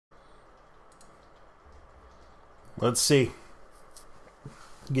Let's see.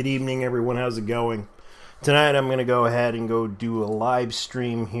 Good evening, everyone. How's it going? Tonight, I'm going to go ahead and go do a live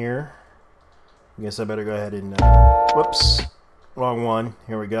stream here. I guess I better go ahead and... whoops. Wrong one.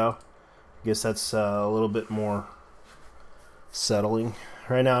 Here we go. I guess that's a little bit more settling.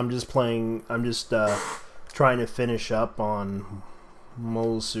 Right now, I'm just playing... I'm just trying to finish up on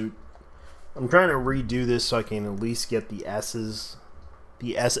Mobile Suit. I'm trying to redo this so I can at least get the S's.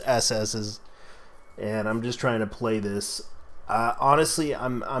 The SSS's. And I'm just trying to play this. Honestly,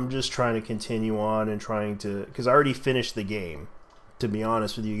 I'm just trying to continue on and trying to, because I already finished the game. To be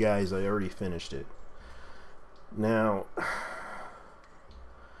honest with you guys, I already finished it. Now,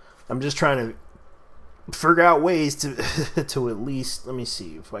 I'm just trying to figure out ways to to at least, let me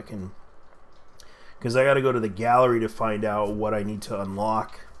see if I can, because I got to go to the gallery to find out what I need to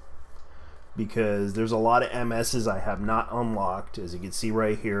unlock. Because there's a lot of MSs I have not unlocked, as you can see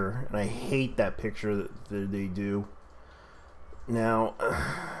right here, and I hate that picture that they do. Now,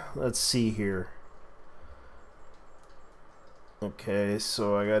 let's see here. Okay,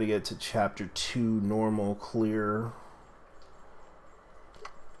 so I gotta get to chapter 2, normal, clear.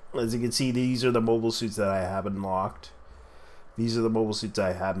 As you can see, these are the mobile suits that I have unlocked. These are the mobile suits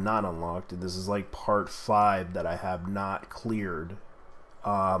I have not unlocked, and this is like part 5 that I have not cleared.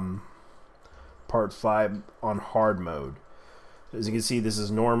 Part 5 on hard mode. As you can see, this is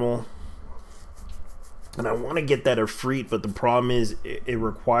normal. And I want to get that Efreet, but the problem is it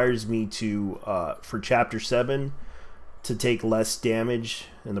requires me to, for chapter 7, to take less damage.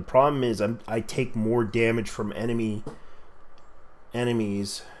 And the problem is I take more damage from enemies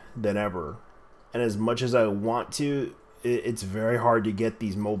than ever. And as much as I want to, it's very hard to get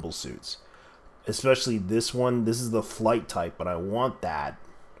these mobile suits. Especially this one. This is the flight type, but I want that.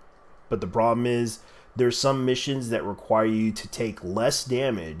 But the problem is, there's some missions that require you to take less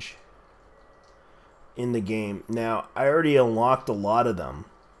damage in the game. Now, I already unlocked a lot of them.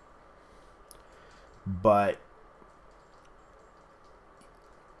 But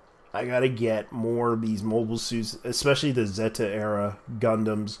I gotta get more of these mobile suits, especially the Zeta era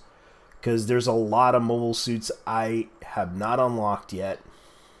Gundams. Because there's a lot of mobile suits I have not unlocked yet.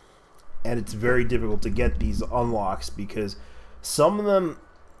 And it's very difficult to get these unlocks because some of them,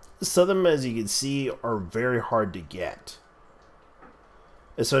 as you can see, are very hard to get.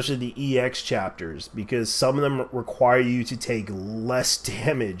 Especially the EX chapters, because some of them require you to take less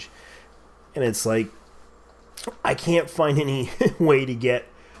damage. And it's like, I can't find any way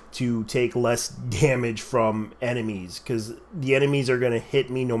to take less damage from enemies, because the enemies are going to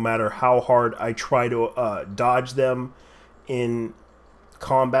hit me no matter how hard I try to dodge them in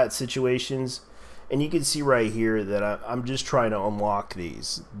combat situations. And you can see right here that I'm just trying to unlock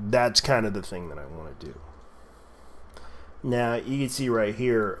these. That's kind of the thing that I want to do. Now, you can see right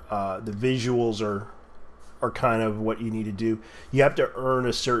here, the visuals are kind of what you need to do. You have to earn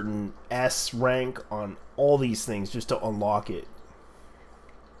a certain S rank on all these things just to unlock it.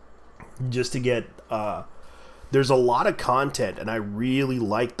 Just to get... there's a lot of content, and I really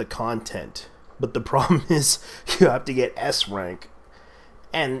like the content. But the problem is, you have to get S rank.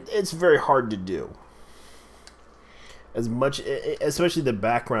 And it's very hard to do. As much, especially the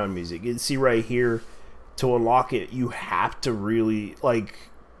background music. You can see right here, to unlock it, you have to really, like,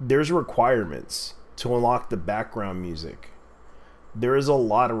 there's requirements to unlock the background music. There is a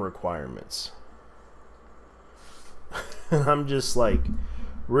lot of requirements. And I'm just like,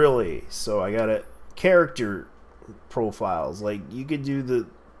 really? So I gotta, character profiles, like, you could do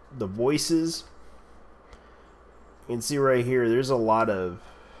the voices. You can see right here, there's a lot of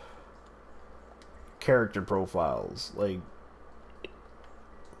character profiles, like,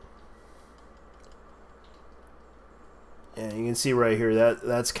 and you can see right here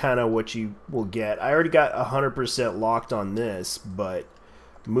that's kind of what you will get. I already got 100% locked on this, but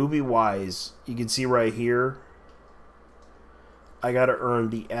movie wise, you can see right here I gotta earn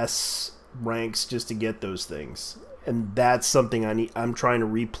the S ranks just to get those things, and that's something I'm trying to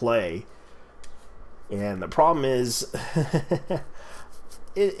replay. And the problem is,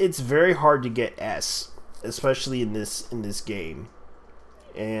 it's very hard to get S, especially in this game.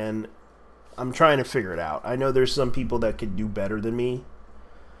 And I'm trying to figure it out. I know there's some people that could do better than me,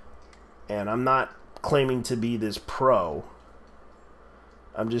 and I'm not claiming to be this pro.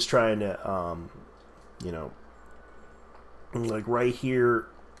 I'm just trying to, you know, like right here,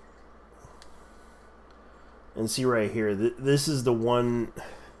 and see right here. This is the one.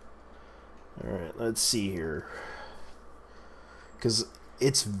 Alright, let's see here. Because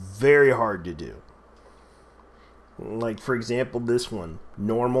it's very hard to do. Like, for example, this one.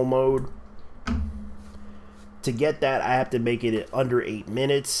 Normal mode. To get that, I have to make it under 8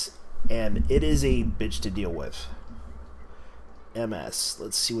 minutes. And it is a bitch to deal with. MS.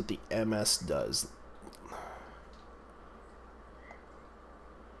 Let's see what the MS does.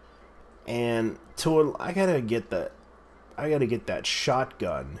 And I gotta get that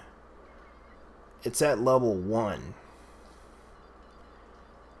shotgun. It's at level 1.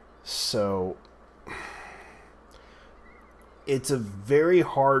 So it's a very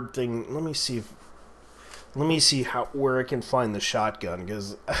hard thing. Let me see where I can find the shotgun,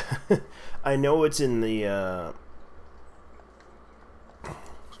 because I know it's in the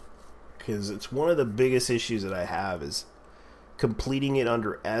because it's one of the biggest issues that I have is completing it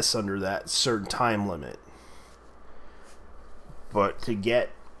under S under that certain time limit. But to get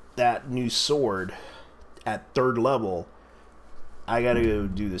that new sword at 3rd level, I gotta go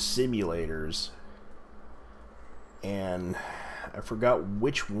do the simulators, and I forgot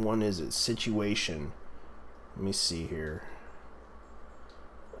which one is it. Situation. Let me see here.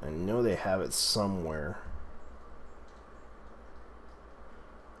 I know they have it somewhere.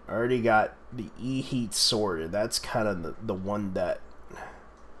 I already got the E-Heat sword. That's kind of the one that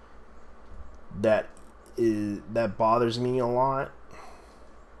bothers me a lot.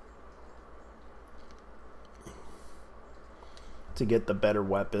 To get the better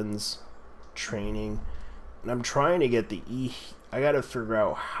weapons training, and I'm trying to get the I gotta figure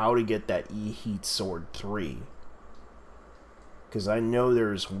out how to get that E-Heat sword 3, because I know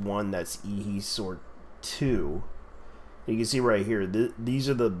there's one that's E-Heat sword 2. You can see right here, these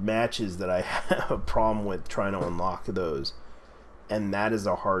are the matches that I have a problem with trying to unlock those, and that is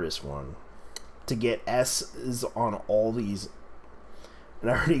the hardest one. To get S is on all these, and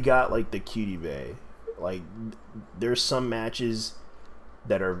I already got like the Cutie Bay. Like, there's some matches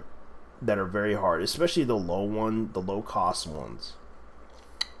that are very hard, especially the low cost ones.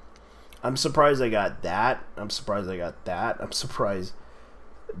 I'm surprised I got that. I'm surprised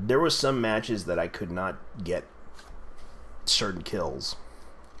there was some matches that I could not get certain kills,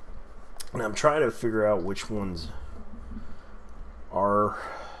 and I'm trying to figure out which ones are.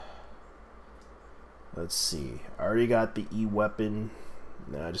 Let's see. I already got the E weapon.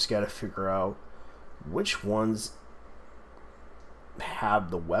 Now I just got to figure out which ones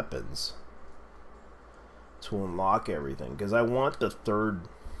have the weapons to unlock everything, because I want the third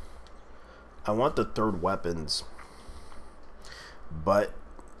weapons, but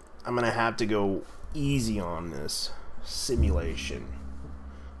I'm gonna have to go easy on this simulation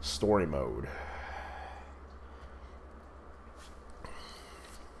story mode.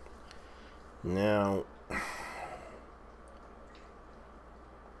 Now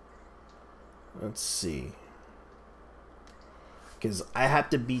let's see, because I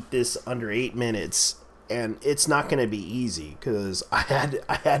have to beat this under 8 minutes, and it's not going to be easy, because I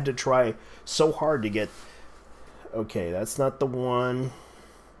had to try so hard to get. Okay, that's not the one.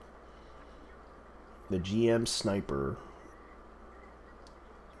 The GM sniper.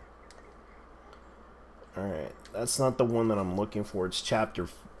 Alright, that's not the one that I'm looking for. It's chapter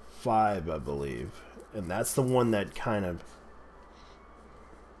 5, I believe, and that's the one that kind of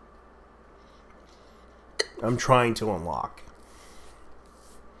I'm trying to unlock.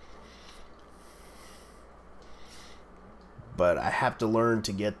 But I have to learn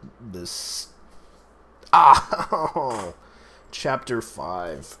to get this. Ah! Chapter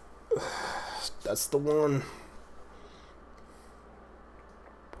 5. That's the one.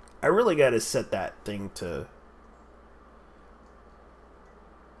 I really got to set that thing to.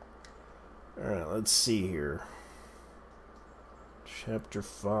 Alright, let's see here. Chapter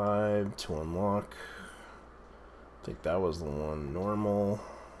 5 to unlock. I think that was the one. Normal.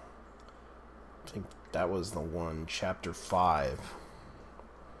 I think that was the one. Chapter 5.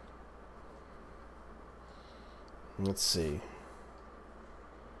 Let's see.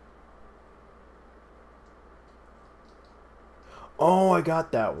 Oh, I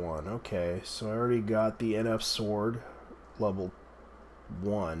got that one. Okay, so I already got the NF sword, level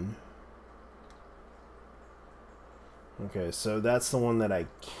 1. Okay, so that's the one that I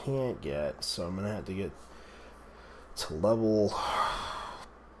can't get, so I'm gonna have to get to level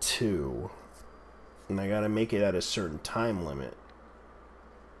 2. And I gotta make it at a certain time limit.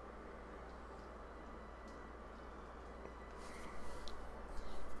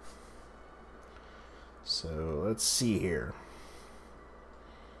 So let's see here.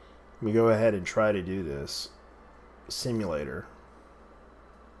 Let me go ahead and try to do this. Simulator.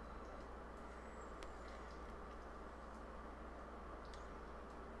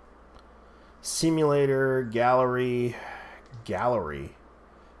 Simulator, gallery.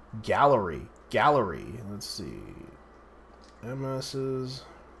 Let's see. MS's.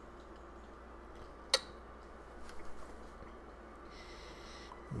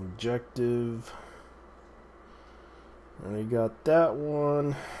 Objective. Already got that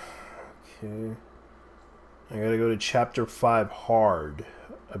one. Okay. I gotta go to Chapter 5 Hard.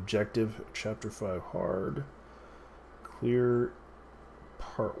 Objective, Chapter 5 Hard. Clear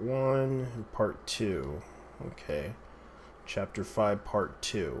Part 1 and Part 2. Okay. Chapter 5 Part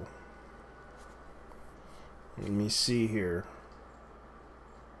 2. Let me see here.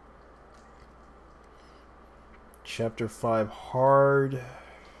 Chapter 5 Hard.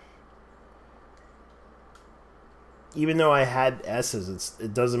 Even though I had S's,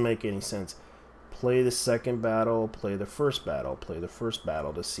 it doesn't make any sense. Play the second battle, play the first battle, play the first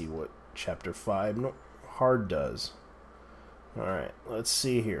battle to see what Chapter 5 Hard does. Alright, let's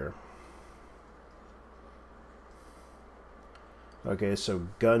see here. Okay, so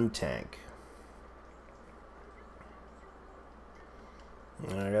gun tank.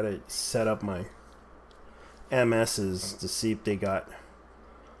 I gotta set up my MS's to see if they got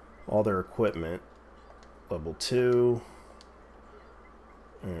all their equipment. Level 2.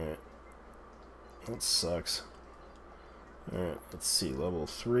 Alright. That sucks. Alright, let's see. Level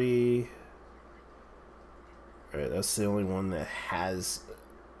 3. Alright, that's the only one that has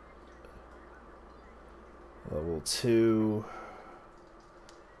level 2.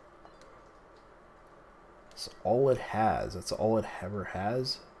 That's all it has. That's all it ever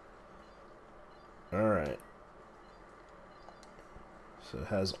has. Alright. So it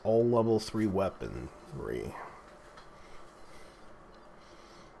has all level 3 weaponry.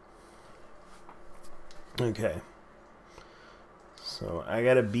 Okay. So I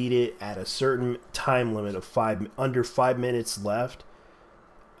gotta beat it at a certain time limit of under 5 minutes left.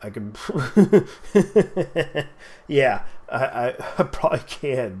 I can yeah, I probably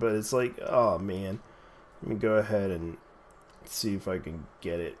can, but it's like, oh man. Let me go ahead and see if I can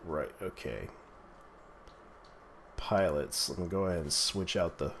get it right. Okay. Pilots. Let me go ahead and switch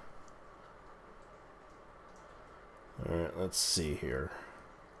out the... Alright, let's see here.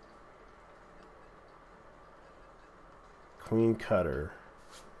 Queen Cutter.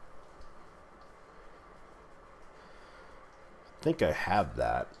 I think I have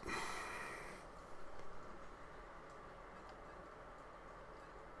that.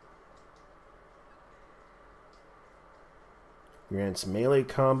 Grants melee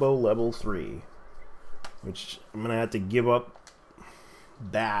combo level 3. Which I'm going to have to give up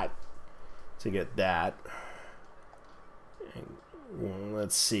that to get that. And, well,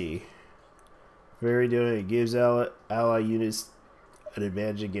 let's see. Very doing it gives ally units an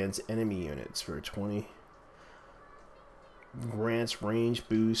advantage against enemy units for 20. Grants range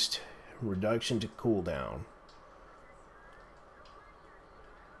boost, reduction to cooldown.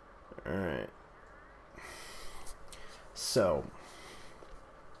 Alright. So,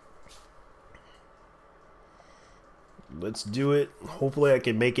 let's do it. Hopefully I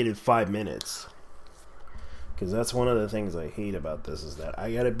can make it in 5 minutes. Because that's one of the things I hate about this, is that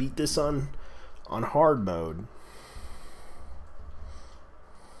I gotta beat this on hard mode.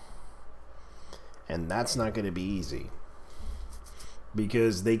 And that's not gonna be easy.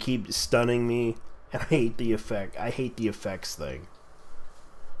 Because they keep stunning me, and I hate the effect. I hate the effects thing.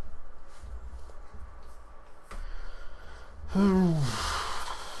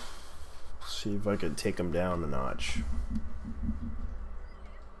 See if I can take them down a notch.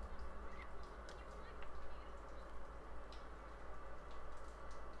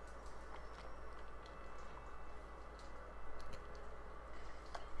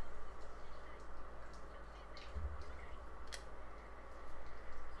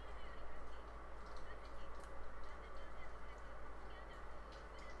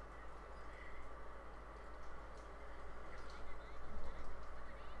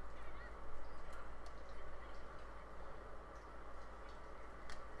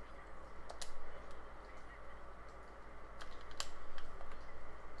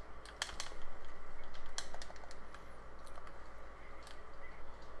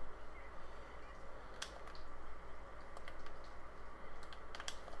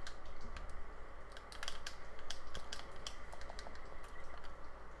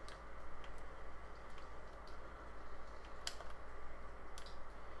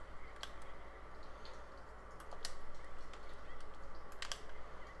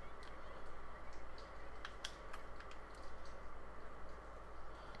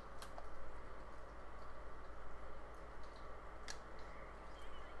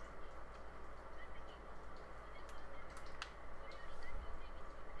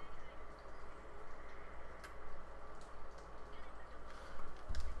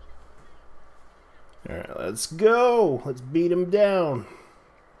 Alright, let's go. Let's beat him down.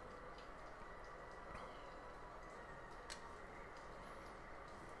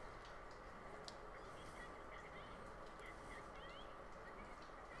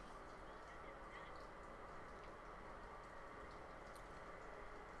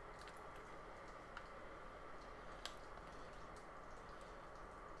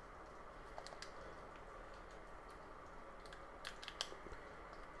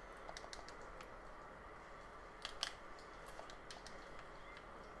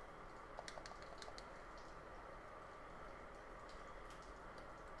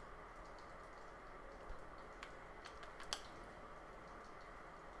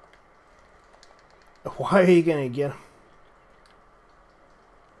 Why are you gonna get him?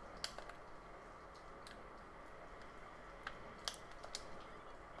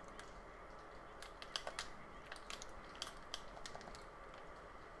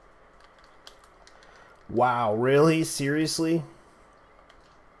 Wow, really? Seriously?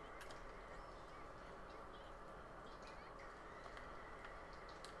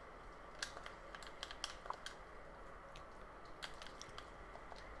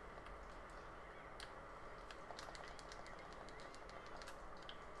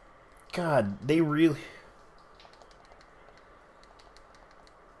 God, they really...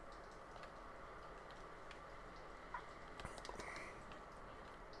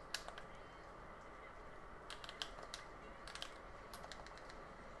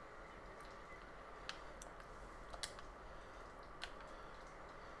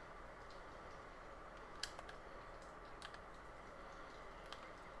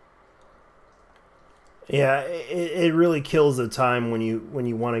 Yeah, it really kills the time when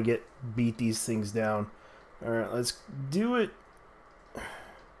you want to get beat these things down. All right, let's do it.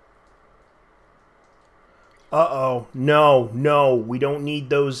 Uh-oh. No, no, we don't need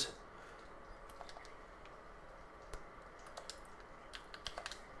those.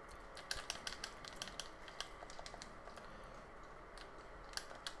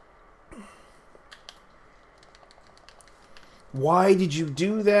 Why did you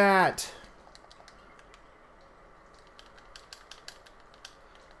do that?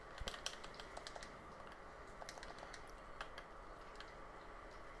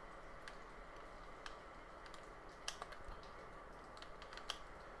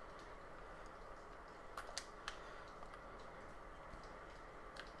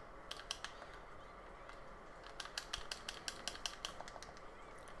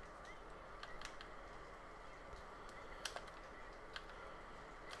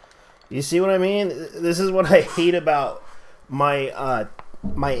 You see what I mean? This is what I hate about my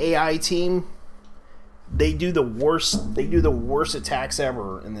my AI team. They do the worst. They do the worst attacks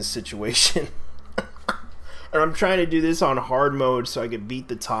ever in this situation. And I'm trying to do this on hard mode so I could beat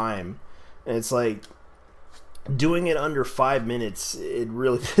the time. And it's like doing it under 5 minutes. It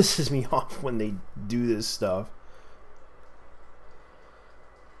really pisses me off when they do this stuff.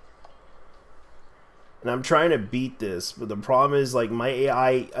 And I'm trying to beat this, but the problem is, like, my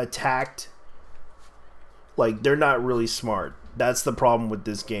AI attacked. Like, they're not really smart. That's the problem with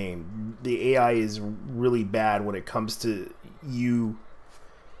this game. The AI is really bad when it comes to you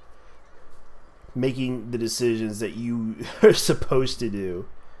making the decisions that you are supposed to do.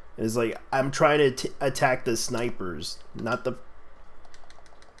 And it's like, I'm trying to attack the snipers, not the...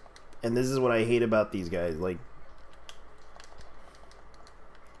 And this is what I hate about these guys. Like,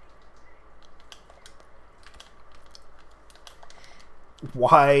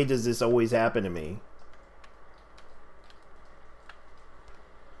 why does this always happen to me?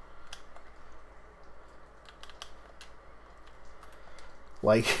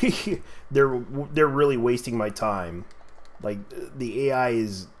 Like, they're really wasting my time. Like, the AI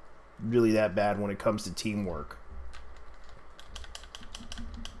is really that bad when it comes to teamwork.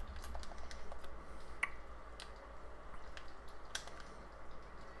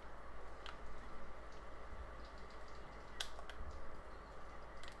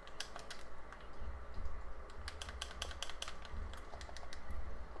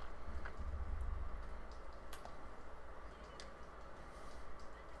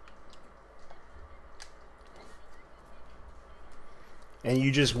 And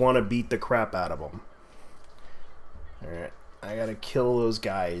you just want to beat the crap out of them. Alright, I gotta kill those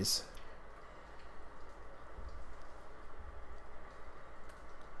guys.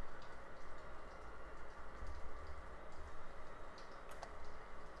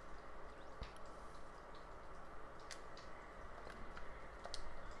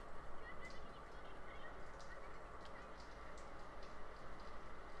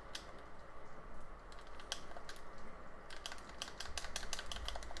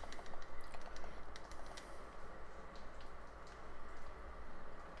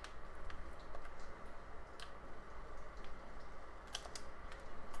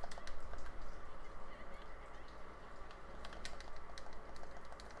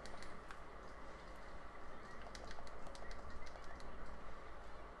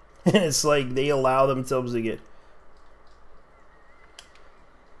 And it's like they allow themselves to get...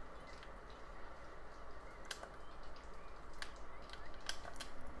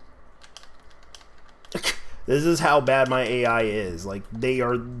 This is how bad my AI is. Like, they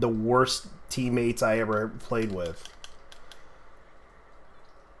are the worst teammates I ever played with.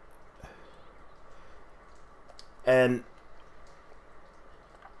 And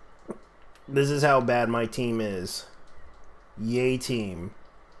This is how bad my team is. Yay, team.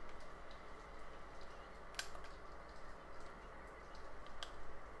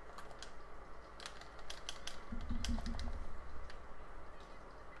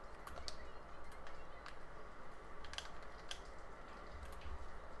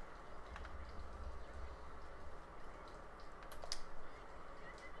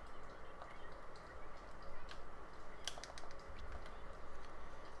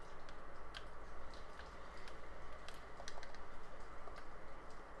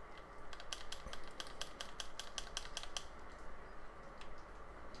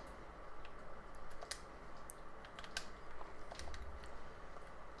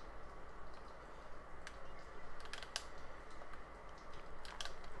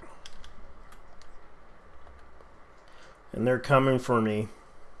 And they're coming for me.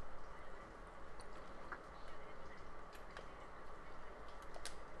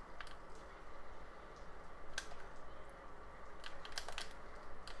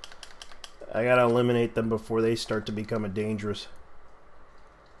 I gotta eliminate them before they start to become a dangerous.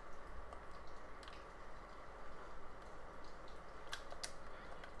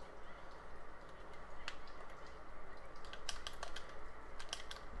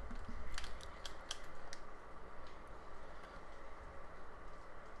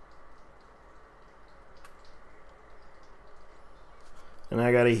 And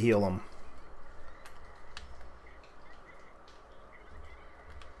I gotta heal them.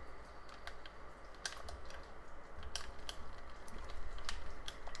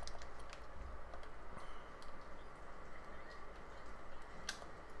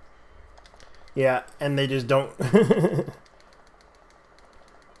 Yeah, and they just don't.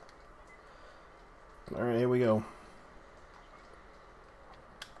 Alright, here we go.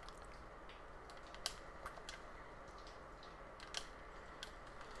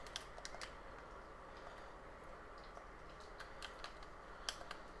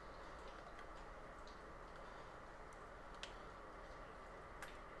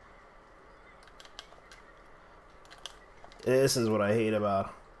 This is what I hate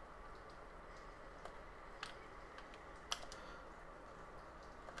about.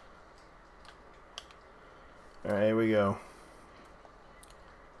 Alright, here we go.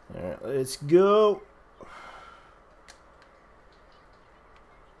 Alright, let's go.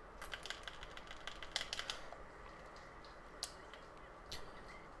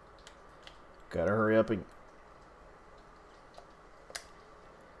 Gotta hurry up and...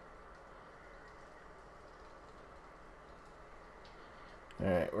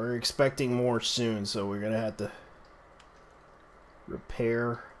 Alright, we're expecting more soon, so we're gonna have to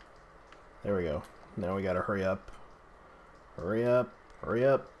repair. There we go. Now we gotta hurry up. Hurry up. Hurry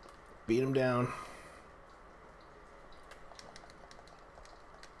up. Beat him down.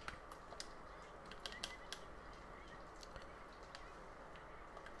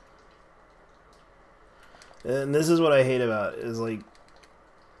 And this is what I hate about it, is like...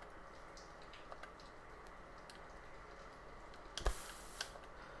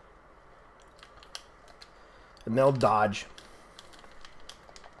 And they'll dodge.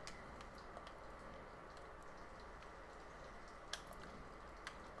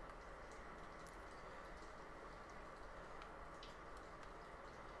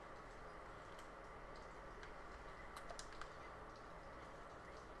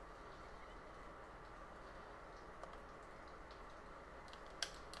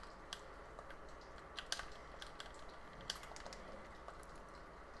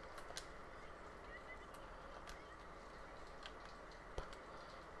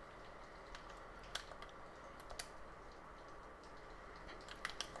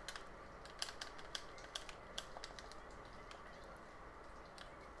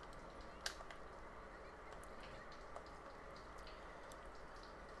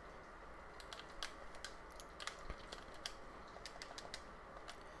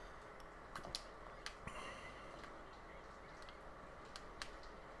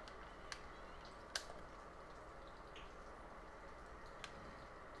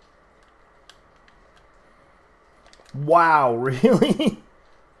 Wow, really?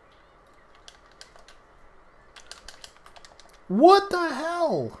 What the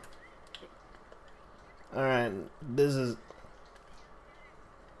hell? Alright, this is...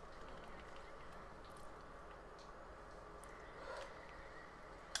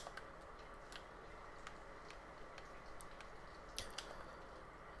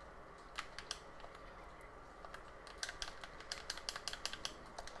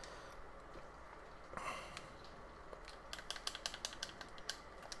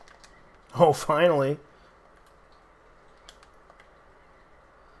 Oh, finally.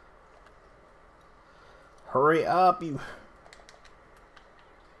 Hurry up, you...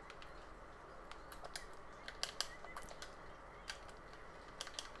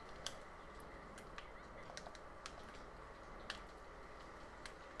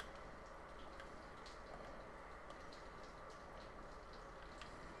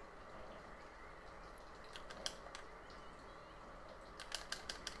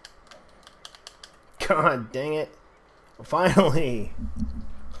 God dang it. Finally.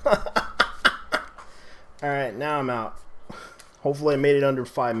 Alright, now I'm out. Hopefully I made it under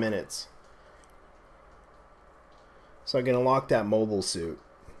 5 minutes. So I can unlock that mobile suit.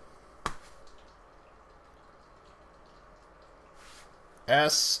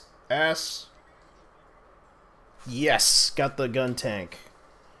 S. Yes, got the gun tank.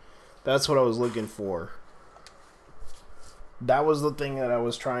 That's what I was looking for. That was the thing that I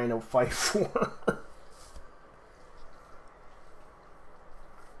was trying to fight for.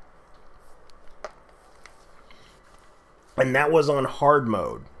 And that was on hard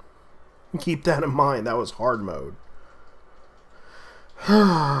mode. Keep that in mind. That was hard mode.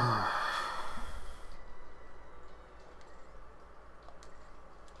 Now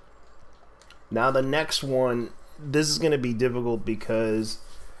the next one, this is going to be difficult because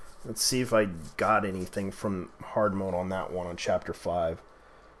let's see if I got anything from hard mode on that one on chapter 5.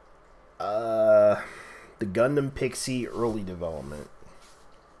 The Gundam Pixie early development.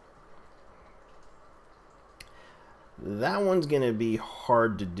 That one's going to be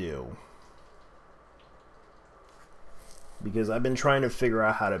hard to do. Because I've been trying to figure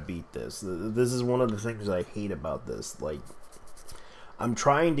out how to beat this. This is one of the things I hate about this. Like, I'm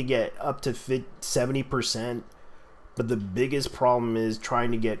trying to get up to 70%, but the biggest problem is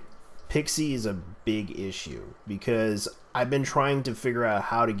trying to get Pixie is a big issue. Because I've been trying to figure out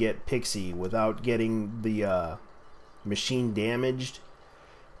how to get Pixie without getting the machine damaged.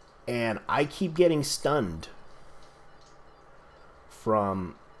 And I keep getting stunned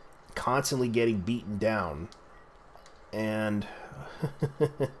from constantly getting beaten down, and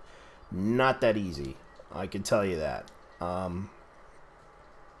not that easy, I can tell you that.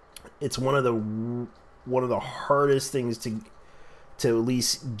 It's one of the hardest things to at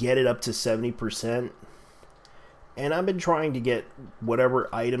least get it up to 70%, and I've been trying to get whatever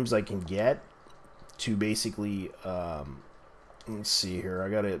items I can get to basically let's see here, I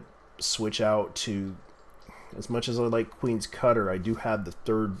gotta switch out to... As much as I like Queen's Cutter, I do have the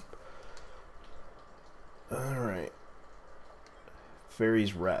third... Alright.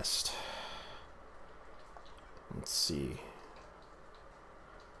 Fairy's Rest. Let's see.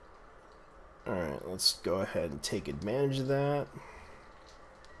 Alright, let's go ahead and take advantage of that.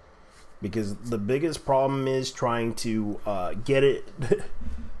 Because the biggest problem is trying to get it...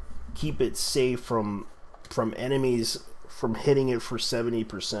 keep it safe from enemies from hitting it for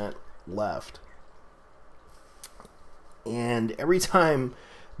 70% left. And every time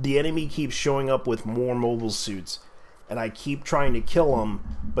the enemy keeps showing up with more mobile suits, and I keep trying to kill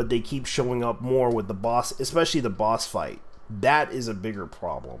them, but they keep showing up more with the boss, especially the boss fight. That is a bigger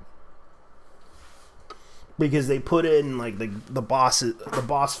problem. Because they put in like the boss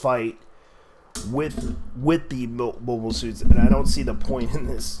fight with the mobile suits, and I don't see the point in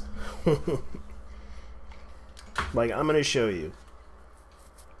this. Like, I'm gonna show you.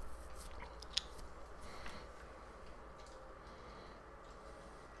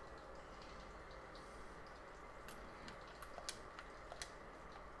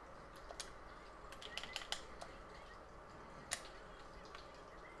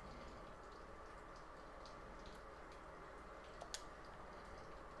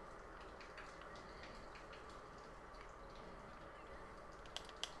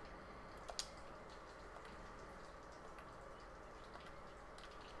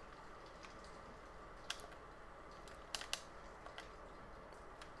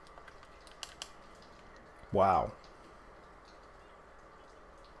 Wow.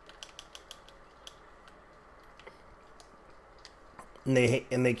 And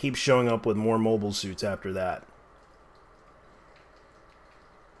they keep showing up with more mobile suits after that.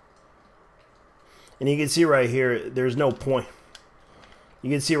 And you can see right here, there's no point.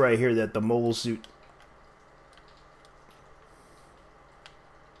 You can see right here that the mobile suit...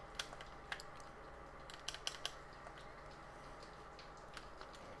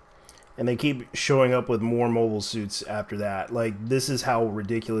 And they keep showing up with more mobile suits after that. Like, this is how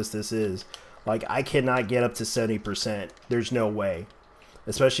ridiculous this is. Like, I cannot get up to 70%. There's no way.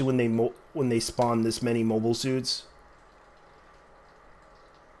 Especially when they spawn this many mobile suits.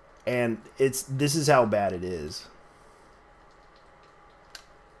 And this is how bad it is.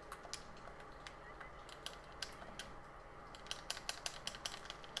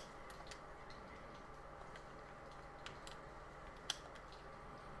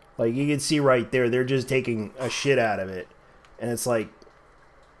 Like, you can see right there, they're just taking a shit out of it. And it's like...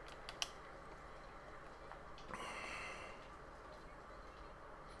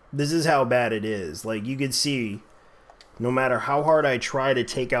 This is how bad it is. Like, you can see, no matter how hard I try to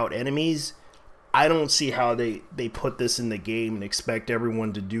take out enemies, I don't see how they put this in the game and expect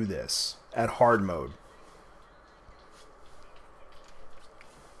everyone to do this at hard mode.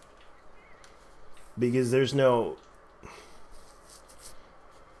 Because there's no...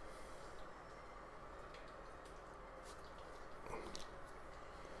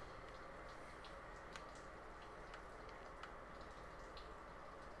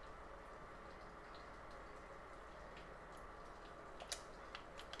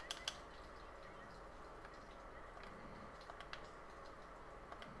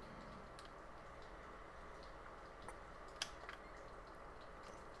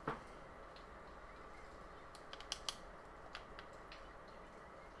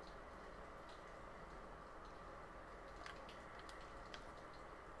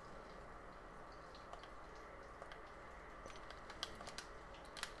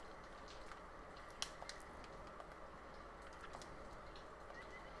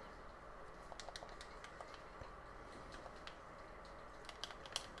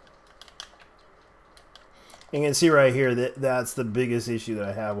 You can see right here that that's the biggest issue that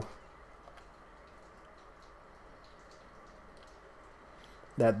I have.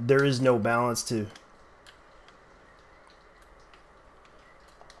 That there is no balance to...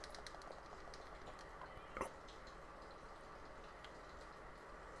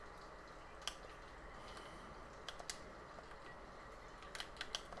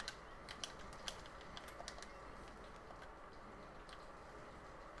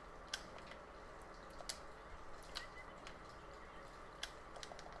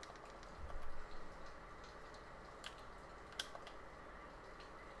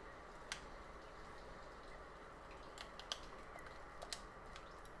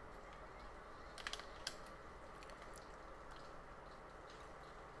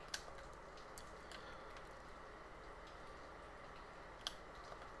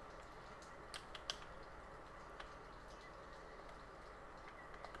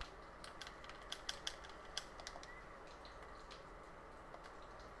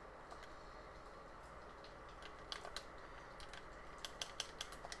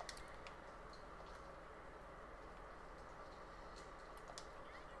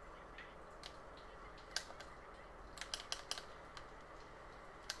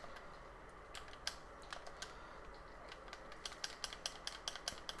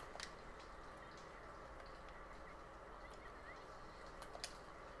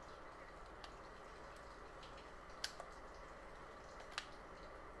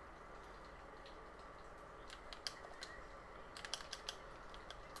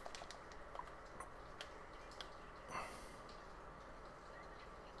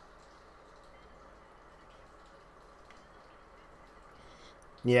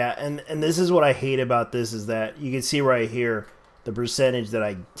 Yeah, and this is what I hate about this, is that you can see right here the percentage that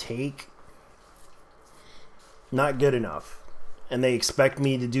I take. Not good enough. And they expect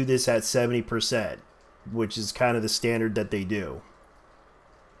me to do this at 70%, which is kind of the standard that they do.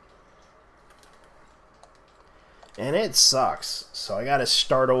 And it sucks. So I got to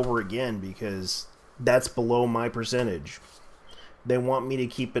start over again because that's below my percentage. They want me to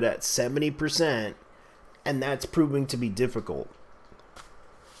keep it at 70%, and that's proving to be difficult.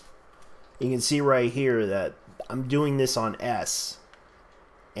 You can see right here that I'm doing this on S.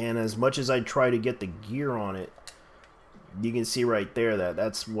 And as much as I try to get the gear on it, you can see right there that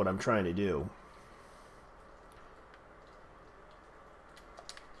that's what I'm trying to do.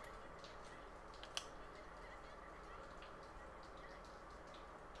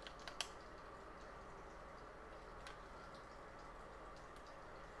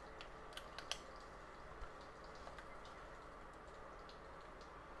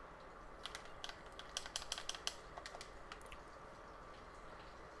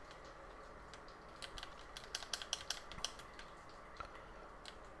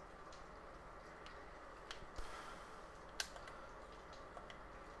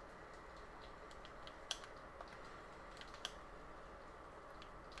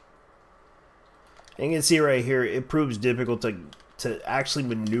 And you can see right here, it proves difficult to actually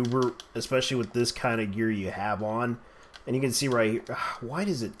maneuver, especially with this kind of gear you have on. And you can see right here, why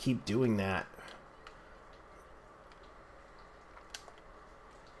does it keep doing that?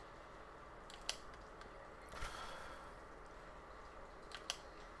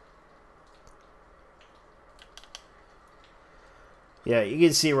 Yeah, you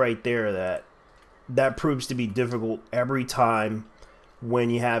can see right there that that proves to be difficult every time. when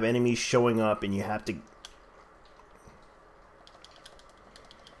you have enemies showing up and you have to...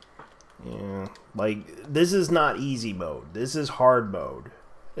 Yeah, like, this is not easy mode. This is hard mode.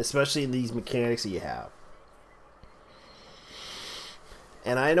 Especially these mechanics that you have.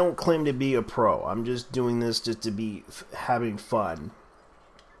 And I don't claim to be a pro. I'm just doing this just to be having fun.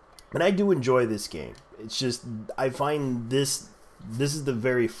 And I do enjoy this game. It's just, I find this is the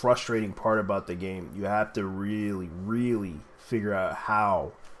very frustrating part about the game. You have to really, really figure out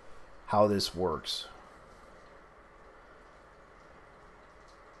how this works.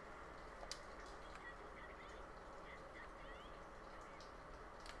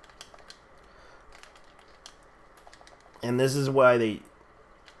 And this is why they...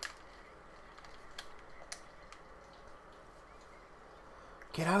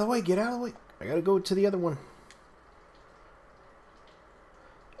 Get out of the way, get out of the way. I gotta go to the other one.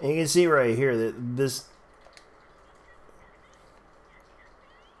 And you can see right here that this...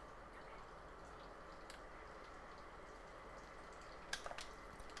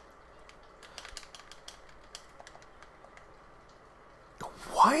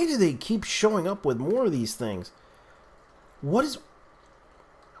 Why do they keep showing up with more of these things? What is...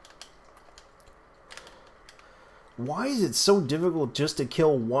 Why is it so difficult just to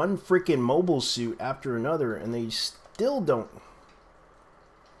kill one freaking mobile suit after another and they still don't...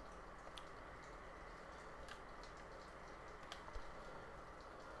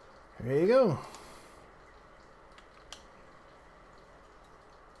 There you go.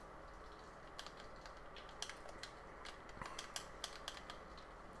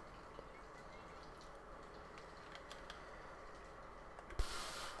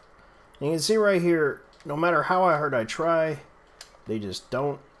 You can see right here, no matter how hard I try, they just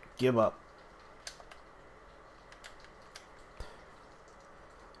don't give up.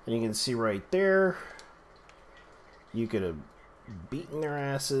 And you can see right there, you could have beaten their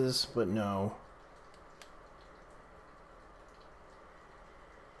asses, but no.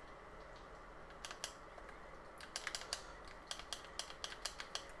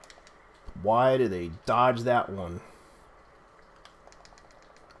 Why do they dodge that one?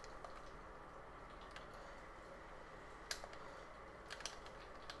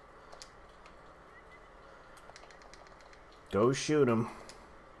 Go shoot him.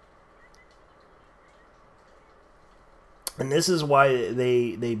 And this is why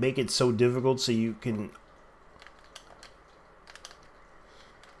they make it so difficult so you can...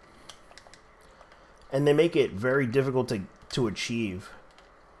 And they make it very difficult to achieve.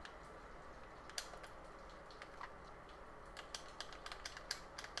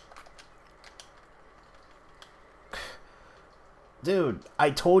 Dude,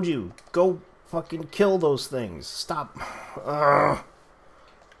 I told you, go fucking kill those things. Stop.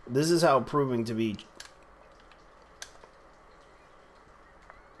 This is how proving to be...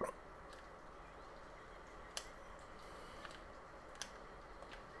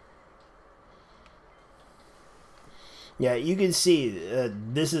 Yeah, you can see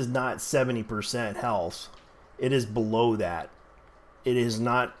this is not 70% health. It is below that. It is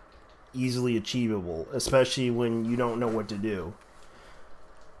not easily achievable, especially when you don't know what to do.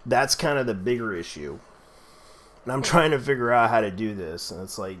 That's kind of the bigger issue. And I'm trying to figure out how to do this. And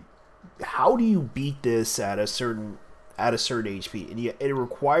it's like, how do you beat this at a certain HP? And yet it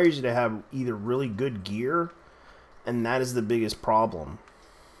requires you to have either really good gear, and that is the biggest problem.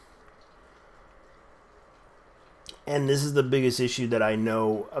 And this is the biggest issue that I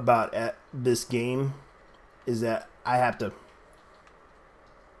know about at this game, is that I have to...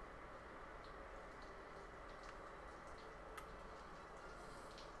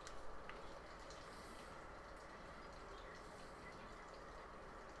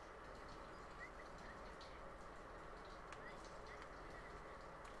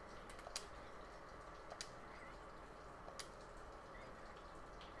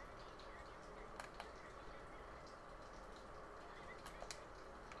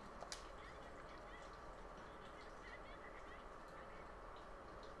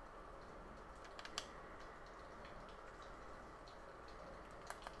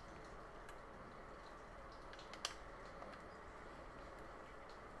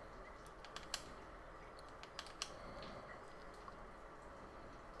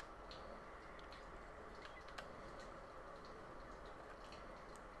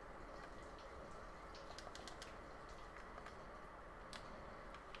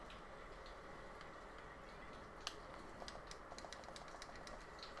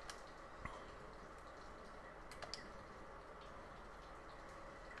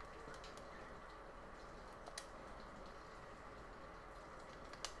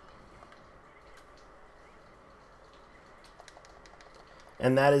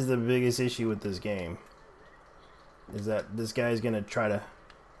 And that is the biggest issue with this game. Is that this guy's gonna try to...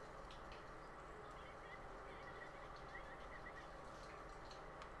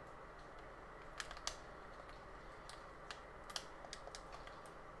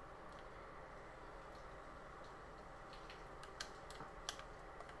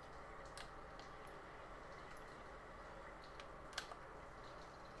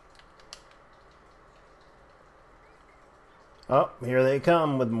 Oh, here they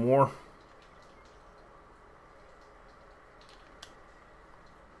come with more.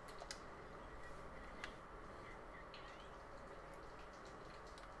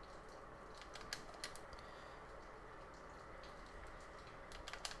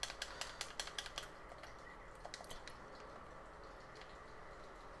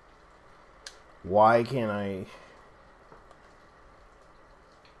 Why can't I...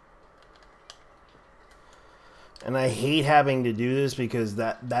 And I hate having to do this because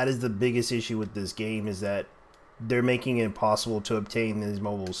that is the biggest issue with this game, is that they're making it impossible to obtain these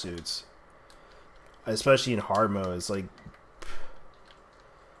mobile suits. Especially in hard mode. It's like...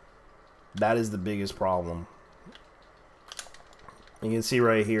 That is the biggest problem. You can see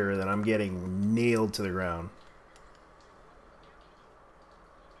right here that I'm getting nailed to the ground.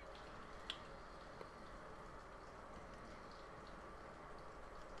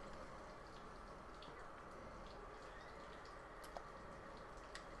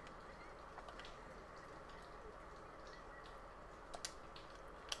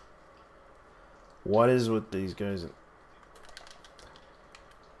 What is with these guys?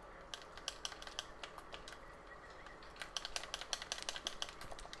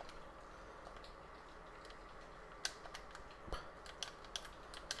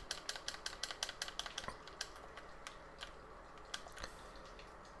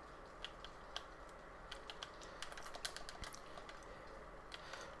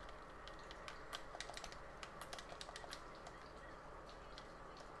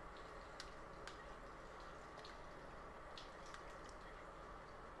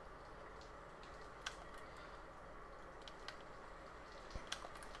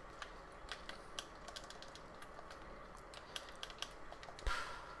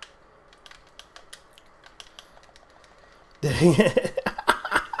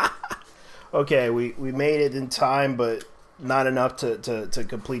 Okay, we made it in time, but not enough to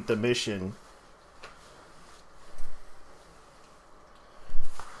complete the mission.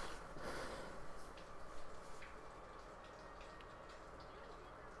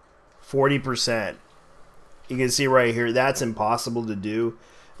 %. You can see right here, that's impossible to do.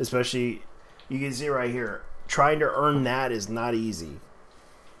 Especially, you can see right here, trying to earn that is not easy.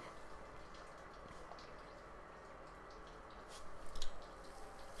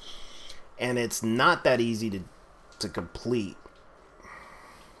 And it's not that easy to complete.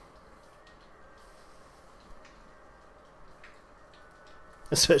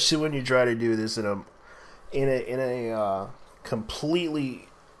 Especially when you try to do this in a complete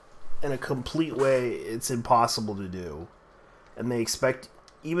way, it's impossible to do. And they expect,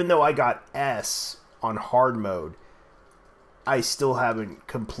 even though I got S on hard mode, I still haven't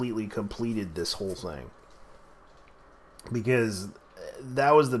completely completed this whole thing. Because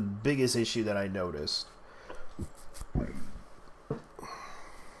that was the biggest issue that I noticed.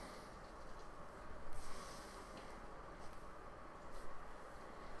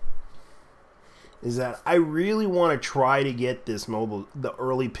 Is that I really want to try to get this the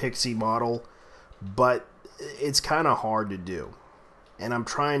early Pixie model, but it's kind of hard to do. And I'm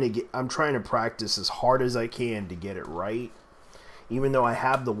trying to practice as hard as I can to get it right. Even though I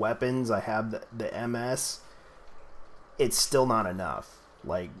have the weapons, I have the MS, it's still not enough.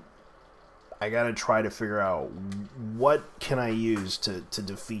 Like, I gotta try to figure out what can I use to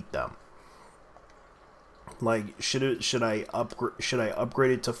defeat them. Like, should I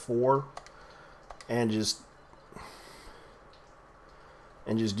upgrade it to 4 and just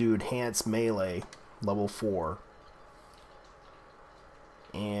do enhanced melee level 4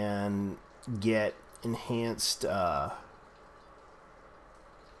 and get enhanced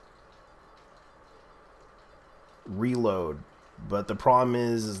reload. But the problem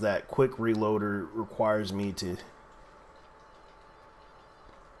is that quick reloader requires me to,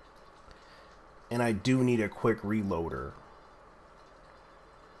 and I do need a quick reloader.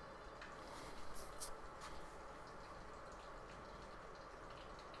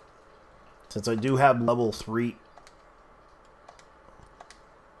 Since I do have level 3.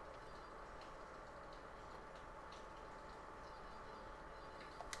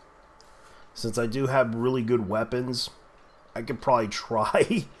 Since I do have really good weapons, I could probably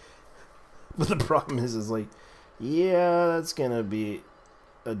try. But the problem is like, yeah, that's gonna be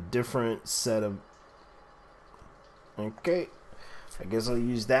a different set of... Okay, I guess I'll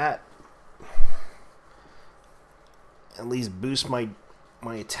use that. At least boost my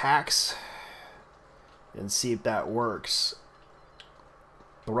attacks and see if that works.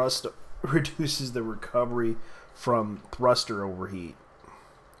 Thrust reduces the recovery from thruster overheat,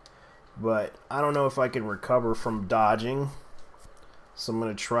 but I don't know if I can recover from dodging, so I'm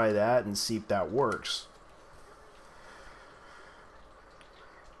going to try that and see if that works.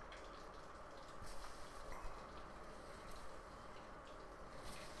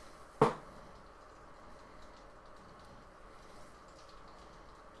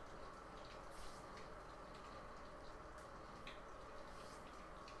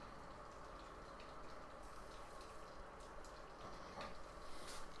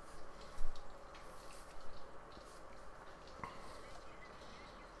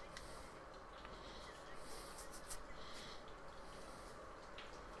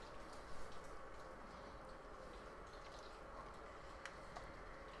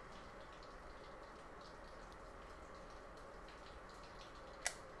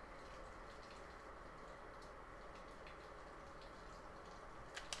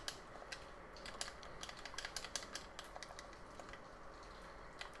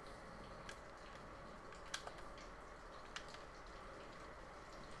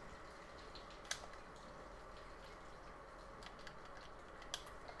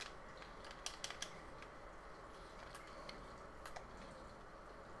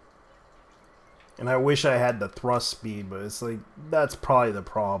 And I wish I had the thrust speed, but it's like, that's probably the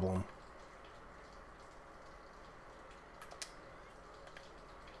problem.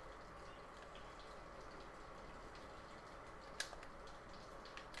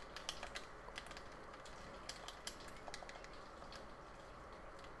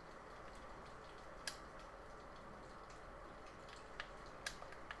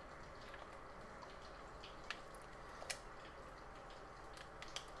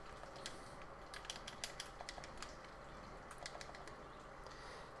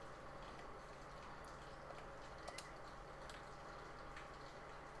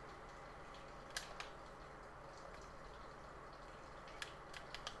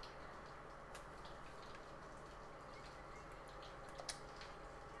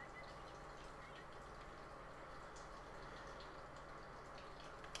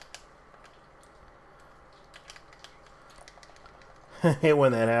 I hate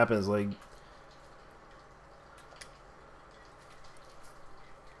when that happens, like...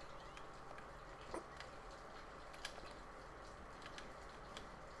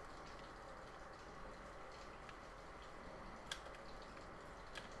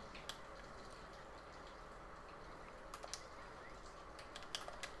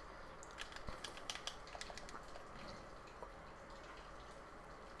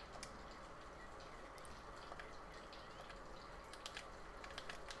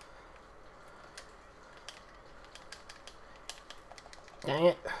 Dang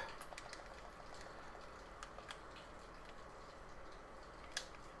it.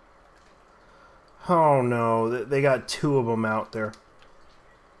 Oh no, they got two of them out there.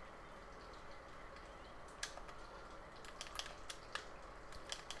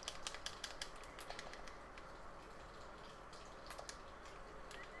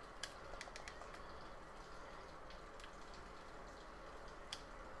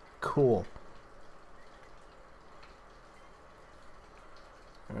 Cool.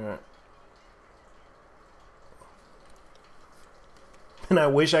 Alright. And I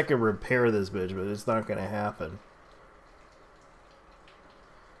wish I could repair this bitch, but it's not gonna happen.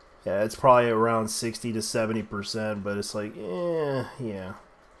 Yeah, it's probably around 60 to 70%, but it's like, yeah.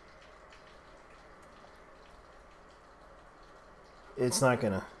 It's not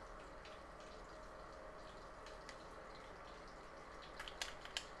gonna...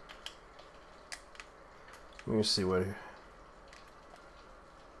 Let me see what...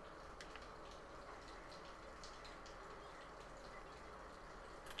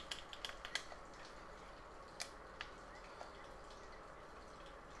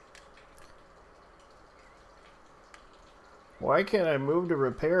 Why can't I move to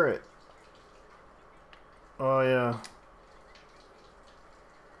repair it? Oh, yeah.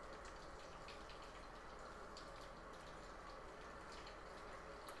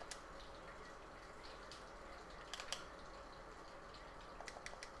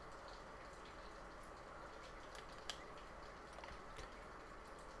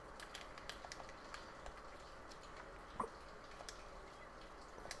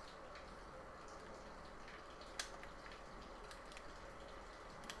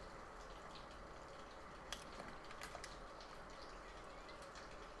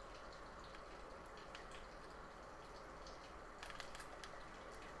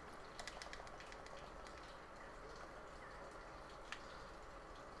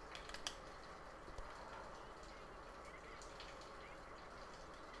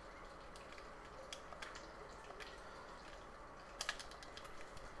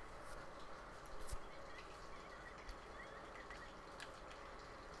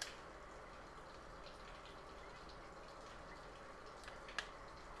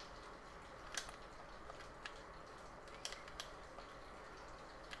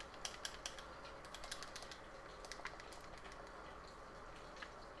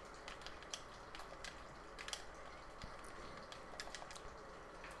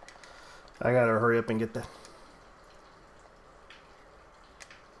 I gotta hurry up and get that.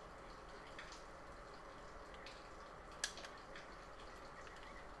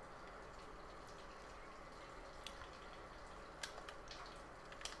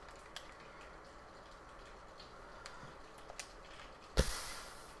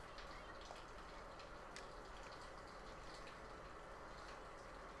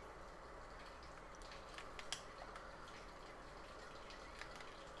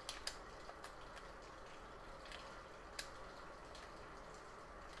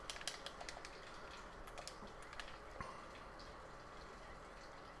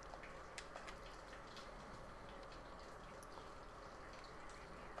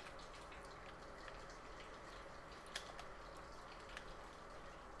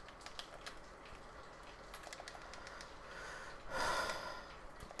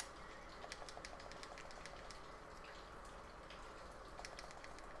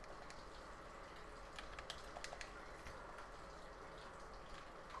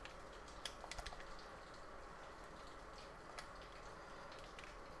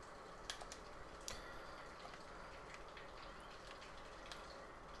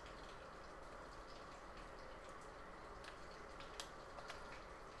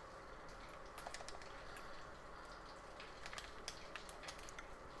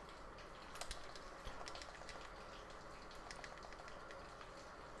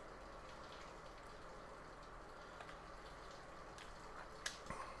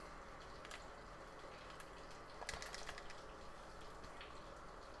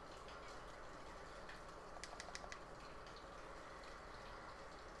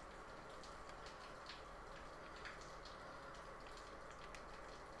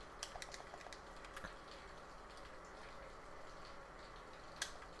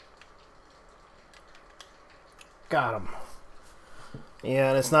 Got him. Yeah,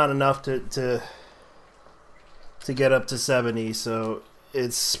 and it's not enough to get up to 70, so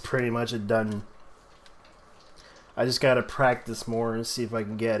it's pretty much a done. I just gotta practice more and see if I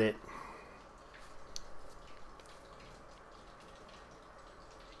can get it.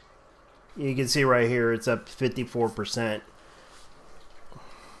 You can see right here it's up 54%.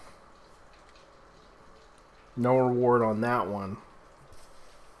 No reward on that one.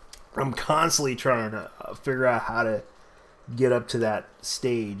 I'm constantly trying to figure out how to get up to that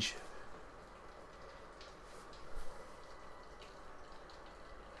stage.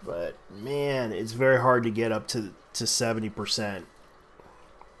 But man, it's very hard to get up to 70%.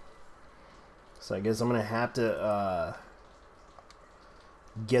 So I guess I'm gonna have to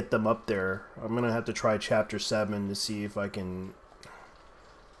get them up there. I'm gonna have to try chapter 7 to see if I can,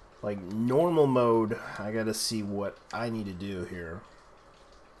 like, normal mode. I gotta see what I need to do here.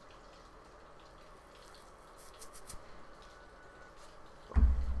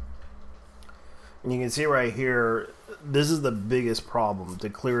 And you can see right here, this is the biggest problem, to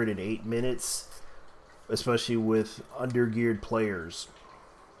clear it in 8 minutes, especially with undergeared players.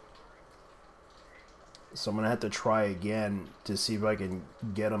 So I'm going to have to try again to see if I can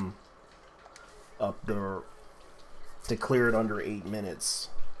get them up there to clear it under 8 minutes.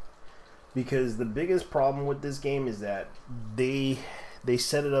 Because the biggest problem with this game is that they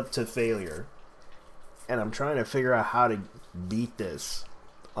set it up to failure. And I'm trying to figure out how to beat this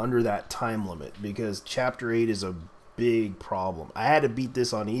under that time limit, because chapter 8 is a big problem. I had to beat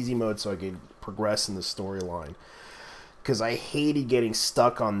this on easy mode so I could progress in the storyline, because I hated getting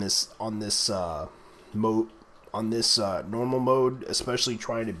stuck on this normal mode, especially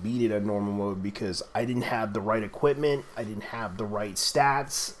trying to beat it at normal mode, because I didn't have the right equipment, I didn't have the right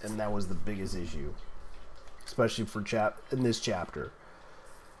stats, and that was the biggest issue, especially for in this chapter.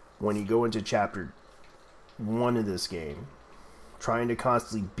 When you go into chapter 1 of this game, trying to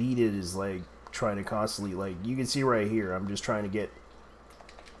constantly beat it is like trying to constantly, like, you can see right here, I'm just trying to get,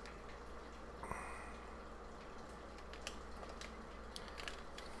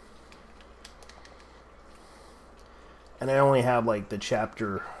 and I only have like the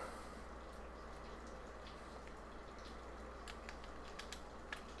chapter,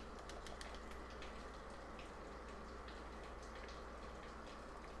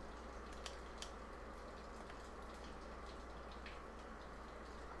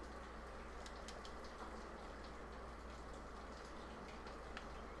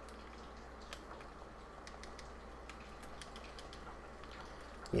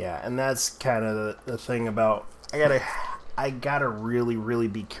 yeah, and that's kind of the thing about, I gotta really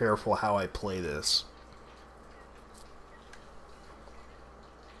be careful how I play this.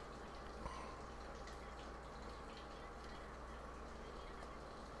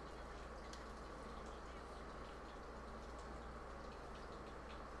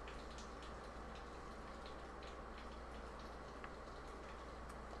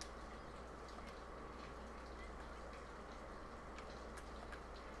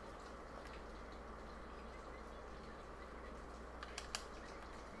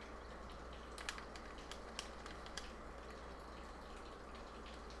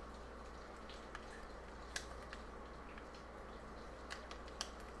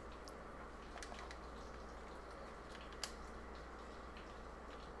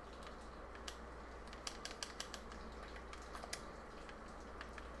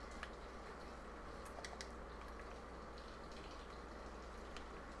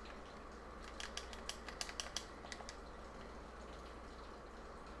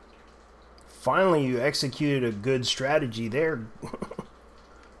 Finally, you executed a good strategy there.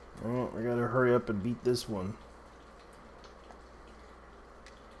 Alright, we gotta hurry up and beat this one.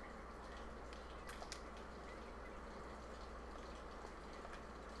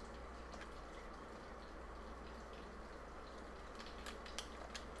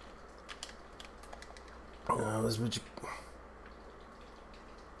 This bitch.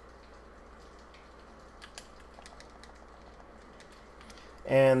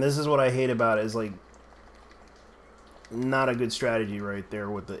 And this is what I hate about it, is like not a good strategy right there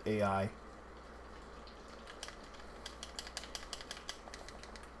with the AI.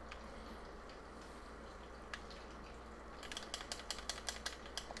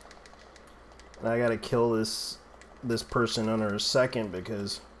 And I gotta kill this person under a second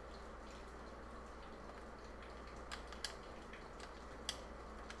because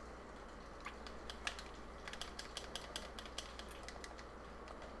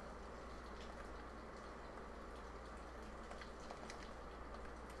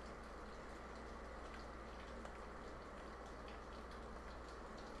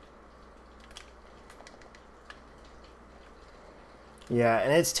yeah,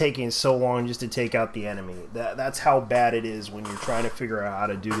 and it's taking so long just to take out the enemy. That's how bad it is when you're trying to figure out how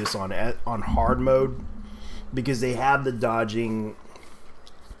to do this on hard mode, because they have the dodging.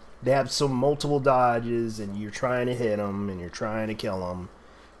 They have some multiple dodges, and you're trying to hit them, and you're trying to kill them,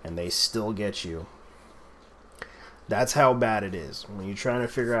 and they still get you. That's how bad it is when you're trying to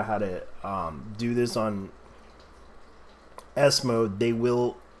figure out how to do this on S mode. They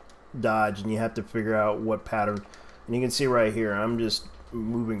will dodge, and you have to figure out what pattern. And you can see right here, I'm just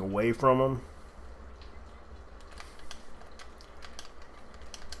moving away from them.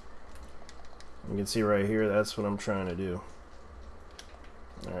 You can see right here, that's what I'm trying to do.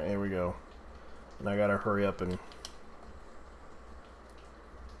 Alright, here we go. And I gotta hurry up and...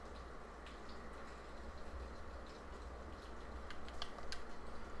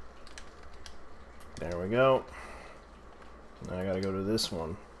 There we go. Now I gotta go to this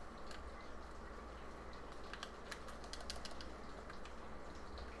one.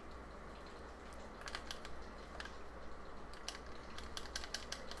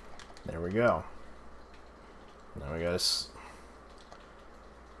 There we go. Now we gotta...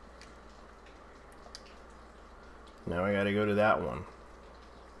 Now I gotta go to that one.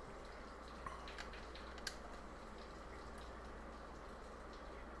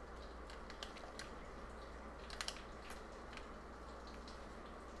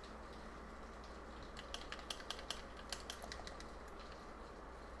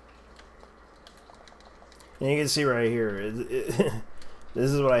 And you can see right here, this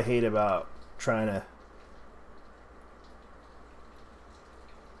is what I hate about trying to...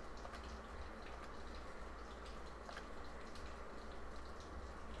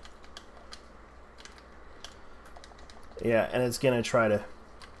 Yeah, and it's gonna try to...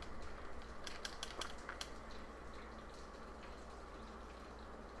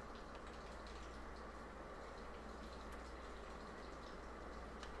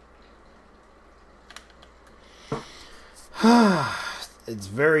 It's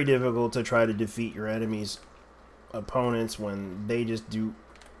very difficult to try to defeat your enemy's opponents when they just do...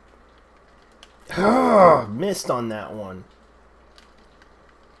 Missed on that one.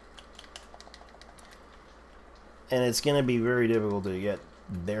 And it's going to be very difficult to get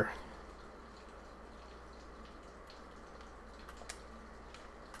there.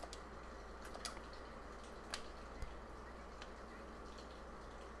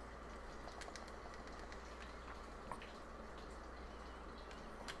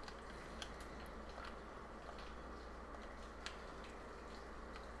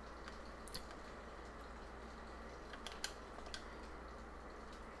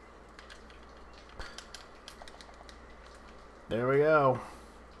 There we go.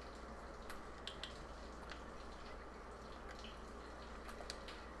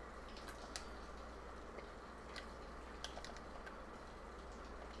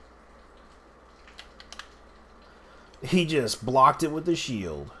 He just blocked it with the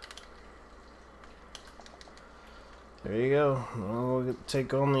shield. There you go. We'll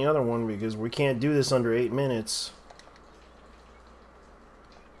take on the other one because we can't do this under 8 minutes.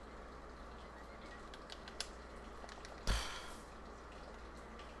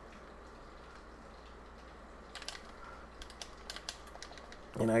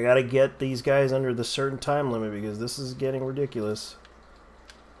 And I gotta get these guys under the certain time limit because this is getting ridiculous.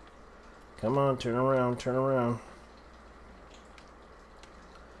 Come on, turn around, turn around.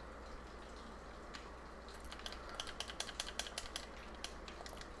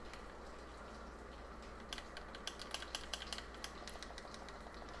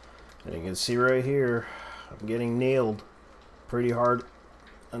 And you can see right here, I'm getting nailed pretty hard.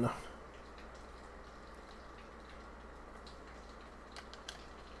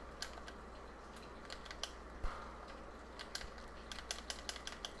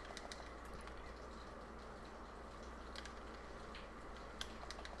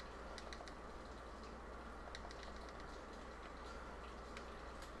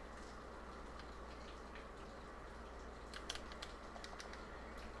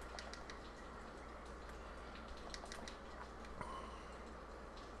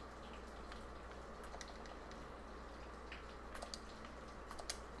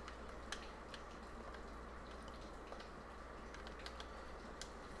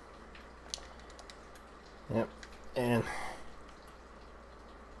 Yep, and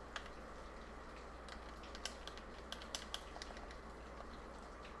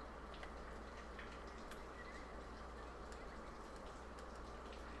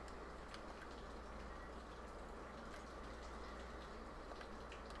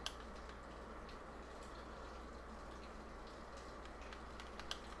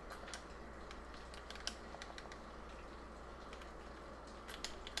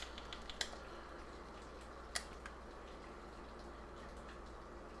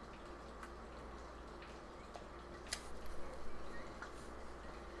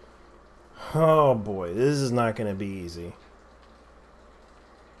oh boy, this is not going to be easy.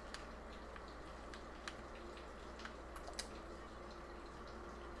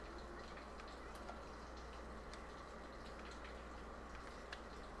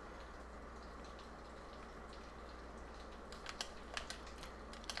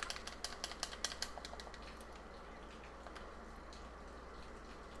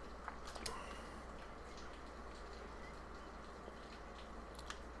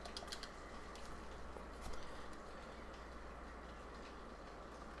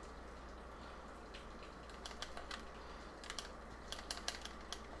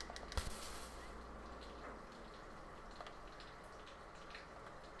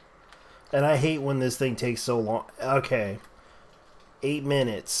 And I hate when this thing takes so long. Okay. 8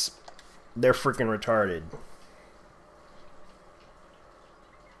 minutes. They're freaking retarded.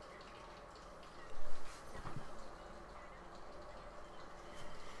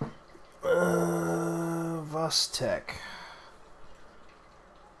 Vostek.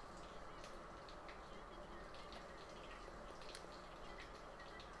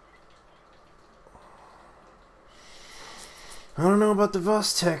 I don't know about the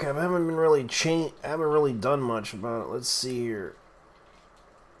Vostek. I haven't been really I haven't really done much about it. Let's see here.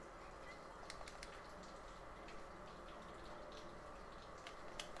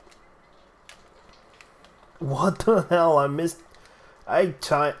 What the hell? I missed.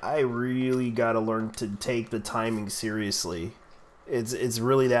 I really gotta learn to take the timing seriously. It's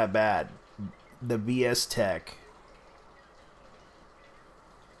really that bad. The VS Tech.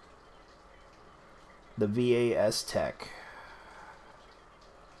 The VAS Tech.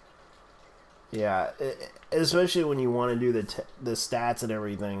 Yeah, especially when you want to do the stats and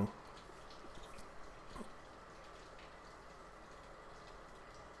everything.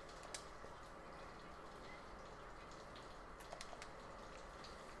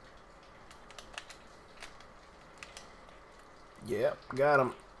 Yep, got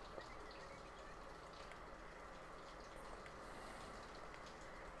him.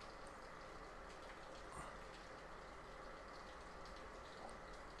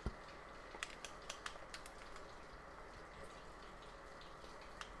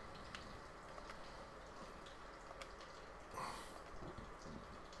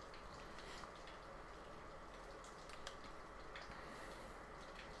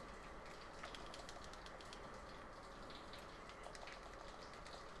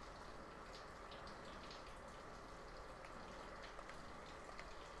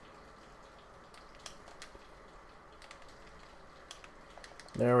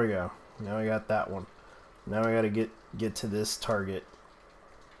 There we go. Now we got that one. Now I gotta get to this target.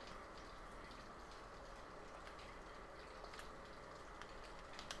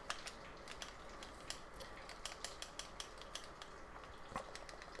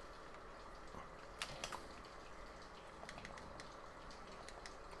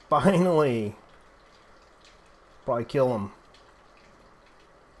 Finally! Probably kill him.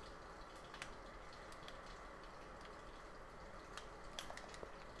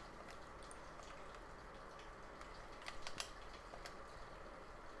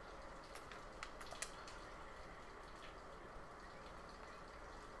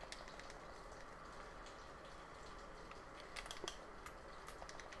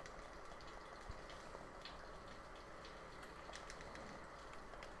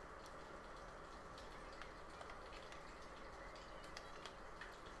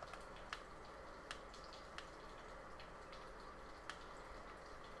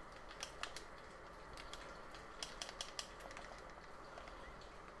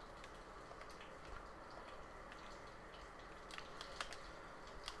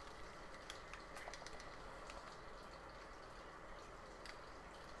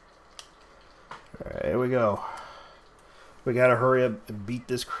 go. We gotta hurry up and beat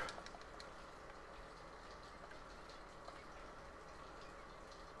this.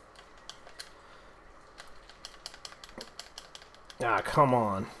 Ah, come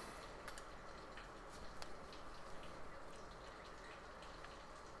on.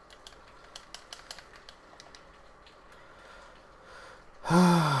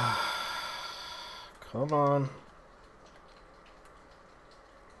 Come on.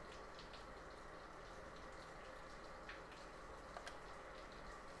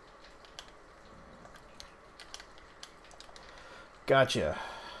 Gotcha.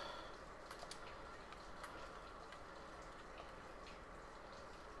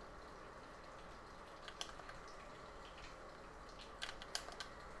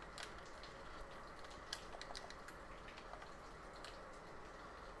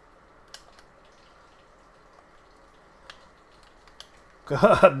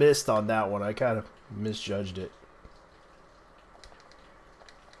 I missed on that one. I kind of misjudged it.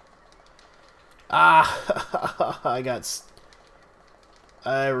 Ah!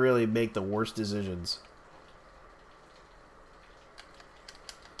 I really make the worst decisions.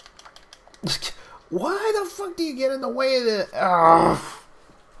 Why the fuck do you get in the way of the...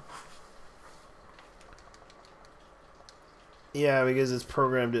 Yeah, because it's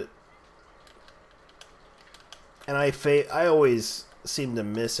programmed it. And I always seem to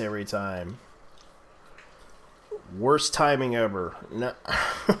miss every time. Worst timing ever. No.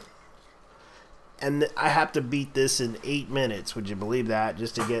 And I have to beat this in 8 minutes. Would you believe that?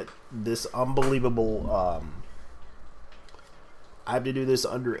 Just to get this unbelievable... I have to do this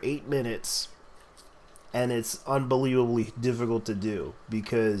under 8 minutes. And it's unbelievably difficult to do.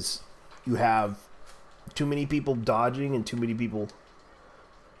 Because you have too many people dodging and too many people...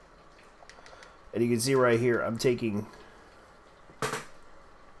 And you can see right here, I'm taking...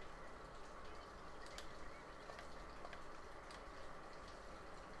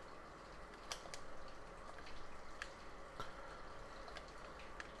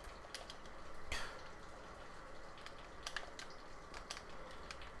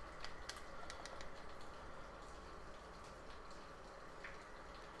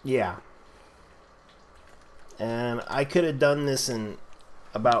 Yeah. And I could have done this in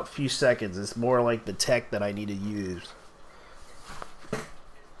about a few seconds. It's more like the tech that I need to use.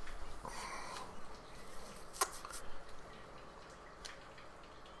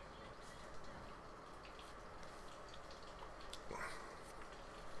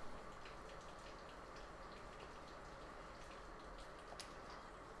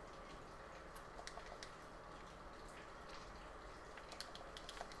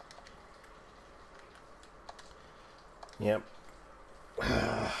 Yep.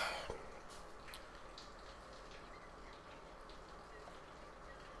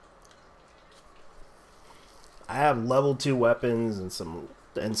 I have level 2 weapons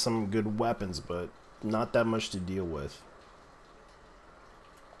and some good weapons, but not that much to deal with.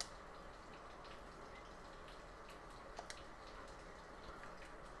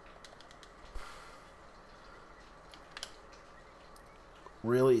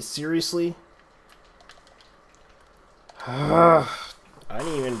 Really? Seriously? I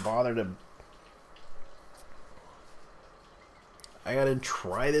didn't even bother to... I gotta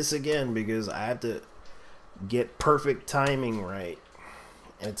try this again because I have to get perfect timing right.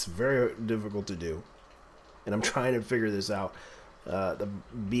 And it's very difficult to do. And I'm trying to figure this out. The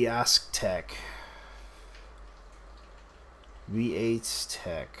Biask Tech. V8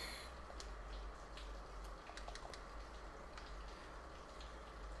 Tech.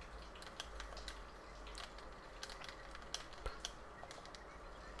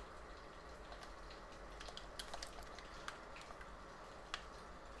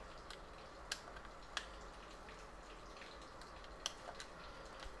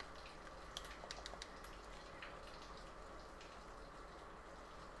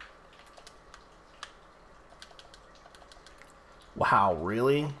 Wow,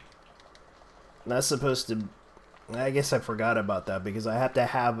 really? That's supposed to... I guess I forgot about that because I have to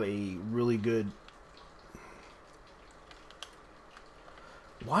have a really good...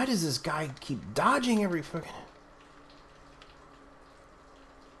 Why does this guy keep dodging every fucking...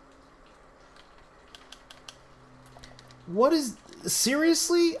 What is...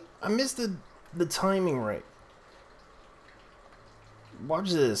 Seriously? I missed the timing right. Watch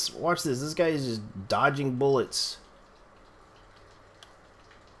this. Watch this. This guy is just dodging bullets.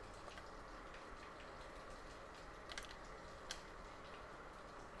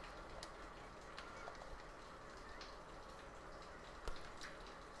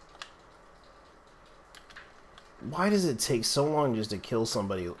 Why does it take so long just to kill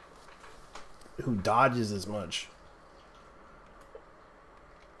somebody? who dodges as much.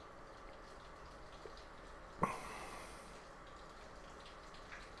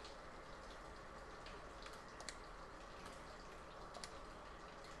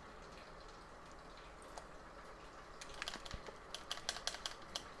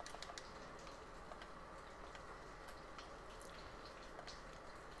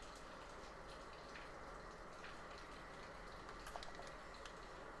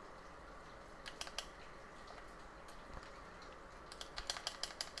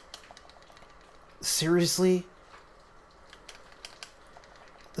 Seriously?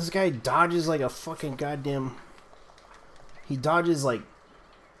 This guy dodges like a fucking goddamn... He dodges like...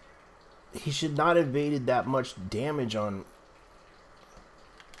 He should not have evaded that much damage on...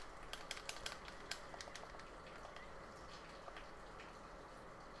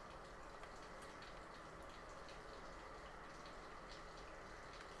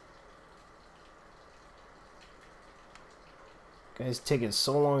 Guy's taking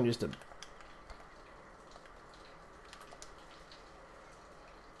so long just to...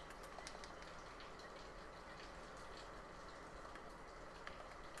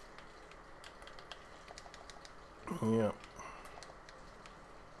 Yeah.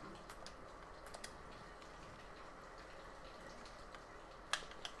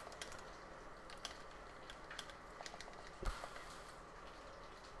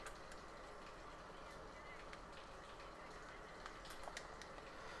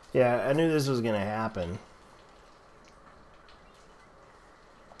 Yeah, I knew this was gonna happen.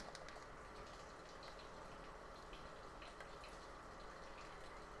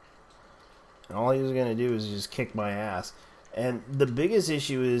 And all he was gonna do is just kick my ass. And the biggest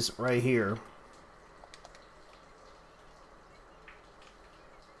issue is right here.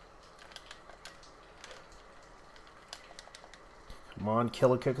 Come on,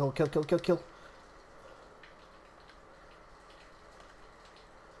 kill, kill, kill, kill, kill, kill, kill.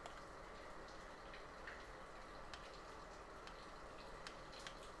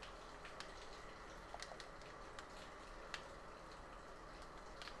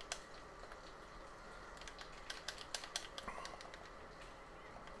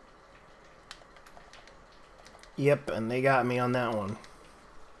 Yep, and they got me on that one.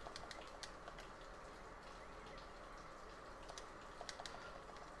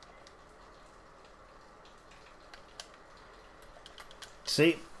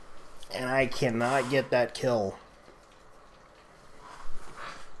 See? And I cannot get that kill.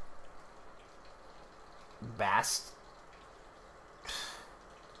 Bast.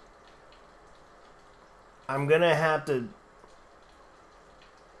 I'm gonna have to...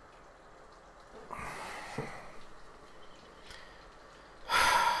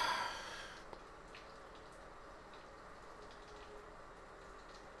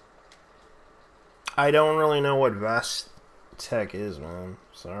 I don't really know what Vast Tech is, man.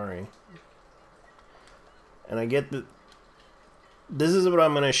 Sorry. And I get the... This is what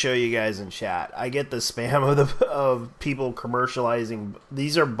I'm going to show you guys in chat. I get the spam of people commercializing.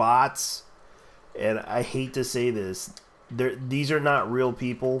 These are bots. And I hate to say this. These are not real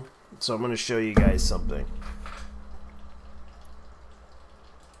people. So I'm going to show you guys something.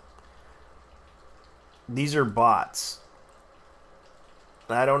 These are bots.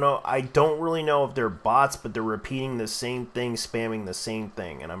 I don't know. I don't really know if they're bots, but they're repeating the same thing, spamming the same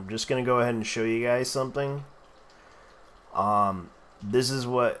thing. And I'm just going to go ahead and show you guys something. This is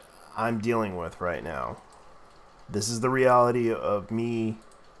what I'm dealing with right now. This is the reality of me.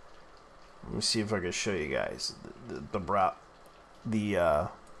 Let me see if I can show you guys yeah,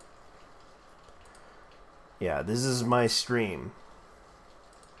 this is my stream.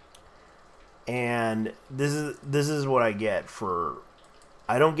 And this is what I get for...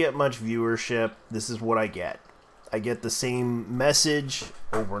 I don't get much viewership. This is what I get. I get the same message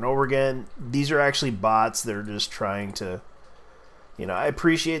over and over again. These are actually bots. They're just trying to, you know, I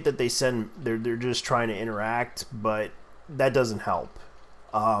appreciate that they send, they're just trying to interact, but that doesn't help.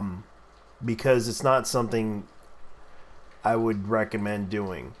 Because it's not something I would recommend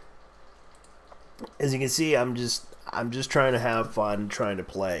doing. As you can see, I'm just trying to have fun, trying to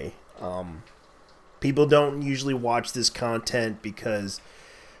play. People don't usually watch this content because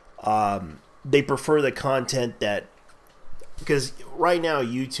they prefer the content that, because right now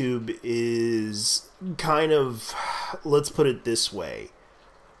YouTube is kind of, let's put it this way,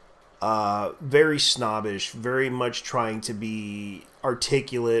 very snobbish, very much trying to be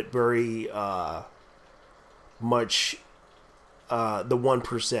articulate, very much the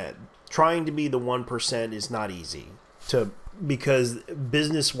 1%. Trying to be the 1% is not easy because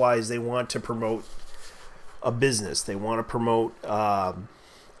business-wise they want to promote a business. They want to promote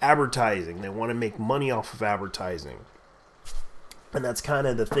advertising. They want to make money off of advertising. And that's kind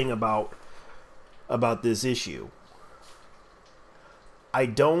of the thing about this issue. I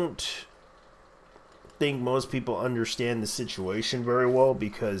don't think most people understand the situation very well,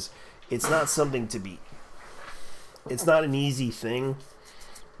 because it's not something to be... It's not an easy thing,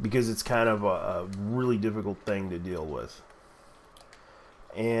 because it's kind of a really difficult thing to deal with.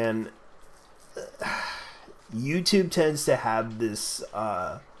 And YouTube tends to have this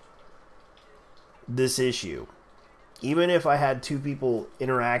this issue. Even if I had two people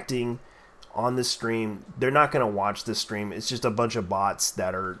interacting on the stream, they're not going to watch the stream. It's just a bunch of bots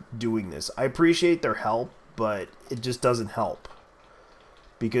that are doing this. I appreciate their help, but it just doesn't help.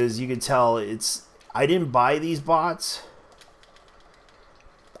 Because you can tell it's... I didn't buy these bots.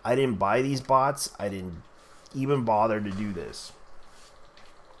 I didn't even bother to do this.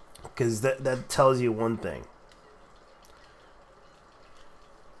 Because that tells you one thing.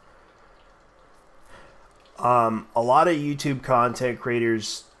 A lot of YouTube content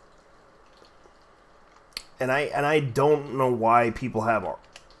creators, and I don't know why people have...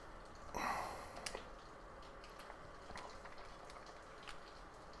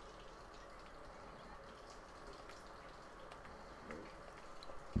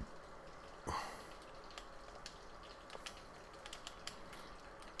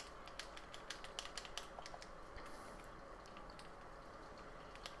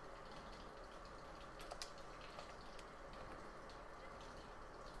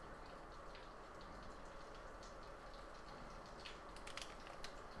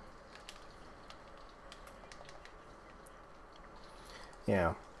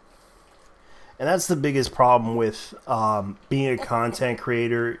 Yeah. And that's the biggest problem with being a content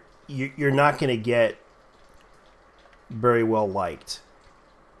creator. You're not going to get very well liked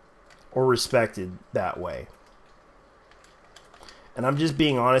or respected that way. And I'm just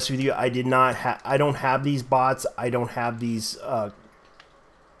being honest with you. I don't have these bots. I don't have these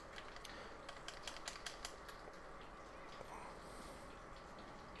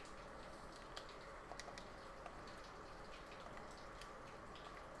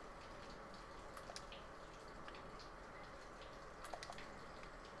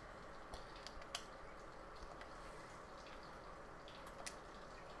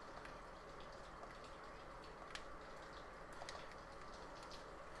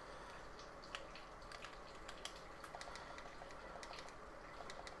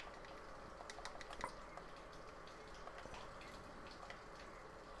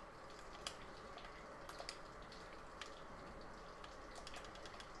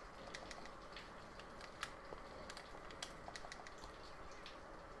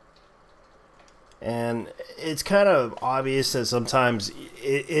and it's kind of obvious that sometimes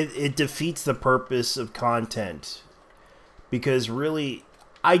it defeats the purpose of content, because really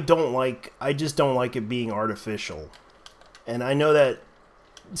I just don't like it being artificial. And I know that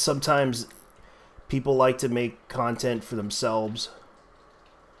sometimes people like to make content for themselves,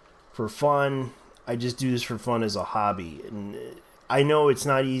 for fun. I just do this for fun as a hobby. And I know it's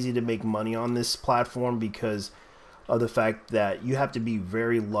not easy to make money on this platform because of the fact that you have to be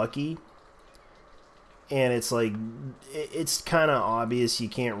very lucky. And it's like, it's kind of obvious you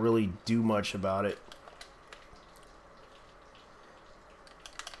can't really do much about it.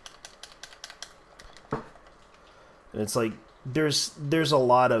 And it's like, there's a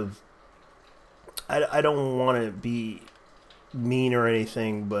lot of... I don't want to be mean or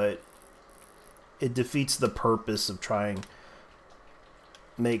anything, but it defeats the purpose of trying to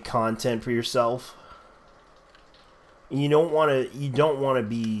make content for yourself. You don't want to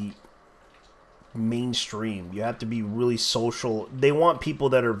be mainstream. You have to be really social. They want people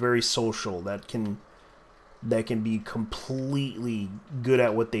that are very social, that can be completely good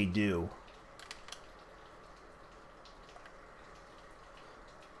at what they do.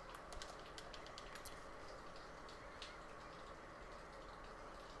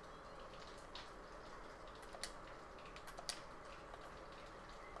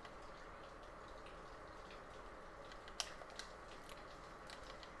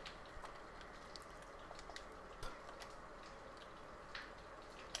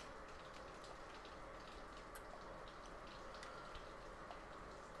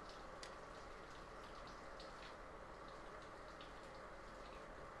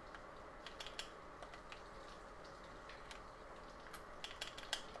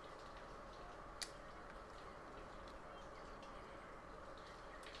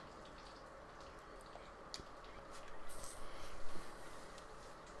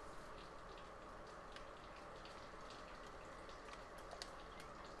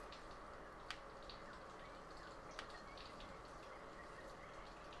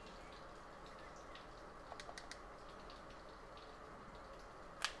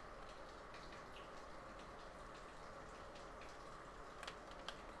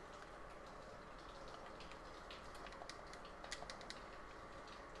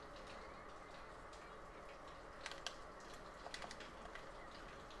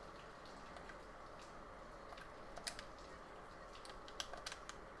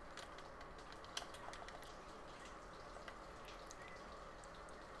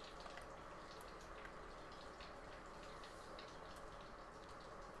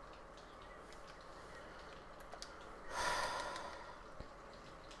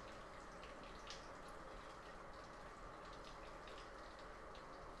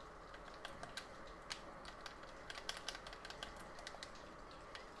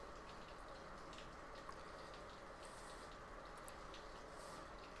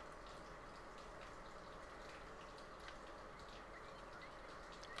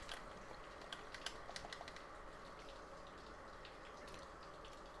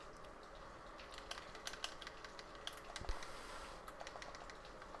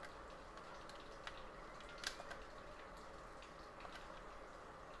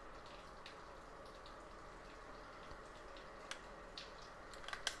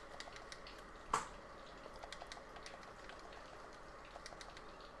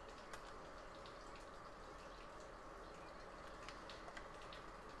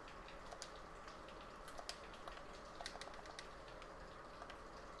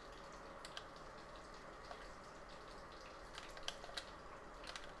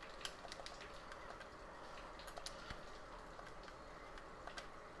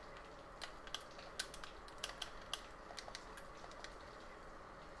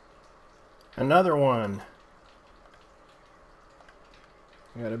 Another one.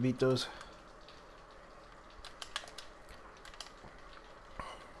 I gotta beat those.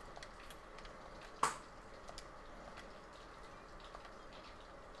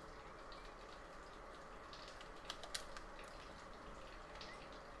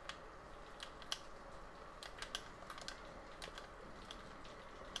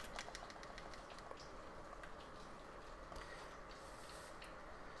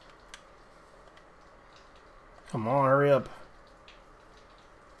 Come on, hurry up.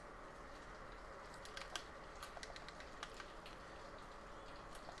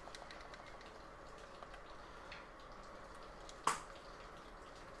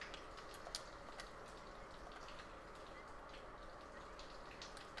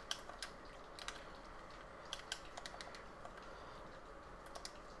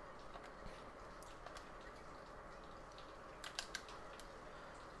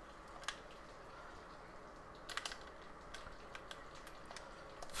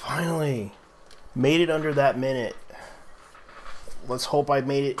 Finally, made it under that minute. Let's hope I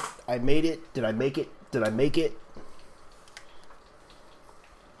made it. I made it. Did I make it? Did I make it?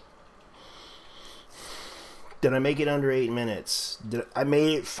 Did I make it under 8 minutes? I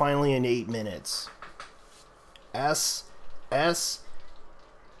made it finally in 8 minutes. S.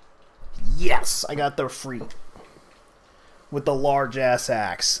 Yes, I got the free with the large ass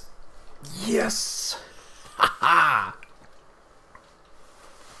axe. Yes. Ha ha.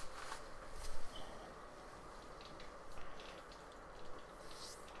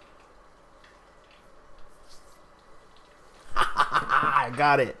 I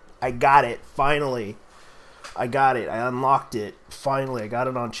got it. I got it. Finally. I got it. I unlocked it. Finally. I got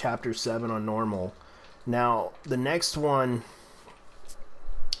it on chapter 7 on normal. Now, the next one,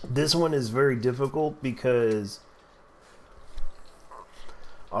 this one is very difficult because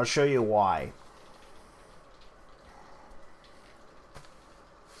I'll show you why.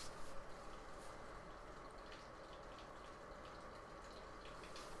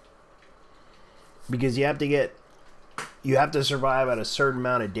 Because you have to survive at a certain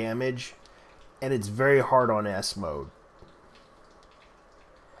amount of damage, and it's very hard on S mode.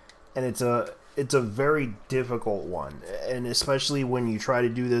 And it's a very difficult one, and especially when you try to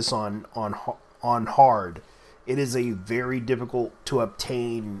do this on hard, it is a very difficult to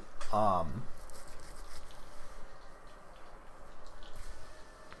obtain and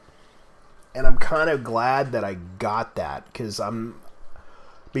I'm kind of glad that I got that because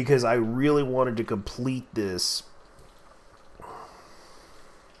I really wanted to complete this.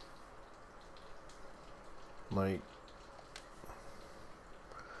 Like,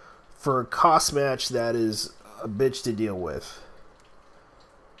 for a cost match, that is a bitch to deal with.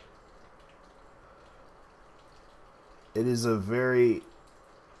 It is a very...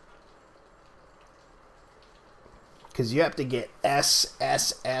 because you have to get S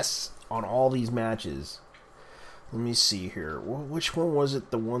on all these matches. Let me see here. Which one was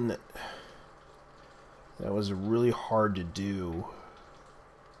it? The one that was really hard to do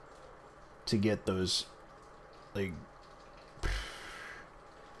to get those... like,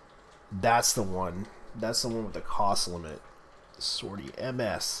 that's the one. That's the one with the cost limit. Sortie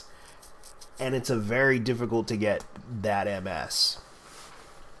MS. And it's a very difficult to get that MS.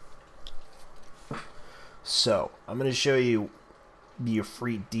 So, I'm going to show you the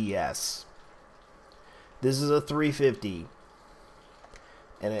Efreet DS. This is a 350.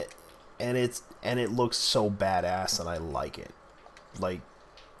 And it looks so badass, and I like it. Like,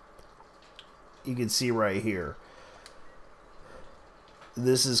 you can see right here.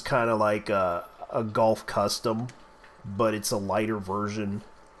 This is kind of like a Golf Custom, but it's a lighter version,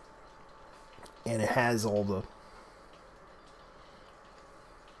 and it has all the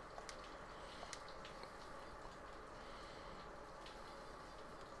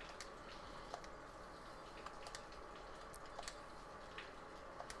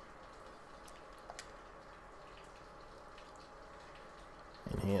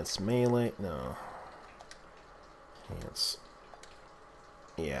enhanced melee. No. Enhanced.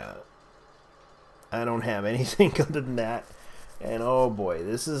 Yeah. I don't have anything other than that. And oh boy,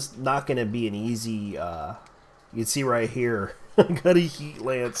 this is not going to be an easy... you can see right here, I got a Heat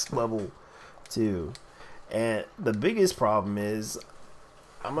Lance level 2. And the biggest problem is,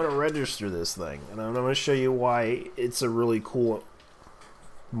 I'm going to register this thing. And I'm going to show you why it's a really cool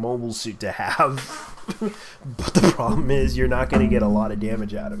mobile suit to have. But the problem is, you're not going to get a lot of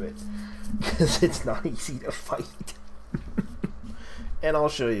damage out of it. Because it's not easy to fight. And I'll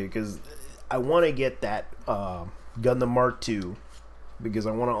show you, because I want to get that Gundam Mark II, because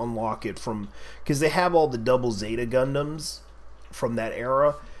I want to unlock it from... because they have all the double Zeta Gundams from that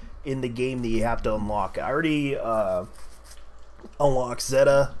era, in the game that you have to unlock. I already unlocked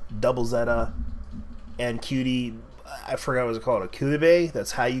Zeta, Double Zeta, and Cutie. I forgot what it's called, a Kudebe.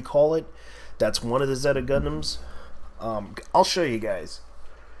 That's how you call it. That's one of the Zeta Gundams. I'll show you guys.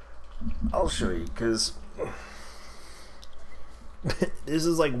 I'll show you, because this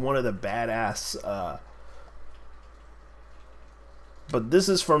is like one of the badass. But this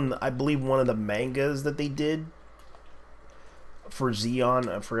is from, I believe, one of the mangas that they did for Zeon.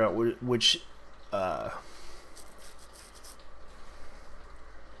 I forgot which.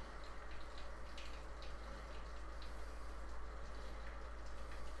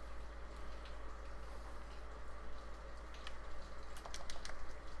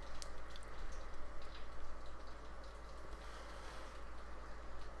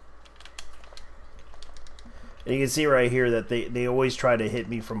 And you can see right here that they always try to hit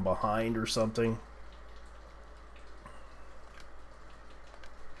me from behind or something.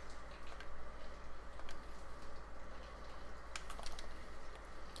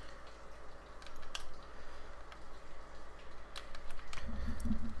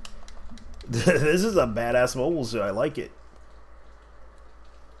 This is a badass mobile suit. I like it.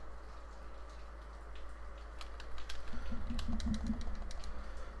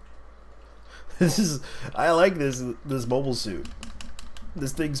 I like this mobile suit.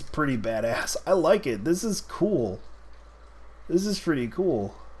 This thing's pretty badass. I like it. This is cool. This is pretty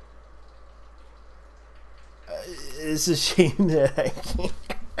cool. It's a shame that I can't.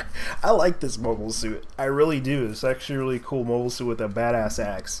 I like this mobile suit. I really do. It's actually a really cool mobile suit with a badass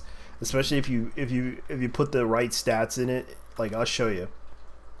axe. Especially if you put the right stats in it. Like, I'll show you.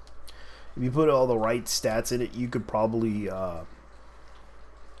 If you put all the right stats in it, you could probably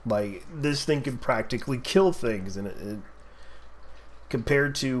like, this thing can practically kill things, and it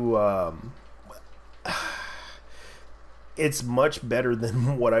compared to it's much better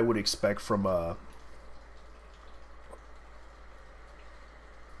than what I would expect from a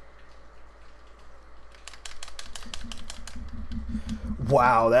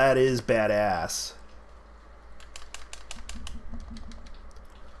wow, that is badass.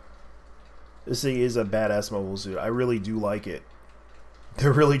 This thing is a badass mobile suit. I really do like it.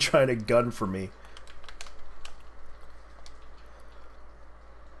 They're really trying to gun for me.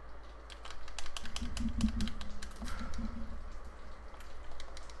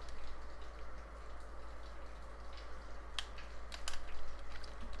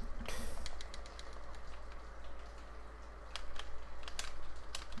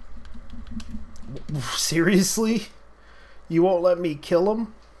 Seriously? You won't let me kill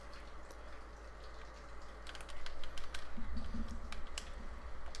him?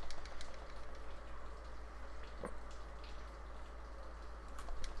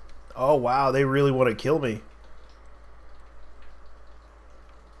 Oh wow, they really want to kill me.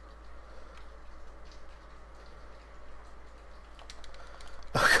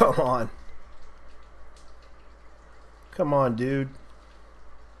 Oh, come on. Come on, dude.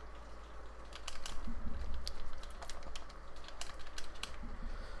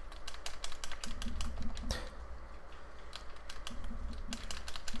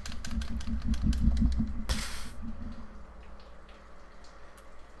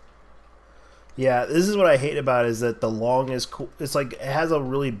 Yeah, this is what I hate about it, is that the longest cool, it's like it has a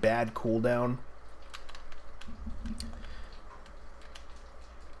really bad cooldown.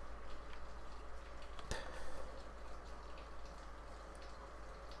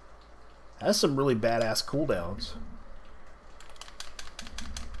 Has some really badass cooldowns.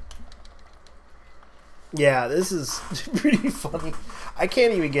 Yeah, this is pretty funny. I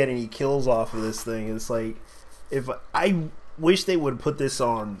can't even get any kills off of this thing. It's like, if I wish they would put this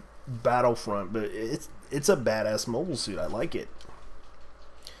on Battlefront, but it's a badass mobile suit. I like it.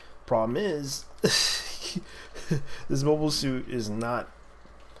 Problem is, this mobile suit is not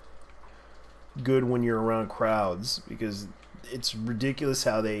good when you're around crowds, because it's ridiculous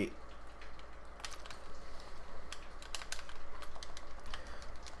how they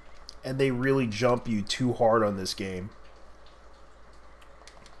really jump you too hard on this game.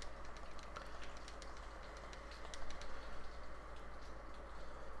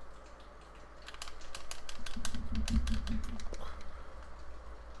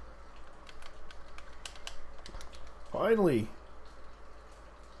 Finally.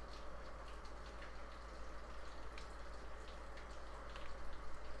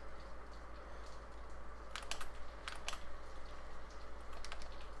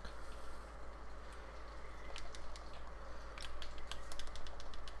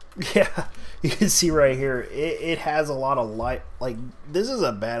 Yeah, you can see right here, it has a lot of light. Like, this is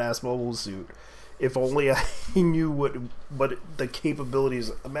a badass mobile suit. If only I knew what the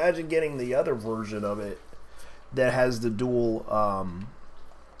capabilities. Imagine getting the other version of it that has the dual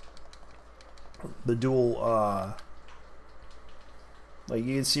like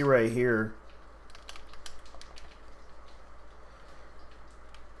you can see right here.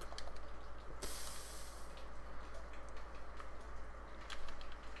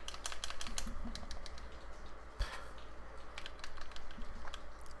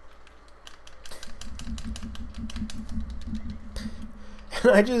 And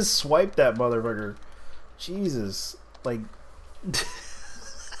I just swiped that motherfucker. Jesus. Like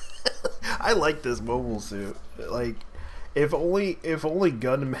I like this mobile suit. Like if only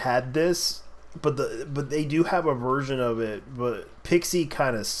Gundam had this, but they do have a version of it, but Pixie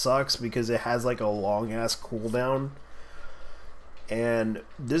kind of sucks because it has like a long ass cooldown. And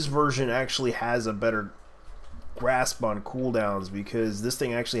this version actually has a better grasp on cooldowns because this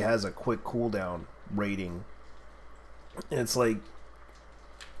thing actually has a quick cooldown rating. And it's like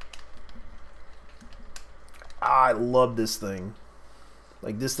I love this thing.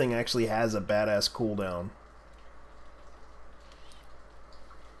 Like this thing actually has a badass cooldown.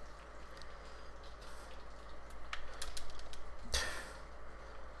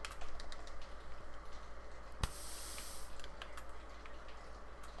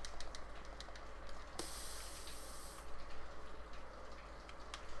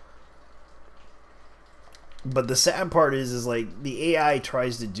 But the sad part is like the AI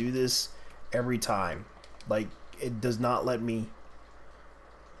tries to do this every time. Like it does not let me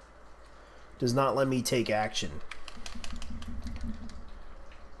take action.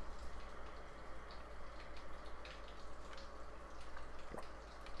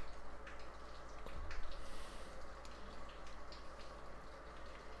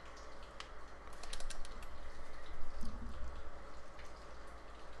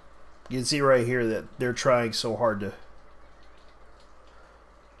 You can see right here that they're trying so hard to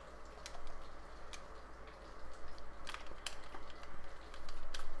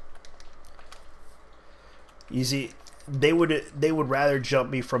you see they would rather jump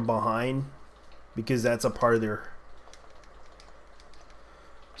me from behind because that's a part of their.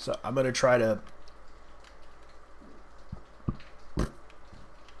 So I'm gonna try to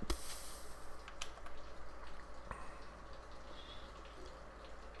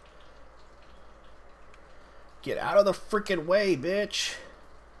get out of the freaking way, bitch.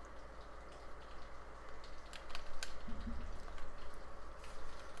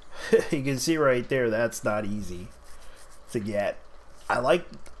 You can see right there that's not easy to get. I like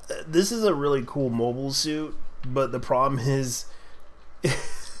this is a really cool mobile suit, but the problem is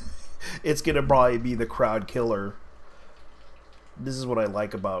it's gonna probably be the crowd killer. This is what I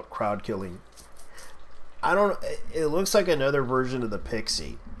like about crowd killing. I don't. It looks like another version of the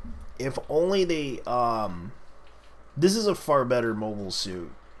Pixie. If only they. This is a far better mobile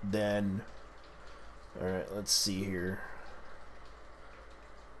suit than. All right, let's see here.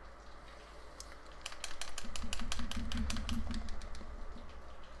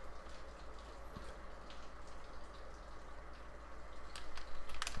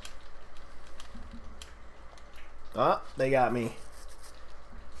 Oh, they got me.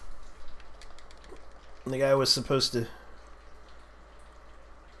 The guy was supposed to.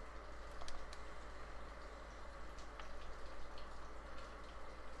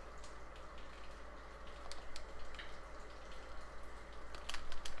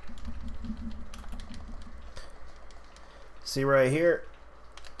 See right here.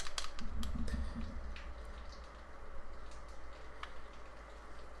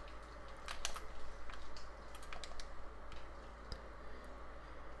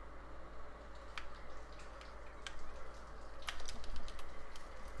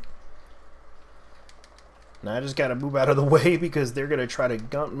 Now I just gotta move out of the way because they're gonna try to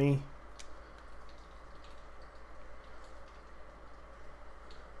gunt me.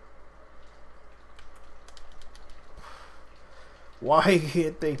 Why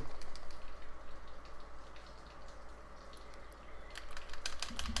can't they?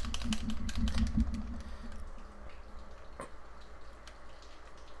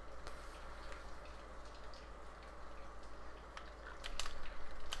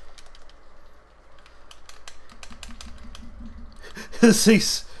 This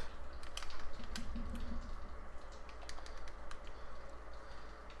is.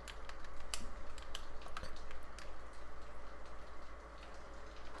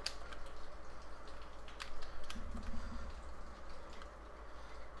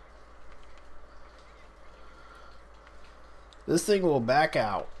 This thing will back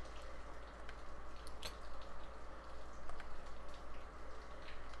out.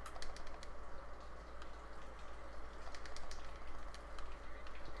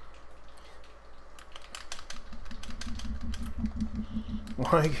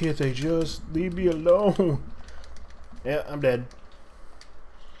 Why can't they just leave me alone? Yeah, I'm dead.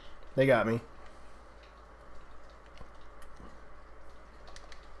 They got me.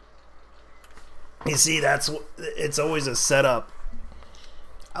 You see, it's always a setup.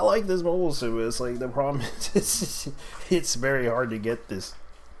 I like this mobile suit. It's like the problem is it's very hard to get this.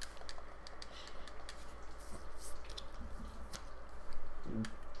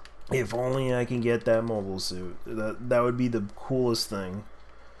 If only I can get that mobile suit. That would be the coolest thing.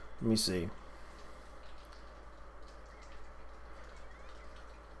 Let me see.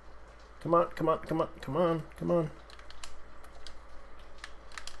 Come on, come on, come on, come on, come on.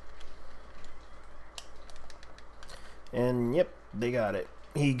 And yep, they got it.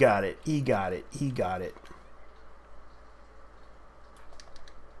 He got it. He got it. He got it.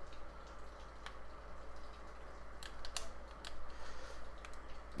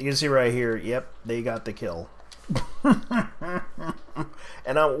 You can see right here, yep, they got the kill.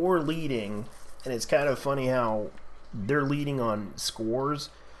 And now we're leading, and it's kind of funny how they're leading on scores,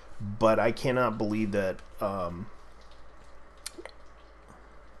 but I cannot believe that the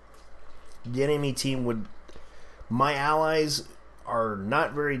enemy team would... My allies are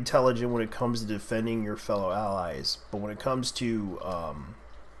not very intelligent when it comes to defending your fellow allies, but when it comes to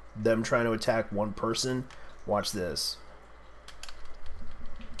them trying to attack one person, watch this.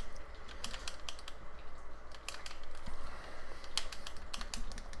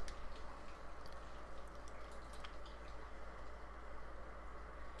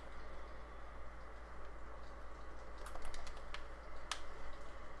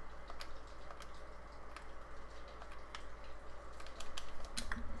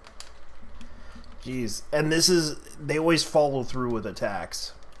 Jeez, and this is, they always follow through with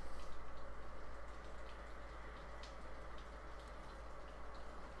attacks.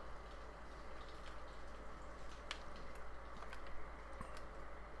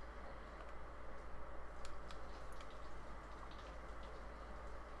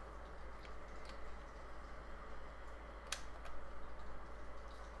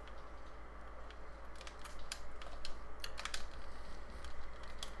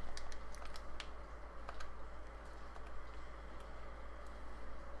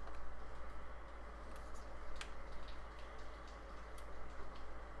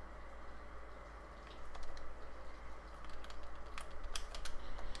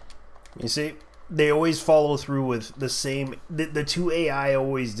 You see, they always follow through with the same... The two AI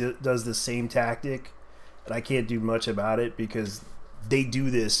always does the same tactic, and I can't do much about it because they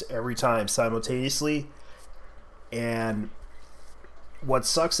do this every time simultaneously. And what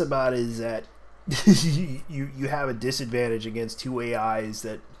sucks about it is that you have a disadvantage against two AIs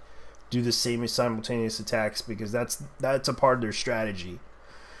that do the same simultaneous attacks, because that's a part of their strategy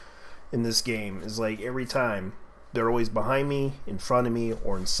in this game. Is like every time they're always behind me, in front of me,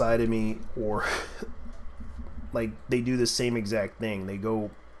 or inside of me, or like they do the same exact thing. They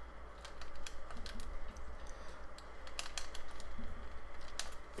go...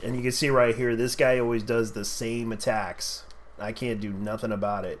 And you can see right here, this guy always does the same attacks. I can't do nothing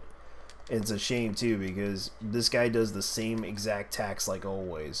about it. It's a shame too, because this guy does the same exact attacks like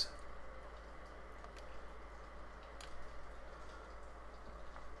always.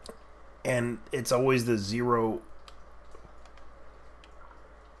 And it's always the zero...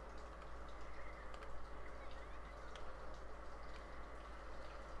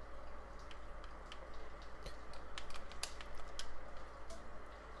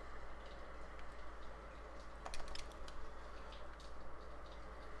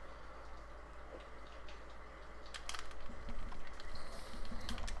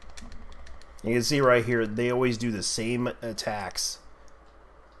 You can see right here, they always do the same attacks.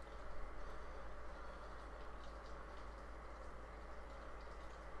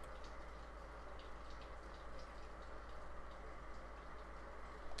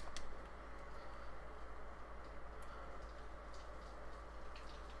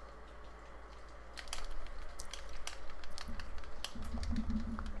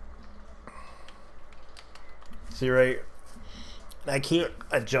 See right, I can't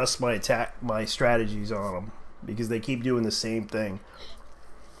adjust my strategies on them because they keep doing the same thing.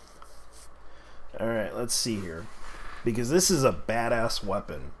 All right, let's see here, because this is a badass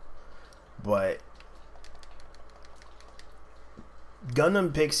weapon, but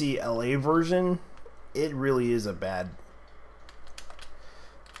Gundam Pixie LA version, it really is a bad...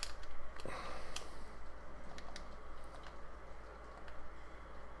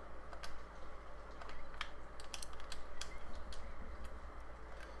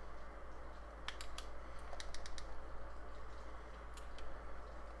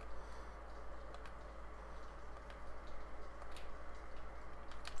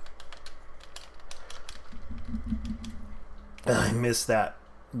 I missed that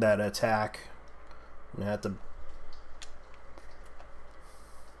attack. I'm gonna have to.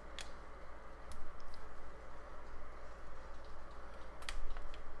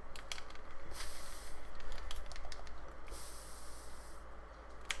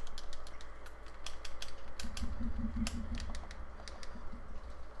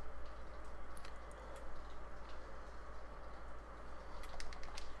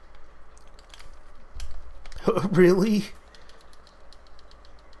 Really?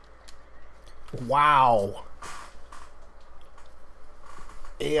 Wow.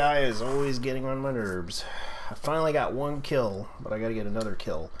 AI is always getting on my nerves. I finally got one kill, but I gotta get another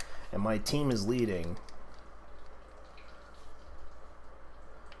kill. And my team is leading.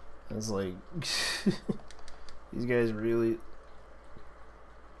 It's like... these guys really...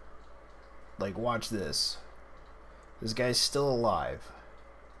 Like, watch this. This guy's still alive.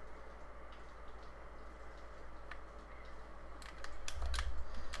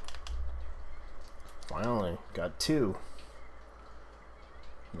 Finally, got two.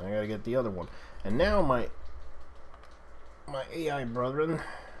 Now I gotta get the other one. And now my AI brethren.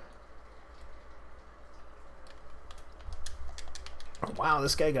 Wow,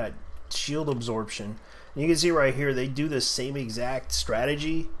 this guy got shield absorption. And you can see right here, they do the same exact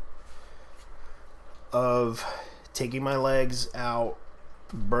strategy of taking my legs out,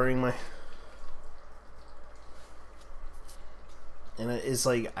 burning my... And it's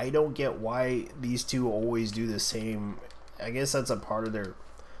like, I don't get why these two always do the same. I guess that's a part of their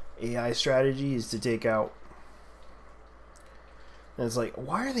AI strategy, is to take out. And it's like,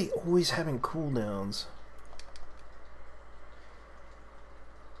 why are they always having cooldowns?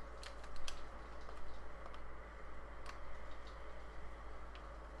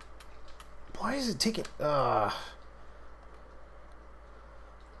 Why is it taking...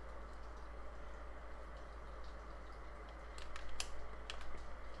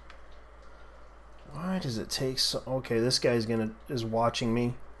 Why does it take so... Okay, this guy's is watching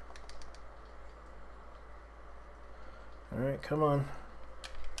me. Alright, come on.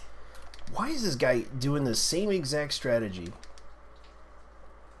 Why is this guy doing the same exact strategy?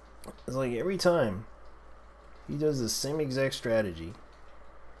 It's like every time he does the same exact strategy.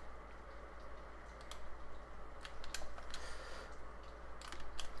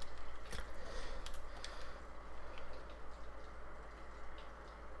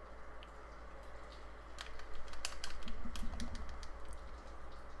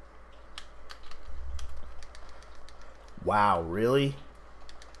 Wow, really?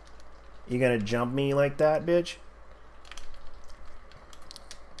 You gonna jump me like that, bitch?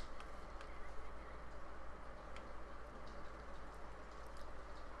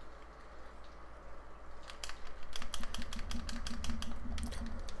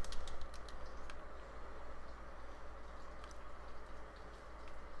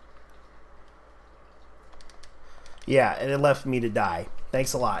 Yeah, and it left me to die.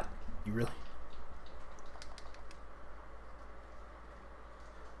 Thanks a lot. You really...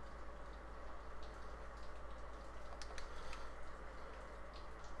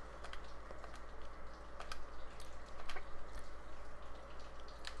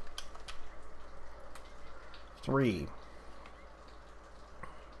 Three.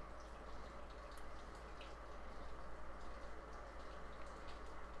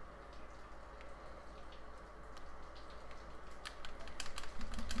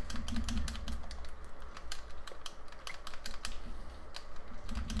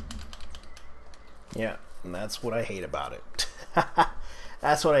 Yeah, and that's what I hate about it.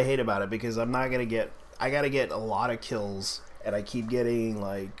 That's what I hate about it, because I'm not gonna get... I gotta get a lot of kills, and I keep getting,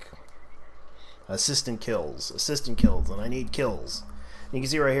 like... assistant kills, and I need kills. And you can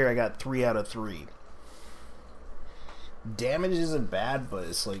see right here I got 3 out of 3. Damage isn't bad, but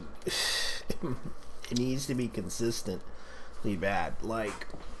it's like it needs to be consistently bad. Like,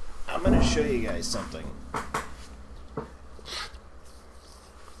 I'm gonna show you guys something.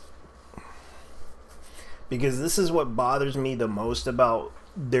 Because this is what bothers me the most about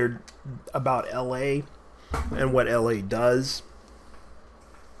LA and what LA does.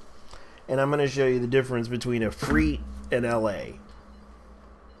 And I'm going to show you the difference between a Freet and LA.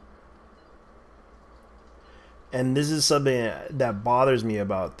 And this is something that bothers me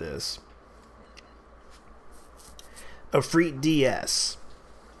about this. A Freet DS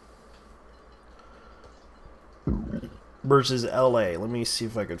versus LA. Let me see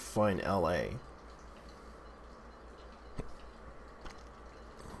if I could find LA.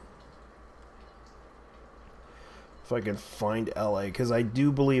 If I can find LA, because I do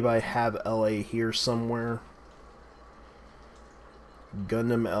believe I have LA here somewhere.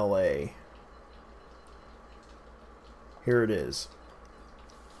 Gundam LA. Here it is.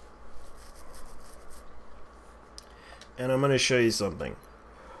 And I'm going to show you something.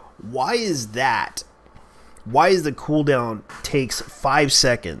 Why is that? Why is the cooldown takes 5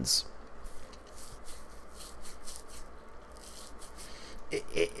 seconds?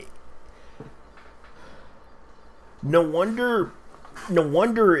 No wonder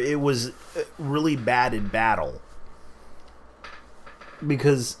it was really bad in battle.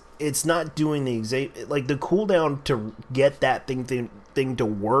 Because it's not doing the exact, like, the cooldown to get that thing to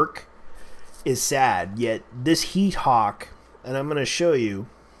work is sad. Yet this Heat Hawk, and I'm going to show you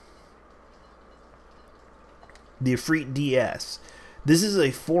the Efreet DS. This is a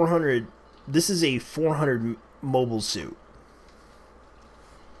 400 mobile suit.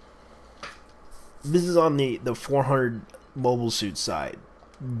 This is on the 400 mobile suit side.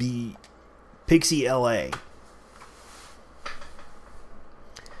 The Pixie LA.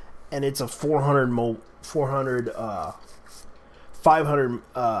 And it's a 500 mobile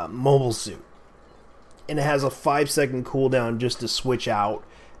suit. And it has a 5-second cooldown just to switch out.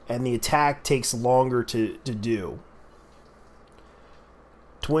 And the attack takes longer to do.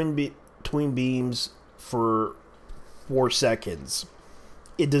 Twin beams for 4 seconds.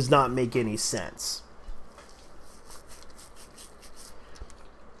 It does not make any sense.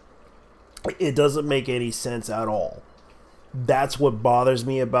 It doesn't make any sense at all. That's what bothers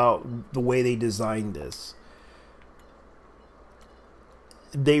me about the way they designed this.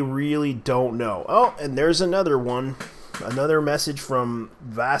 They really don't know. Oh, and there's another one. Another message from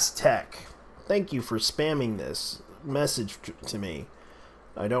Vast Tech. Thank you for spamming this message to me.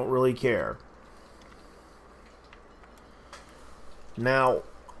 I don't really care. Now,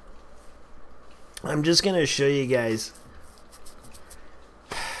 I'm just going to show you guys.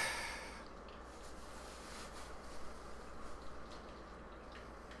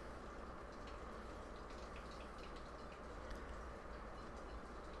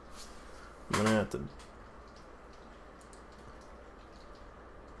 I'm going to have to...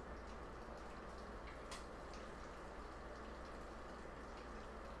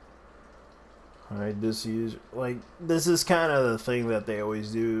 hide this user. Like, this is kind of the thing that they always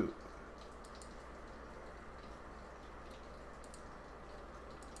do.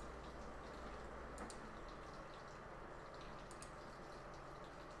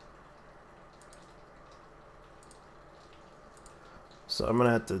 So I'm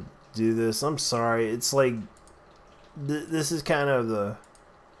gonna have to do this. I'm sorry. It's like this is kind of the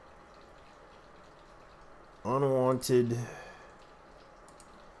unwanted.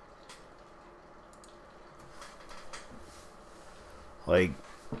 Like,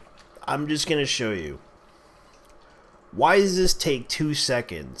 I'm just gonna show you. Why does this take 2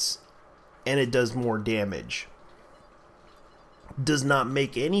 seconds and it does more damage? Does not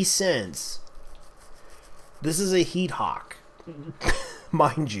make any sense. This is a Heat Hawk.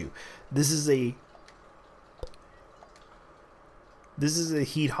 Mind you, this is a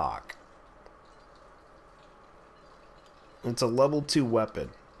Heat Hawk. It's a level 2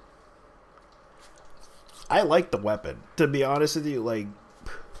 weapon. I like the weapon, to be honest with you. Like,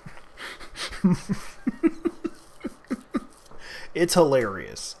 it's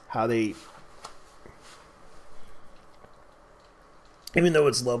hilarious how they, even though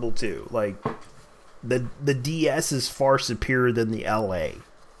it's level 2, like, the DS is far superior than the LA.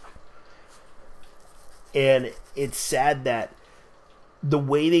 And it's sad that the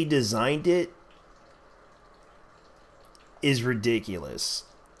way they designed it is ridiculous,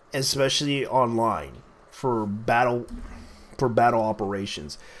 especially online for battle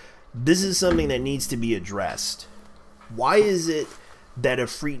operations. This is something that needs to be addressed. Why is it that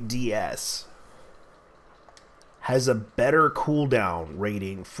Efreet DS has a better cooldown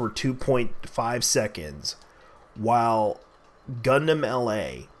rating for 2.5 seconds, while Gundam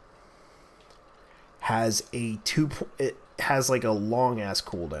LA has it has like a long ass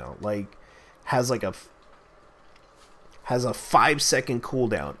cooldown, like has a 5-second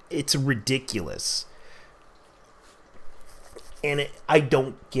cooldown? It's ridiculous, and I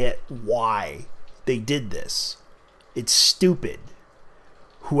don't get why they did this. It's stupid.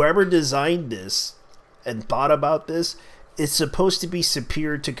 Whoever designed this and thought about this, it's supposed to be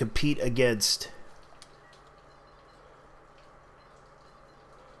superior to compete against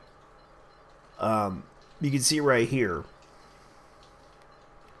you can see right here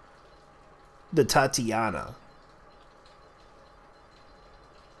the Tatiana.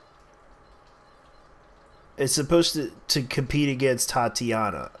 It's supposed to compete against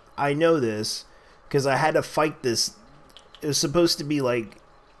Tatiana. I know this because I had to fight this. It was supposed to be like,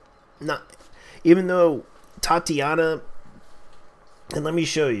 not, even though Tatiana, and let me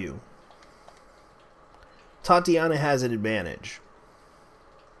show you. Tatiana has an advantage.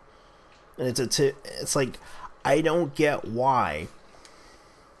 And it's like, I don't get why.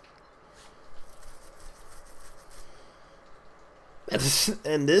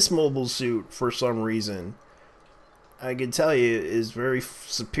 And this mobile suit, for some reason, I can tell you, is very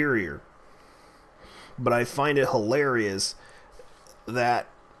superior. But I find it hilarious that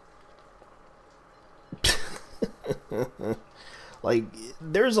like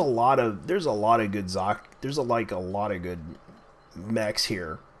there's a lot of good there's a lot of good mechs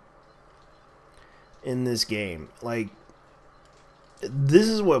here in this game. Like, this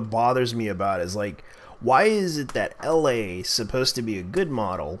is what bothers me about it, is like, why is it that LA is supposed to be a good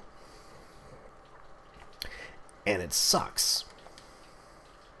model and it sucks?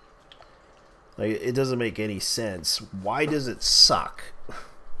 Like, it doesn't make any sense. Why does it suck?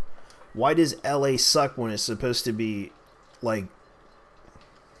 Why does LA suck when it's supposed to be like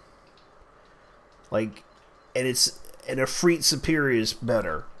and a Freet Superior is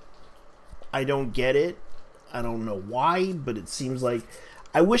better? I don't get it. I don't know why, but it seems like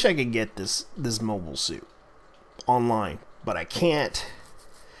I wish I could get this mobile suit online, but I can't.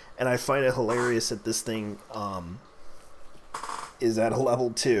 And I find it hilarious that this thing is at a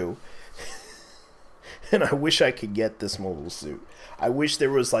level 2. And I wish I could get this mobile suit. I wish there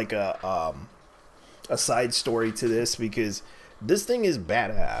was like a side story to this, because this thing is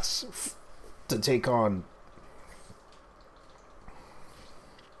badass to take on.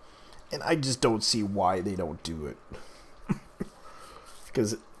 And I just don't see why they don't do it.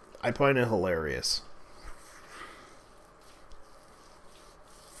 Because I find it hilarious.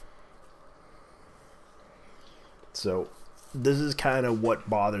 So this is kind of what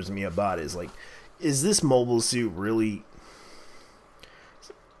bothers me about it, is like, is this mobile suit really,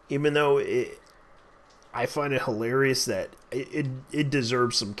 even though I find it hilarious that it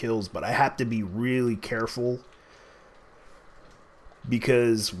deserves some kills, but I have to be really careful,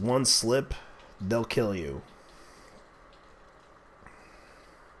 because one slip, they'll kill you.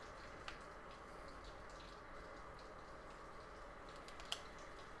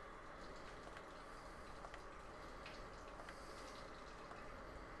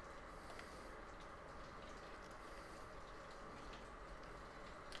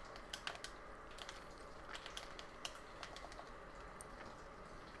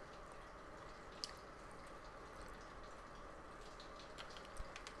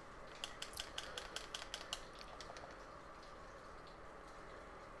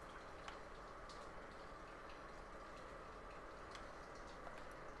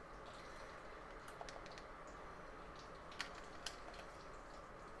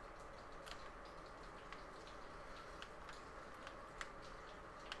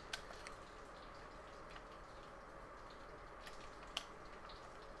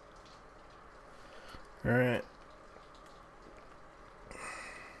 Alright.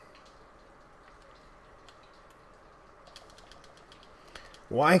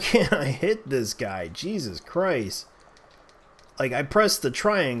 Why can't I hit this guy? Jesus Christ. Like, I pressed the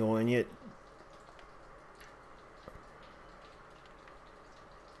triangle and yet...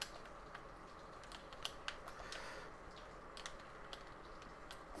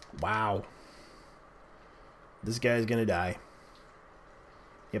 Wow. This guy's gonna die.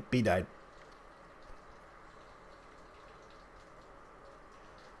 Yep, he died.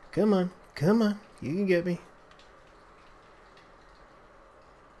 Come on, come on, you can get me.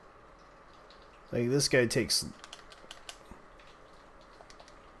 Like, this guy takes...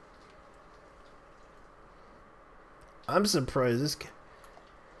 I'm surprised this guy...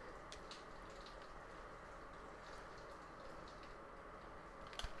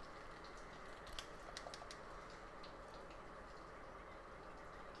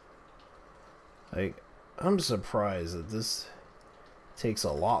 Like, I'm surprised that this takes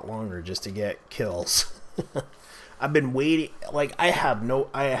a lot longer just to get kills. I've been waiting, like, I have no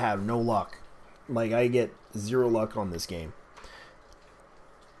luck. Like, I get 0 luck on this game.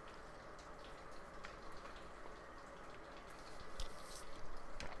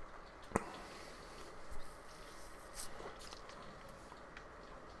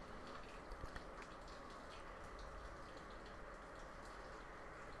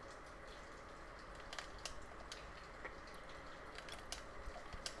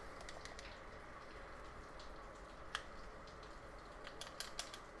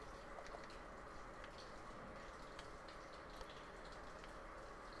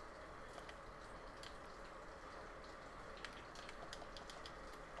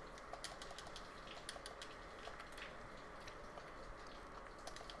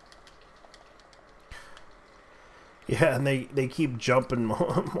 Yeah, and they keep jumping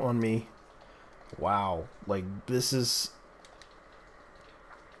on me. Wow. Like, this is...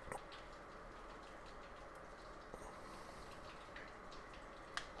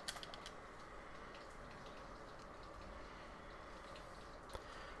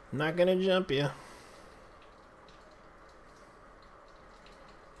 I'm not gonna jump you.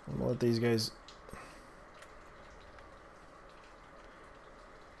 I'm gonna let these guys...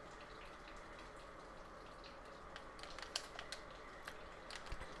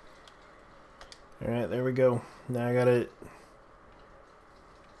 Alright, there we go. Now I gotta...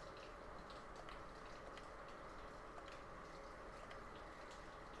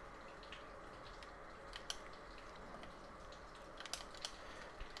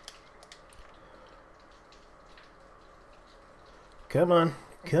 Come on.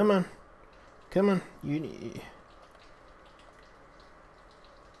 Come on. Come on. You need...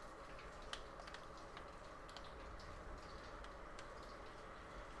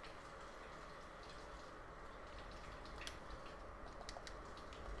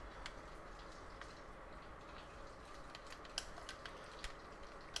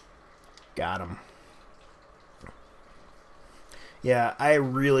 Got him. Yeah, I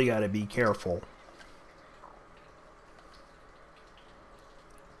really gotta be careful.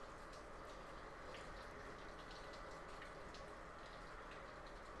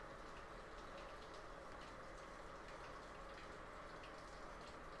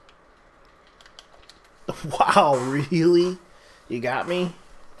 Wow, really? You got me?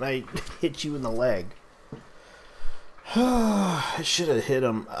 I hit you in the leg. I should have hit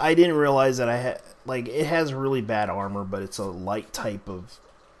him. I didn't realize that I had... Like, it has really bad armor, but it's a light type of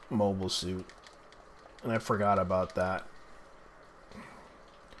mobile suit. And I forgot about that.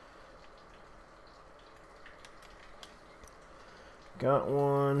 Got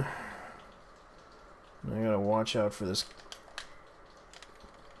one. I gotta watch out for this.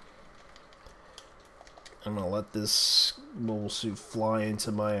 I'm gonna let this mobile suit fly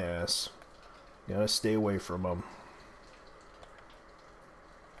into my ass. Gotta stay away from him.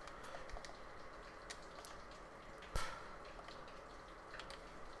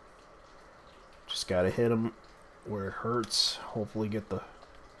 Just gotta hit him where it hurts. Hopefully get the...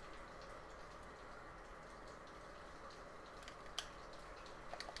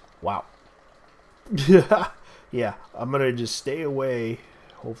 Wow. Yeah, I'm gonna just stay away.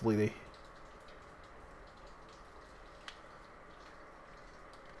 Hopefully they...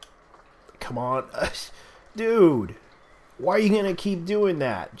 Come on. Dude. Why are you gonna keep doing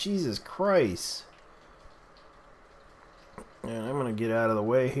that? Jesus Christ. And I'm gonna get out of the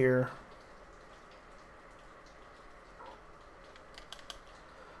way here.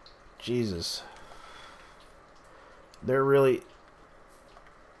 Jesus. They're really...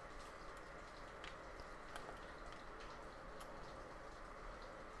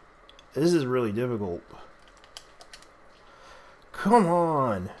 This is really difficult. Come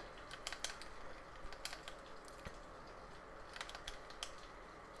on.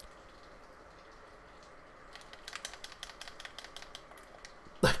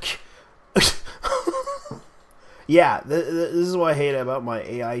 Yeah, this is what I hate about my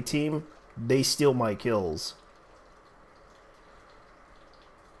AI team. They steal my kills.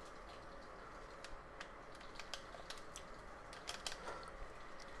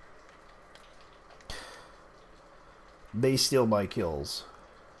 They steal my kills.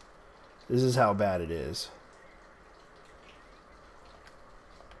 This is how bad it is.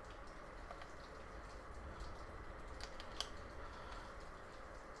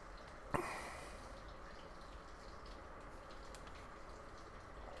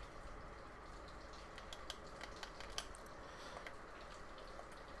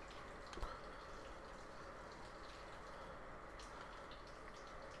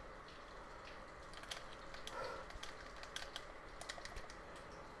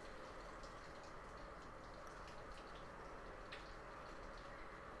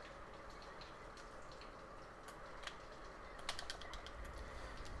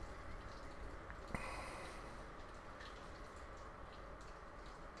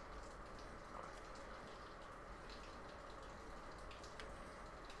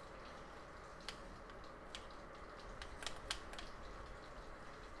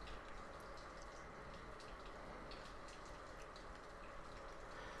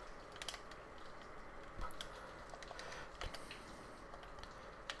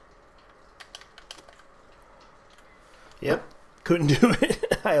 Yep, couldn't do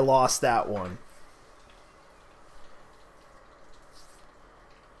it. I lost that one.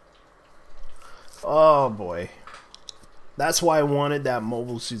 Oh boy. That's why I wanted that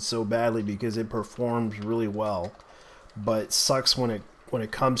mobile suit so badly, because it performs really well. But it sucks when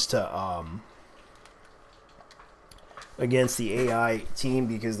it comes to against the AI team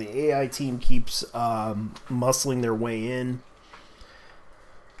because the AI team keeps muscling their way in.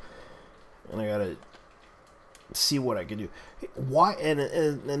 And I gotta see what I can do. Why?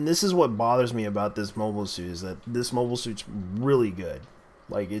 And this is what bothers me about this mobile suit, is that this mobile suit's really good.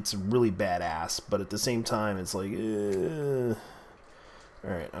 Like, it's really badass, but at the same time, it's like,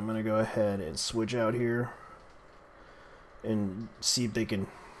 alright, I'm gonna go ahead and switch out here and see if they can.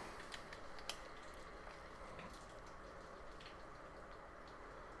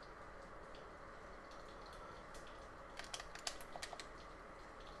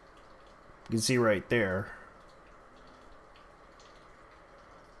 You can see right there.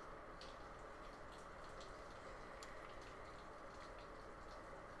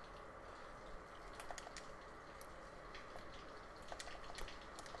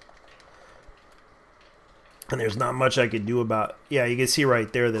 And there's not much I could do about. Yeah, you can see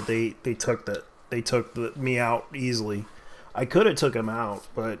right there that they took me out easily. I could have took him out,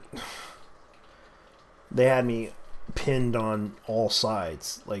 but they had me pinned on all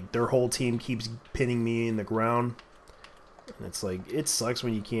sides. Like, their whole team keeps pinning me in the ground, and it's like, it sucks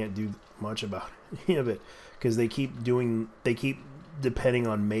when you can't do much about any of it, because they keep depending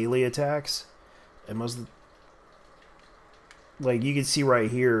on melee attacks. And most of the, like, you can see right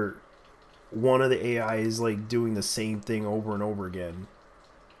here, one of the AI is like doing the same thing over and over again,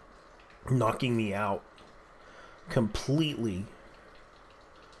 knocking me out completely.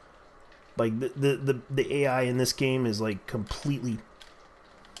 Like, the AI in this game is like completely.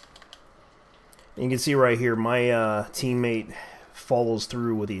 And you can see right here, my teammate follows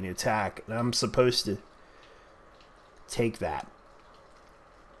through with an attack, and I'm supposed to take that.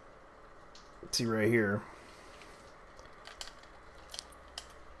 See right here.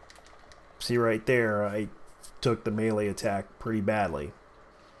 See right there, I took the melee attack pretty badly.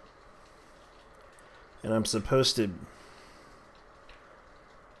 And I'm supposed to.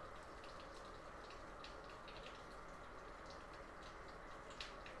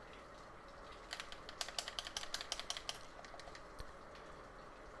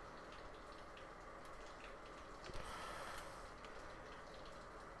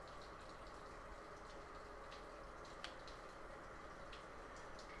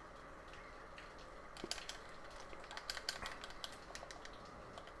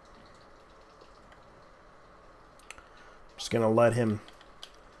 Just gonna let him.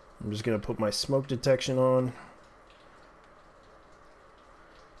 I'm just gonna put my smoke detection on.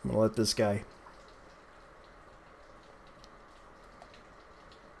 I'm gonna let this guy.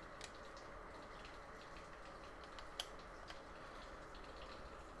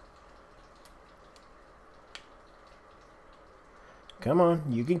 Come on,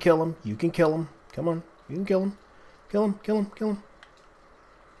 you can kill him. You can kill him. Come on, you can kill him. Kill him, kill him, kill him.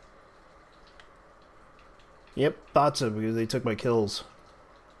 Yep, thought so, because they took my kills.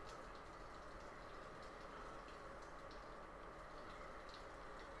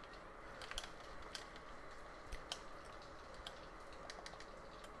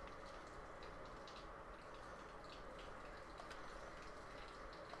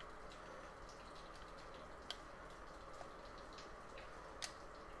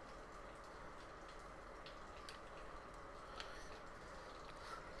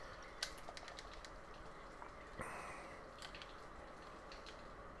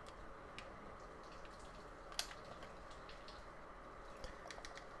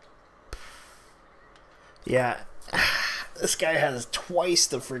 Yeah, this guy has twice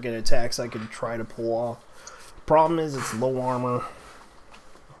the freaking attacks I could try to pull off. Problem is, it's low armor.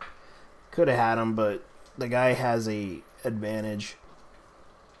 Could have had him, but the guy has a advantage.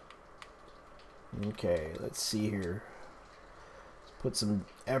 Okay, let's see here. Put some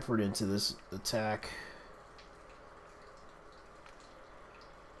effort into this attack.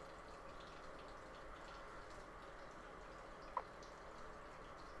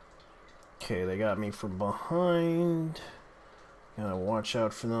 Okay, they got me from behind. Gotta watch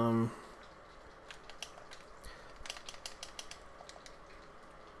out for them.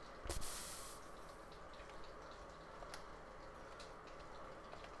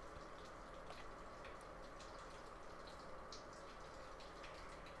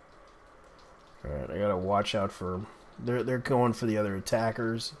 Alright, I gotta watch out for them. They're going for the other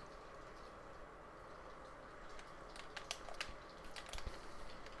attackers.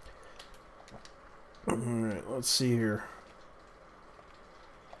 Alright, let's see here.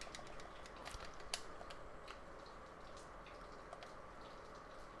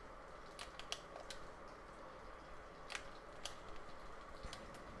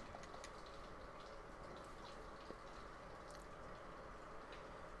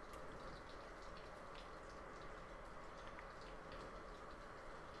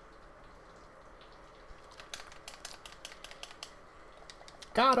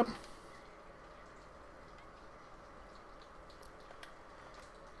 Got him.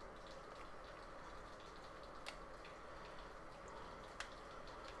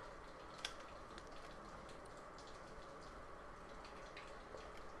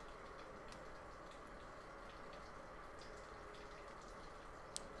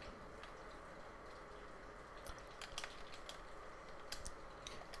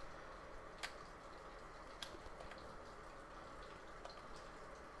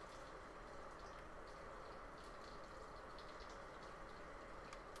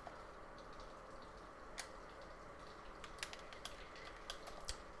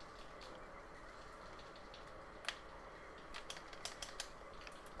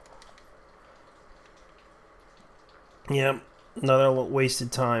 Yep, another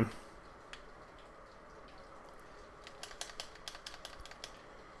wasted time.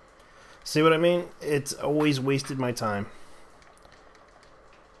 See what I mean? It's always wasted my time.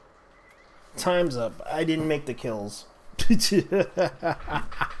 Time's up. I didn't make the kills.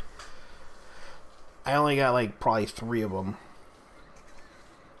 I only got like probably 3 of them.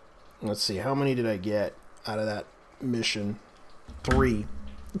 Let's see, how many did I get out of that mission? 3.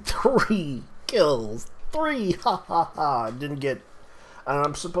 3 kills. 3! Ha ha ha! Didn't get...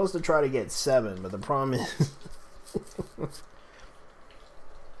 I'm supposed to try to get 7, but the problem is...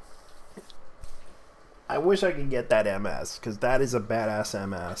 I wish I could get that MS, because that is a badass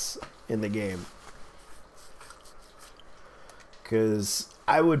MS in the game. Because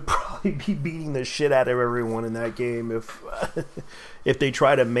I would probably be beating the shit out of everyone in that game if if they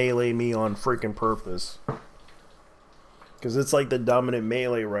try to melee me on freaking purpose. Because it's like the dominant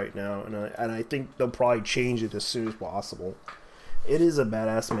melee right now, and I think they'll probably change it as soon as possible. It is a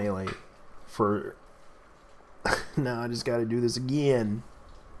badass melee for... Now I just gotta do this again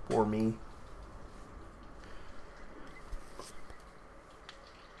for me.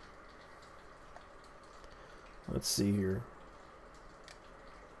 Let's see here.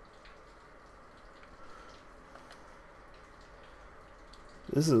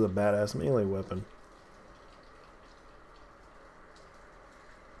 This is a badass melee weapon.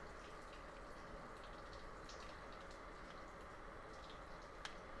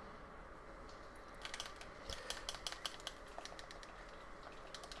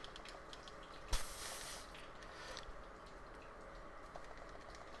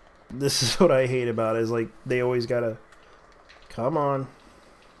 This is what I hate about it, is like they always gotta... Come on.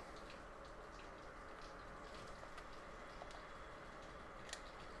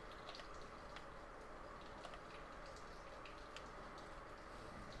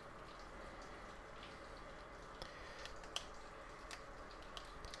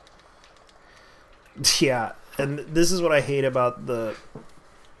 Yeah, and this is what I hate about the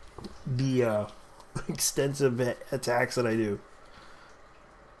extensive attacks that I do.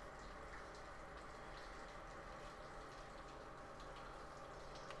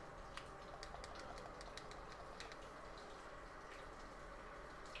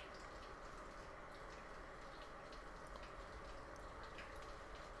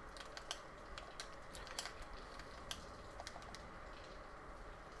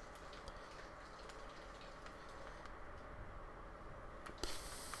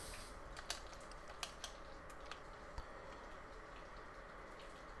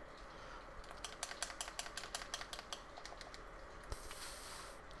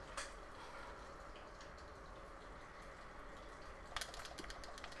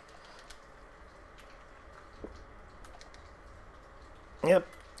 Yep,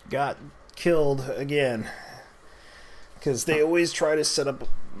 got killed again. Because they always try to set up...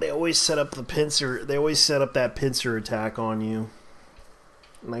 They always set up the pincer... They always set up that pincer attack on you.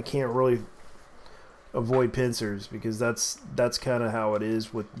 And I can't really avoid pincers, because that's kind of how it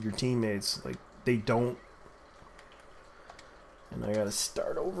is with your teammates. Like, they don't... And I gotta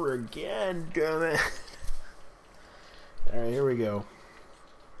start over again, damn it. Alright, here we go.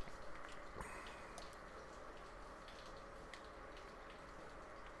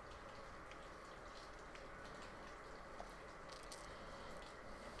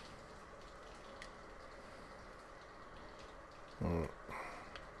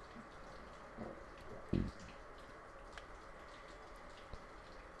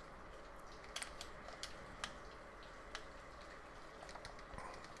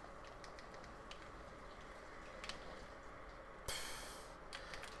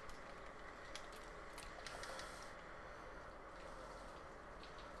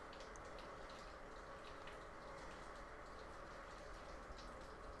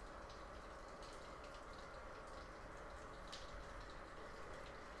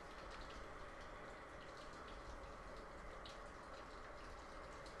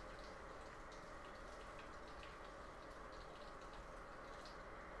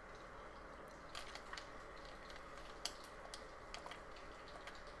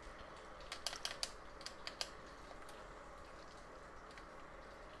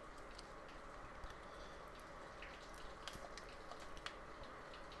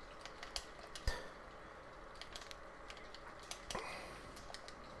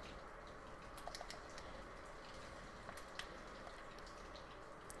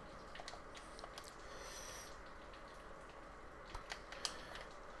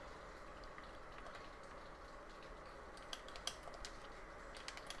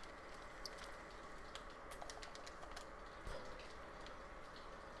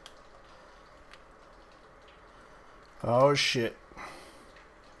 Oh shit.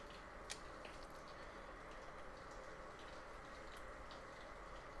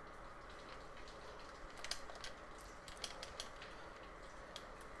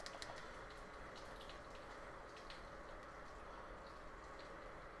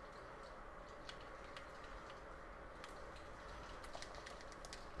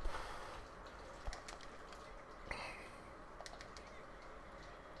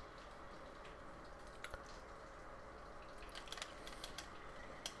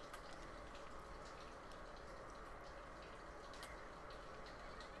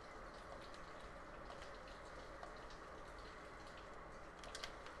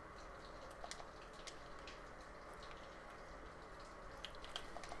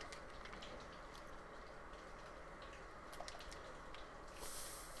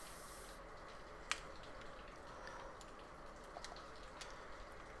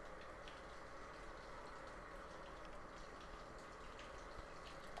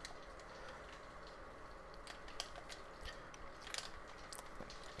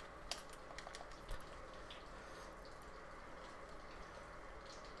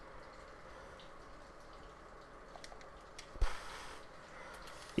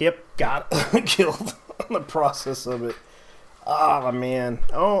 Yep, got killed in the process of it. Ah, man.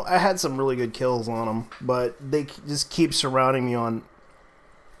 Oh, I had some really good kills on them, but they just keep surrounding me on...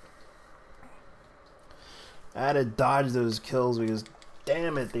 I had to dodge those kills because,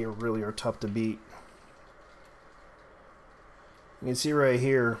 damn it, they really are tough to beat. You can see right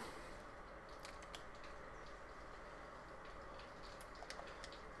here.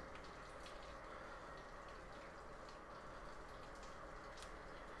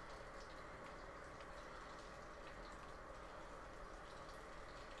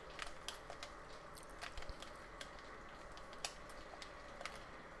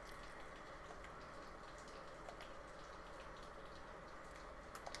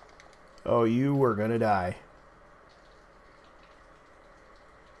 Oh, you were gonna die.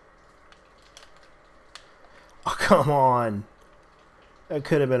 Oh, come on. That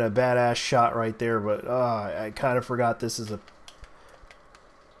could have been a badass shot right there, but I kind of forgot this is a...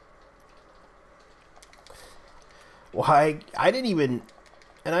 Why? I didn't even...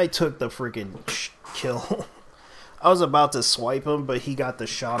 And I took the freaking kill. I was about to swipe him, but he got the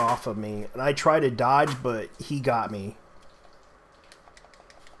shot off of me. And I tried to dodge, but he got me.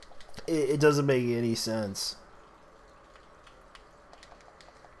 It doesn't make any sense.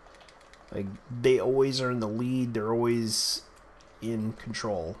 Like, they always are in the lead. They're always in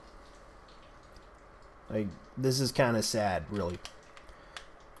control. Like, this is kind of sad, really.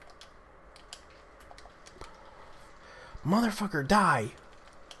 Motherfucker, die!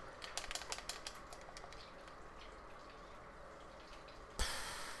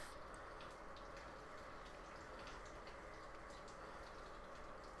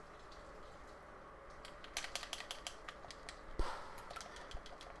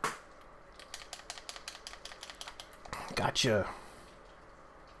 Gotcha.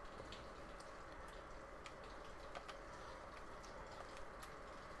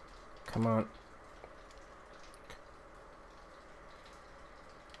 Come on.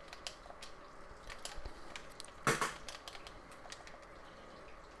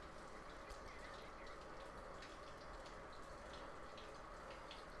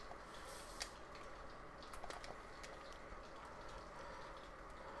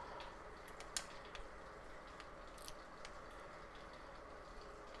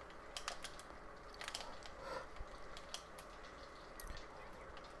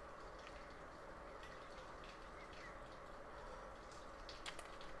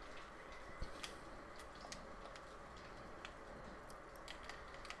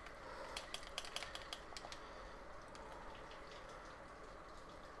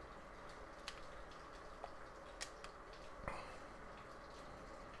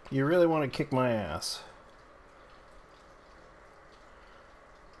 You really want to kick my ass.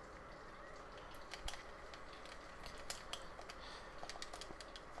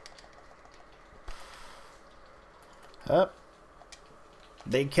 Up.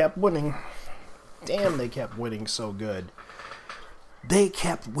 They kept winning. Damn, they kept winning so good. They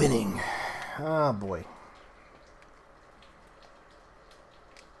kept winning. Oh, boy.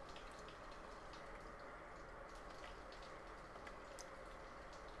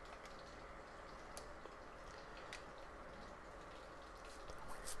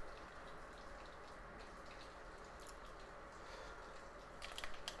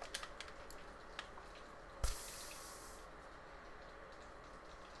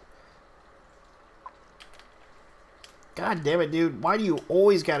 God damn it, dude. Why do you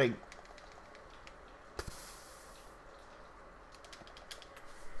always gotta...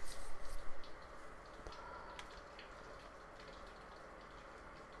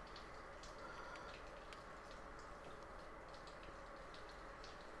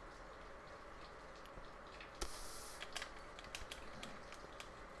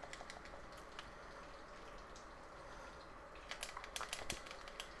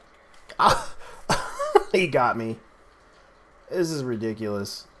 He got me. This is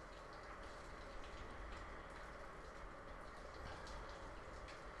ridiculous.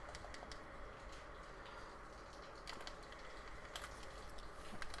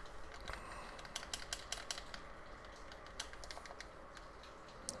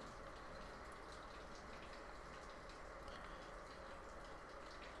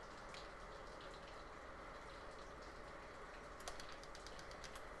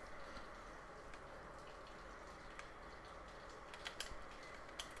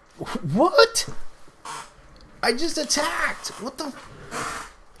 What? I just attacked. What the?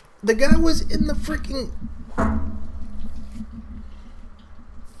 The guy was in the freaking.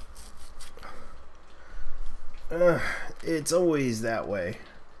 It's always that way.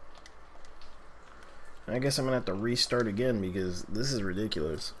 I guess I'm gonna have to restart again because this is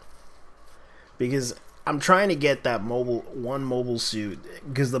ridiculous. Because I'm trying to get that mobile suit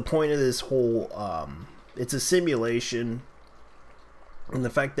because the point of this whole it's a simulation. And the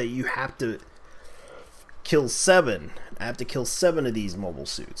fact that you have to kill 7. I have to kill 7 of these mobile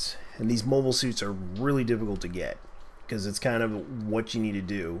suits. And these mobile suits are really difficult to get. Because it's kind of what you need to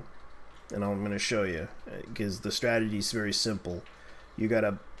do. And I'm going to show you. Because the strategy is very simple. You got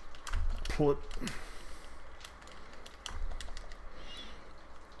to put...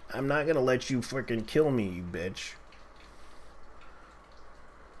 I'm not going to let you freaking kill me, you bitch.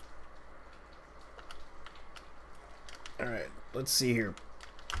 Alright. Let's see here.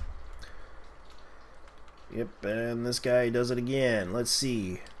 Yep, and this guy does it again. Let's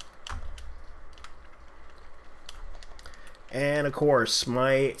see. And of course,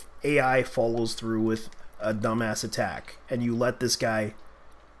 my AI follows through with a dumbass attack. And you let this guy...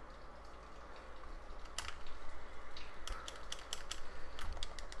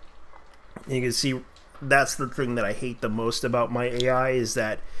 You can see, that's the thing that I hate the most about my AI, is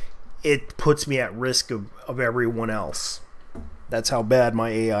that it puts me at risk of everyone else. That's how bad my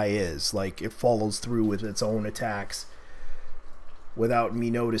AI is. Like, it follows through with its own attacks without me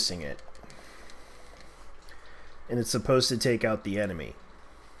noticing it. And it's supposed to take out the enemy.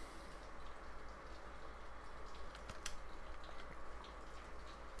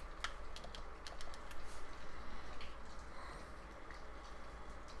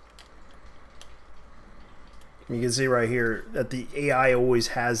 You can see right here that the AI always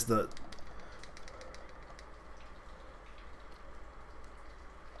has the...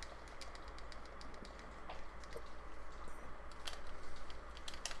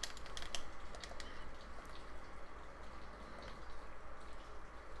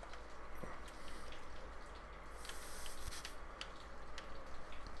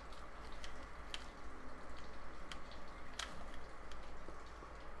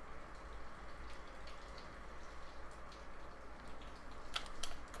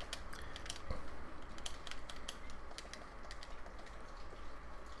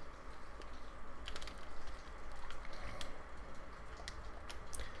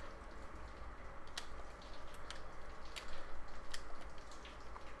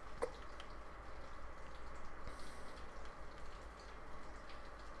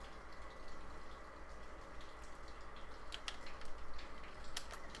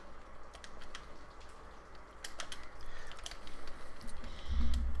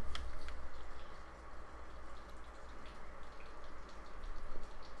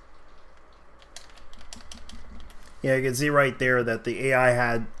 Yeah, you can see right there that the AI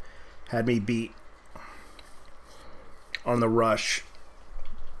had me beat on the rush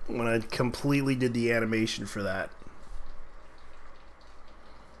when I completely did the animation for that.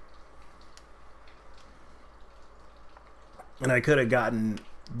 And I could have gotten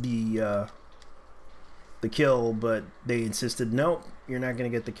the kill, but they insisted, nope, you're not going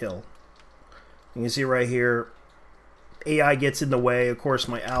to get the kill. You can see right here, AI gets in the way. Of course,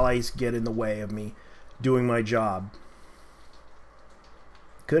 my allies get in the way of me doing my job.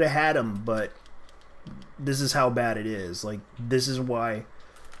 Could have had him, but this is how bad it is. Like, this is why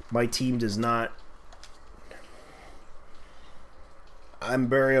my team does not... I'm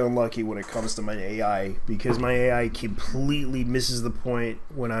very unlucky when it comes to my AI, because my AI completely misses the point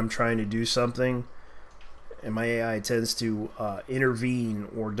when I'm trying to do something, and my AI tends to intervene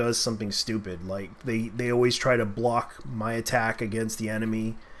or does something stupid. Like, they always try to block my attack against the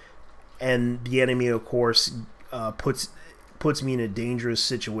enemy, and the enemy, of course, puts me in a dangerous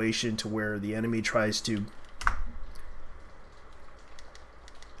situation to where the enemy tries to...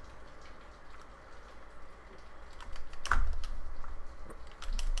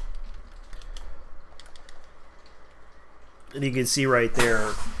 And you can see right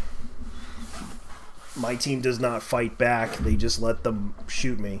there, my team does not fight back. They just let them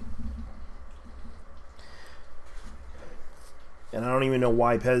shoot me. And I don't even know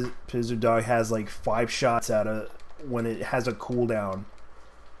why Pizzer Dog has like 5 shots out of when it has a cooldown.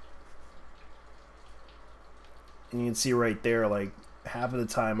 And you can see right there, like, half of the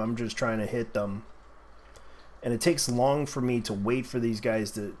time I'm just trying to hit them. And it takes long for me to wait for these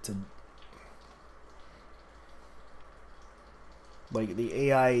guys to like, the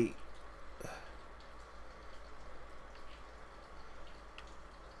AI...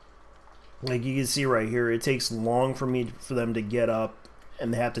 Like, you can see right here, it takes long for them to get up,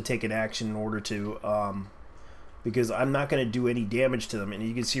 and they have to take an action in order to, because I'm not going to do any damage to them. And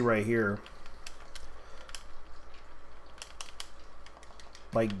you can see right here,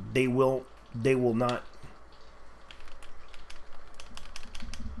 like, they will not.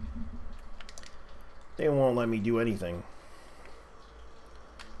 They won't let me do anything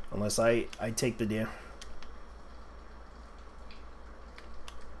unless I take the damage.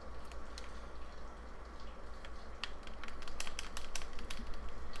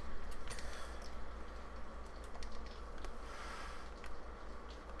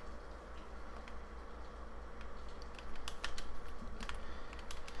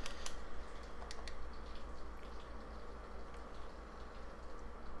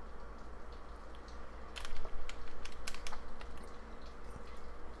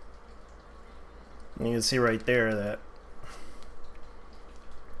 You can see right there that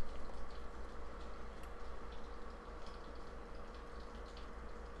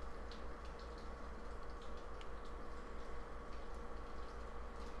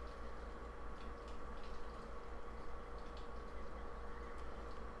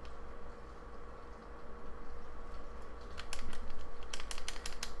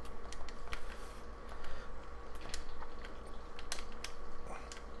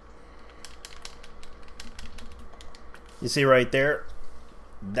you see right there,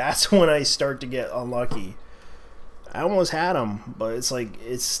 that's when I start to get unlucky. I almost had them, but it's like,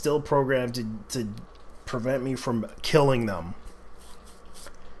 it's still programmed to prevent me from killing them.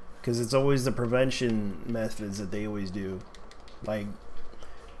 Because it's always the prevention methods that they always do. Like,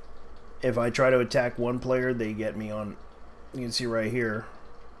 if I try to attack one player, they get me on, you can see right here.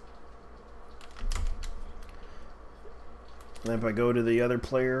 And if I go to the other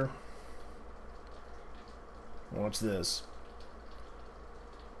player, watch this.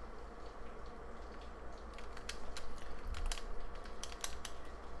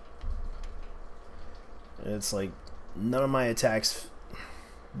 It's like none of my attacks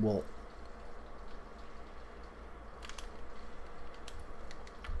will.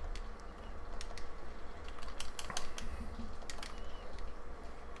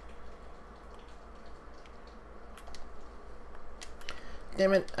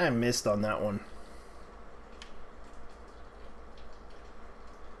 Damn it, I missed on that one.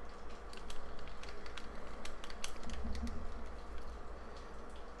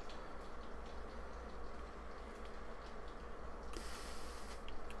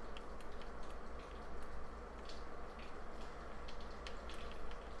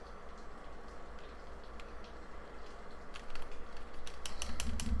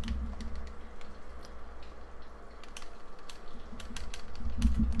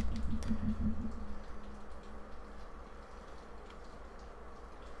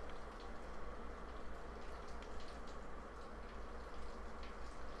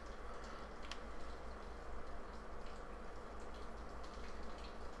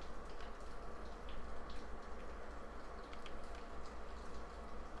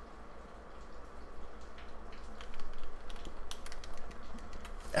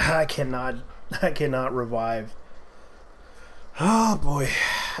 I cannot revive. Oh boy,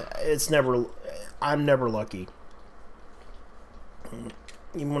 I'm never lucky.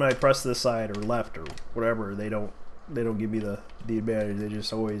 Even when I press this side or left or whatever, they don't give me the advantage. They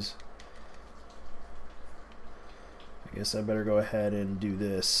just always. I guess I better go ahead and do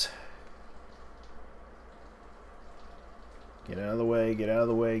this. Get out of the way, get out of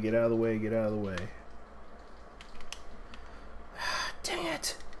the way, get out of the way, get out of the way. Dang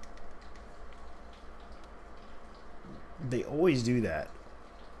it. They always do that.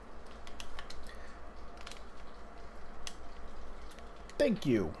 Thank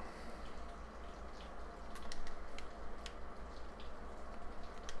you.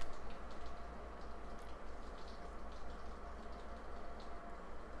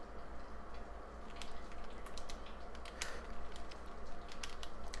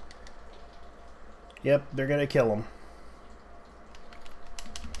 Yep, they're gonna kill him.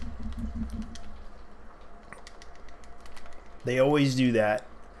 They always do that.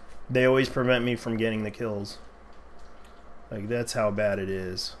 They always prevent me from getting the kills. Like, that's how bad it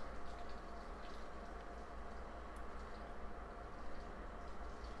is.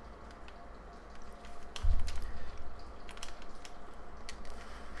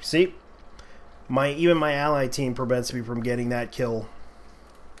 See? Even my ally team prevents me from getting that kill.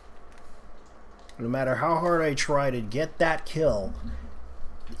 No matter how hard I try to get that kill,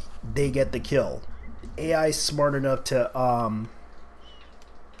 they get the kill. AI is smart enough to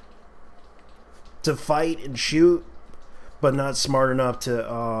fight and shoot, but not smart enough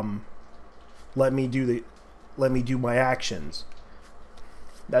to let me do my actions.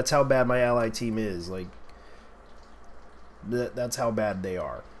 That's how bad my ally team is. Like that's how bad they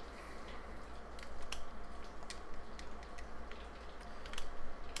are.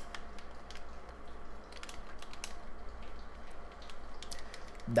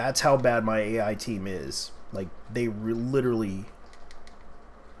 That's how bad my AI team is. Like, they literally...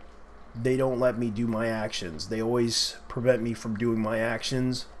 They don't let me do my actions. They always prevent me from doing my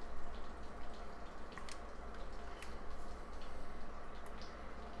actions.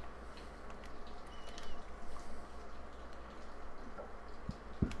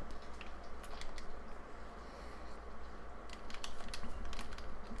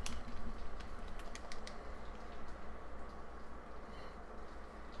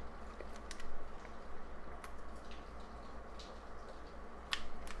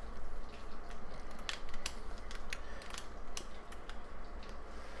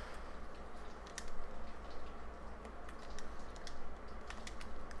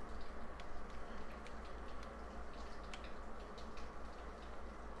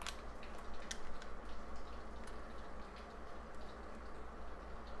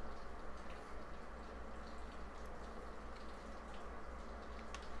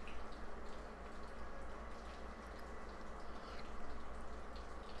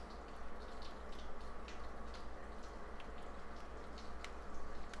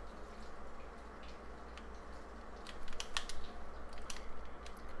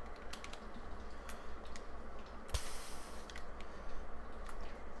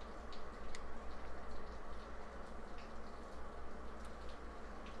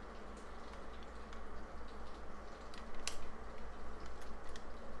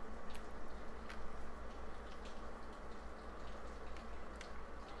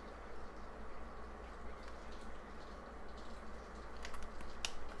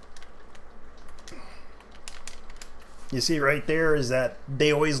 You see right there is that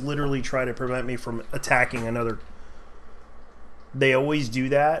they always literally try to prevent me from attacking another. They always do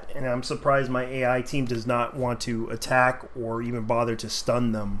that, and I'm surprised my AI team does not want to attack or even bother to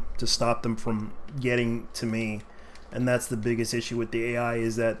stun them to stop them from getting to me. And that's the biggest issue with the AI,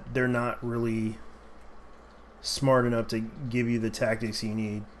 is that they're not really smart enough to give you the tactics you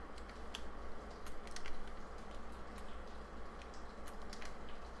need.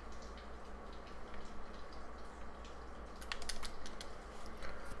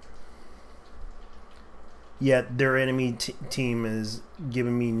 Yet their enemy team is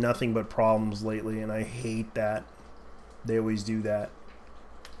giving me nothing but problems lately, and I hate that. They always do that.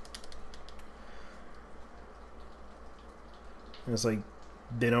 And it's like,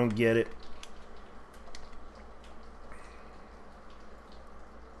 they don't get it.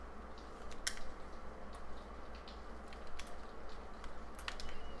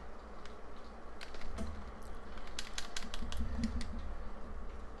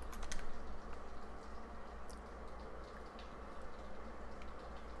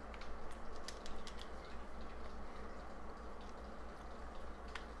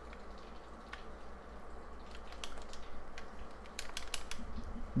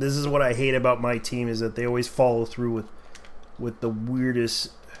 This is what I hate about my team, is that they always follow through with the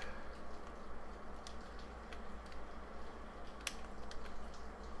weirdest.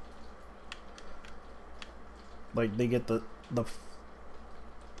 Like, they get the come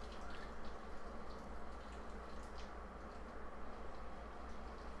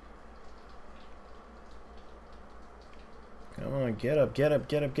on, get up, get up,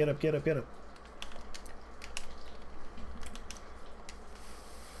 get up, get up, get up, get up.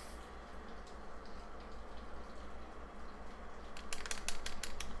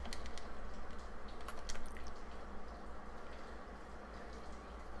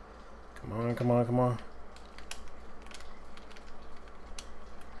 Come on, come on, come on.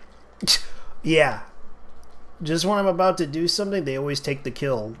 Yeah. Just when I'm about to do something, they always take the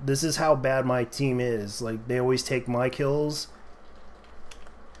kill. This is how bad my team is. Like, they always take my kills.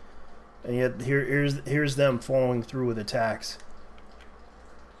 And yet, here's them following through with attacks.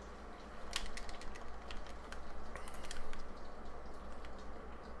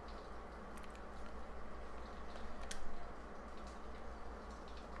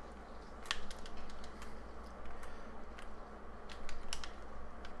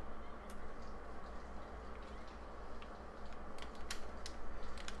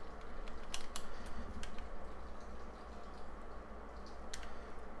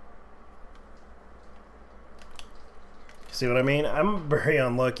 See what I mean? I'm very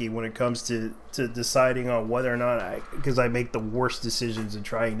unlucky when it comes to deciding on whether or not because I make the worst decisions and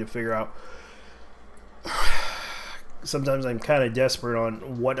trying to figure out. Sometimes I'm kind of desperate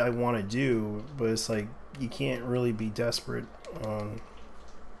on what I want to do, but it's like you can't really be desperate on.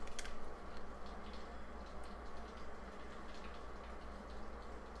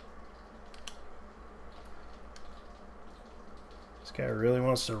 This guy really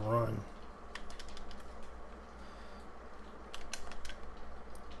wants to run.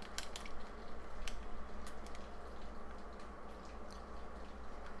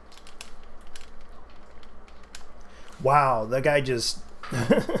 Wow, that guy just...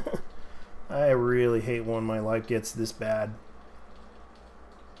 I really hate when my life gets this bad.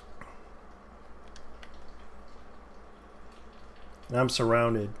 And I'm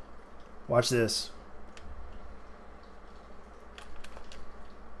surrounded. Watch this.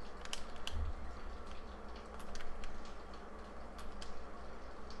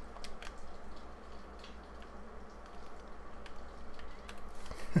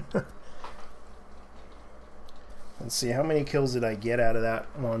 Let's see, how many kills did I get out of that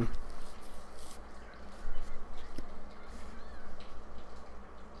one?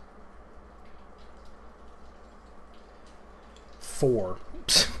 Four.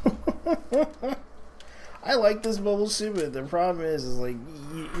 I like this mobile suit, but the problem is like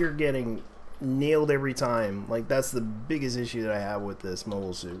you're getting nailed every time. Like that's the biggest issue that I have with this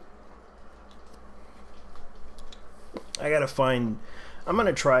mobile suit. I gotta find. I'm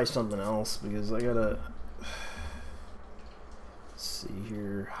gonna try something else because I gotta. Let's see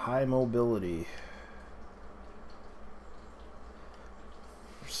here, high mobility.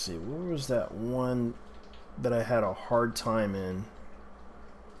 Let's see, where was that one that I had a hard time in?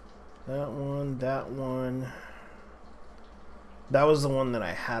 That one, that one. That was the one that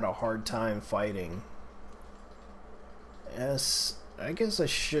I had a hard time fighting. S, I guess I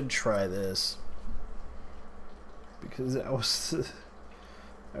should try this. Because that was...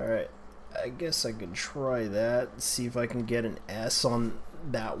 Alright, I guess I could try that. See if I can get an S on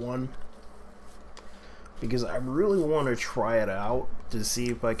that one. Because I really want to try it out to see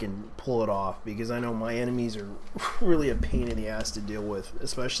if I can pull it off. Because I know my enemies are really a pain in the ass to deal with.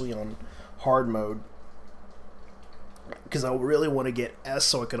 Especially on hard mode. Because I really want to get S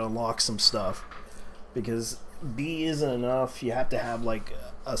so I can unlock some stuff. Because B isn't enough. You have to have like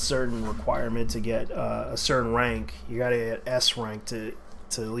a certain requirement to get a certain rank. You gotta get S rank to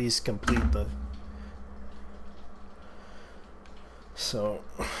at least complete the... So...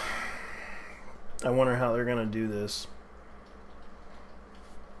 I wonder how they're gonna do this.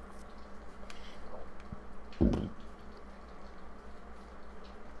 And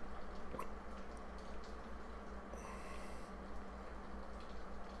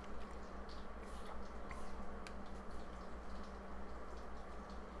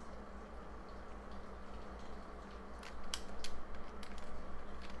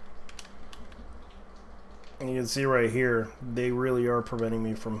you can see right here, they really are preventing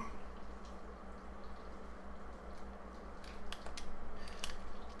me from...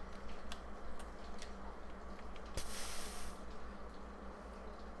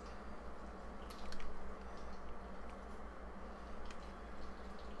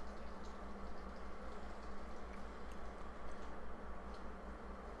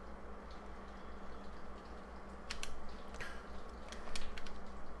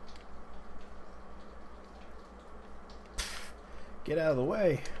 Get out of the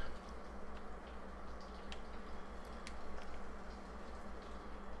way.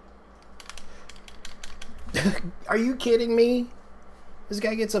 Are you kidding me? This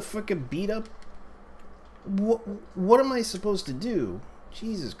guy gets a fucking beat up. What am I supposed to do?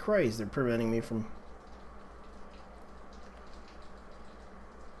 Jesus Christ, they're preventing me from...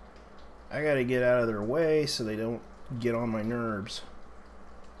 I gotta get out of their way so they don't get on my nerves.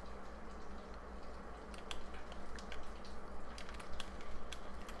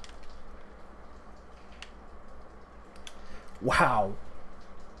 Wow.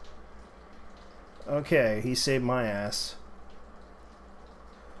 Okay, he saved my ass.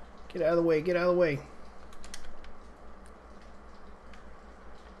 Get out of the way, get out of the way.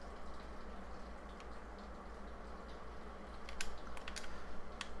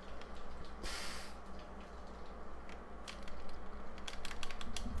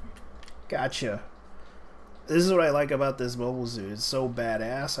 Gotcha. This is what I like about this mobile suit. It's so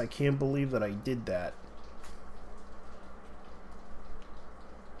badass. I can't believe that I did that.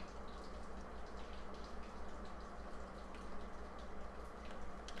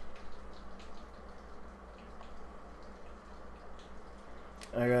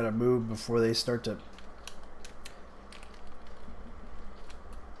 I gotta move before they start to...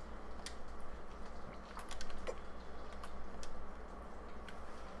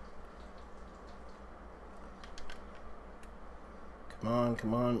 Come on,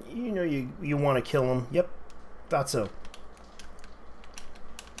 come on. You know you want to kill him. Yep, thought so.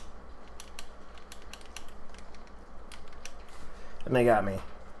 And they got me.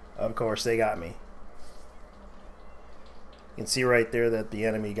 Of course, they got me. You can see right there that the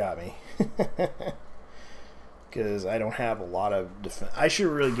enemy got me. Because I don't have a lot of defense. I should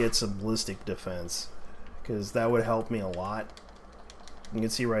really get some ballistic defense. Because that would help me a lot. You can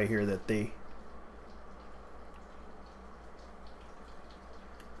see right here that they...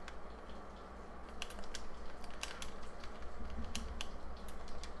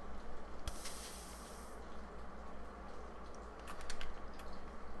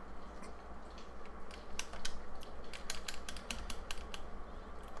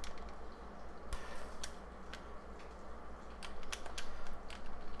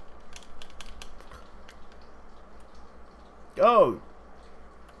 Oh!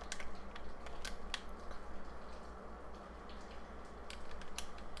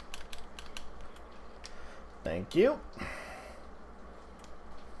 Thank you.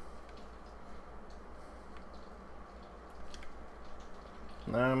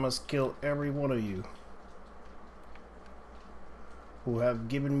 Now I must kill every one of you who have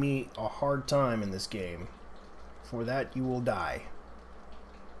given me a hard time in this game. For that you will die.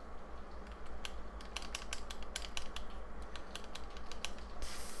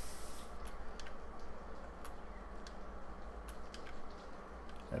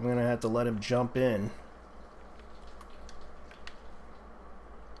 I'm gonna have to let him jump in.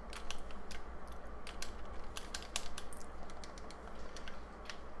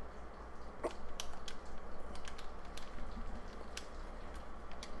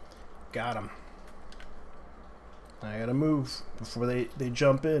 Got him. I gotta move before they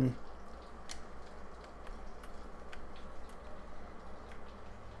jump in.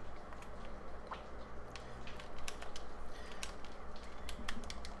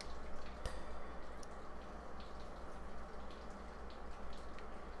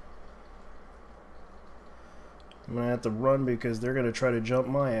 I'm gonna have to run because they're gonna try to jump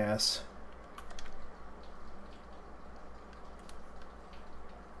my ass.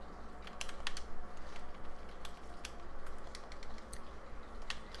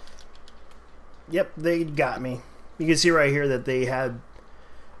 Yep, they got me. You can see right here that they have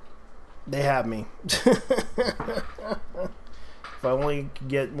me. If I only could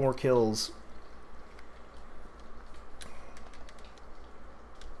get more kills.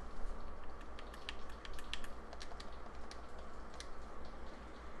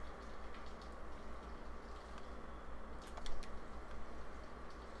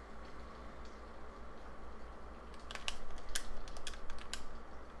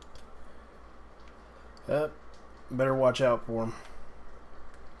 Better watch out for him.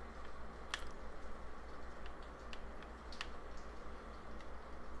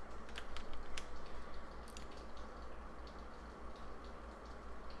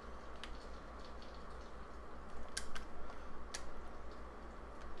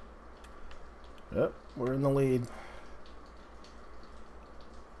 Yep, we're in the lead.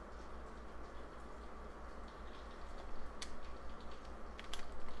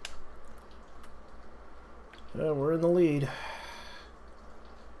 Yeah, we're in the lead.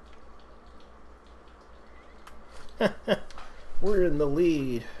 We're in the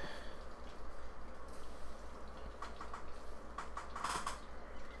lead.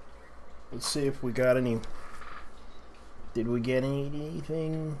 Let's see if we got any. Did we get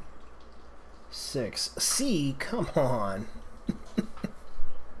anything? 6. C, come on.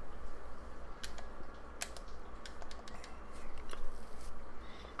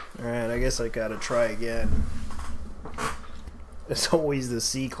 Alright, I guess I gotta try again. It's always the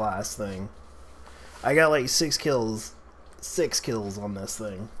C class thing. I got like 6 kills. 6 kills on this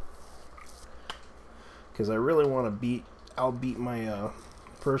thing. Because I really want to outbeat my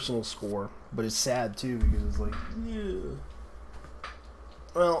personal score. But it's sad too because it's like, yeah.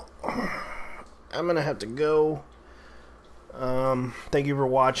 Well, I'm gonna have to go. Thank you for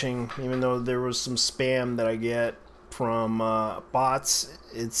watching. Even though there was some spam that I get from bots,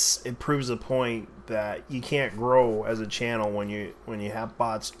 it proves a point that you can't grow as a channel when you have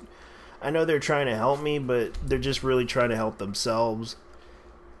bots. I know they're trying to help me, but they're just really trying to help themselves,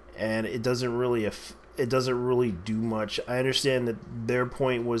 and it doesn't really do much. I understand that their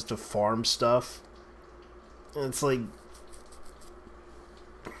point was to farm stuff. And it's like,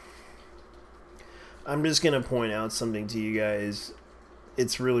 I'm just gonna point out something to you guys.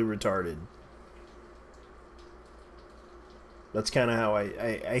 It's really retarded. That's kind of how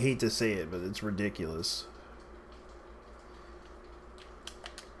I hate to say it, but it's ridiculous.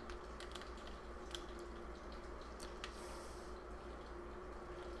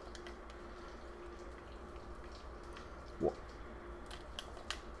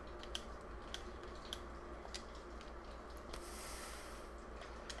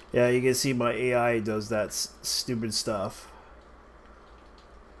 Yeah, you can see my AI does that stupid stuff.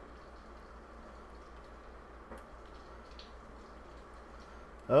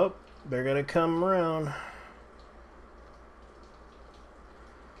 Oh, they're gonna come around.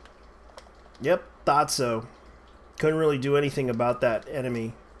 Yep, thought so. Couldn't really do anything about that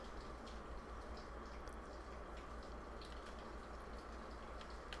enemy.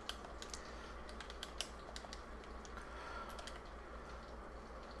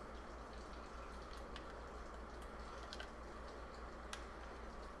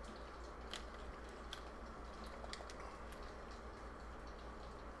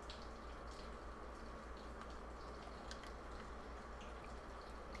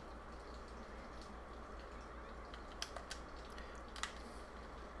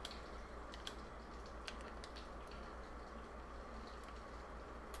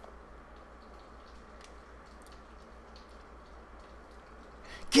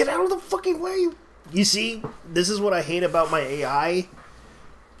 Get out of the fucking way! You see, this is what I hate about my AI.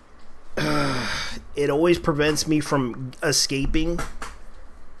 It always prevents me from escaping.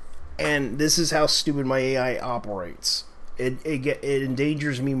 And this is how stupid my AI operates. It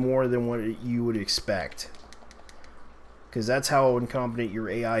endangers me more than what you would expect. Because that's how incompetent your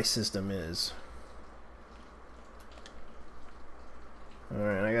AI system is.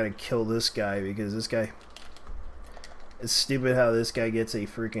 Alright, I gotta kill this guy because this guy... It's stupid how this guy gets a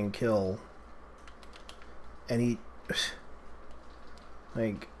freaking kill. And he...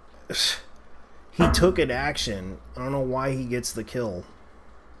 Like... He took an action. I don't know why he gets the kill.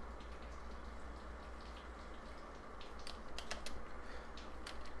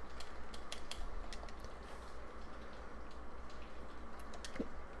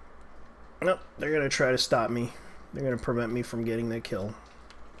 Nope, they're gonna try to stop me. They're gonna prevent me from getting the kill.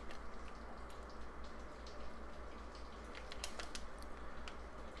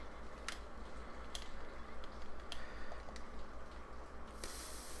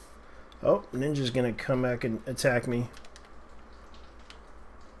 Oh, Ninja's gonna come back and attack me.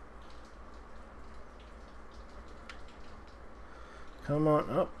 Come on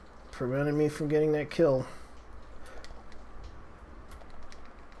up. Oh, prevented me from getting that kill.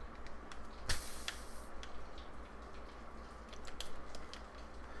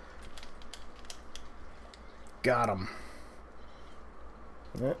 Got him.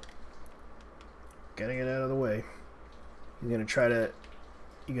 Yep. Gotta get out of the way. You're gonna try to...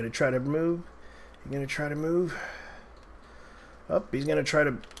 You gonna try to move? You gonna try to move? Oh, he's gonna try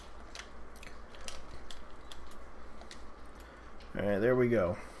to... Alright, there we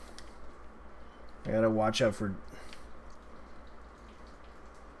go. I gotta watch out for...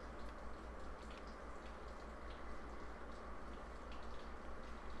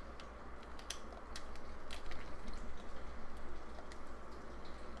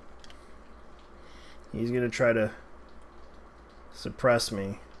 He's gonna try to suppress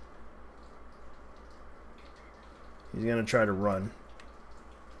me. He's gonna try to run.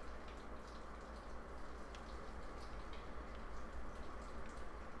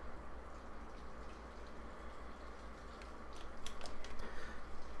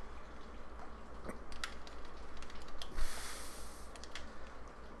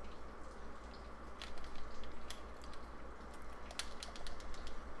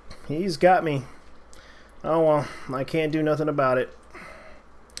 He's got me. Oh well, I can't do nothing about it.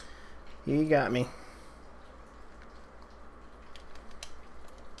 He got me.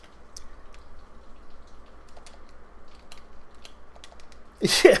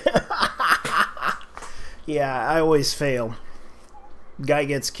 Yeah, I always fail. Guy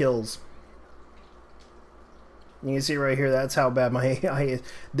gets kills. You can see right here, that's how bad my AI is.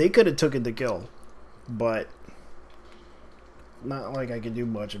 They could have taken the kill, but not like I could do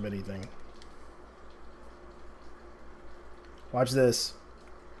much of anything. Watch this.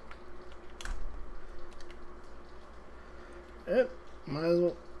 Yep, might as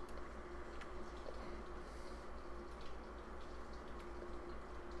well.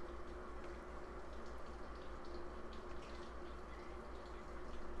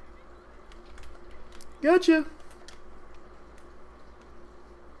 Gotcha.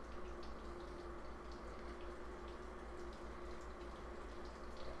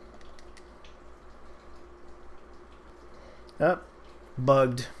 Up,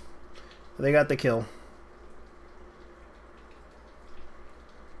 bugged. They got the kill.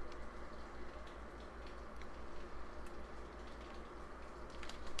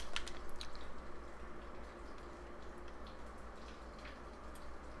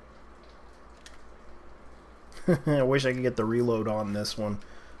 I wish I could get the reload on this one,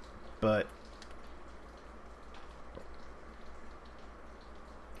 but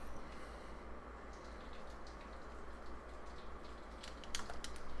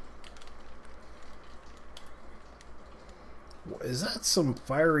is that some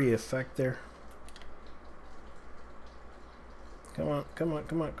fiery effect there? Come on, come on,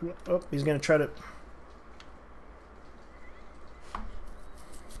 come on, come on. Oh, he's gonna try to...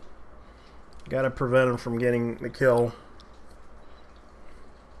 Gotta prevent him from getting the kill.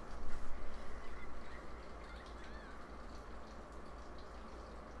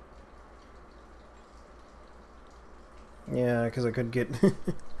 Yeah, because I could get...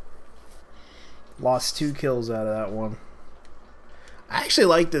 Lost 2 kills out of that one. I actually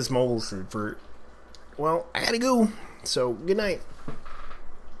like this mobile suit for... Well, I gotta go. So, good night.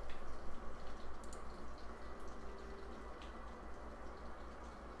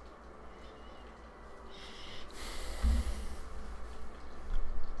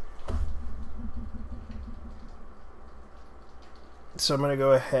 So I'm going to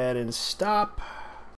go ahead and stop.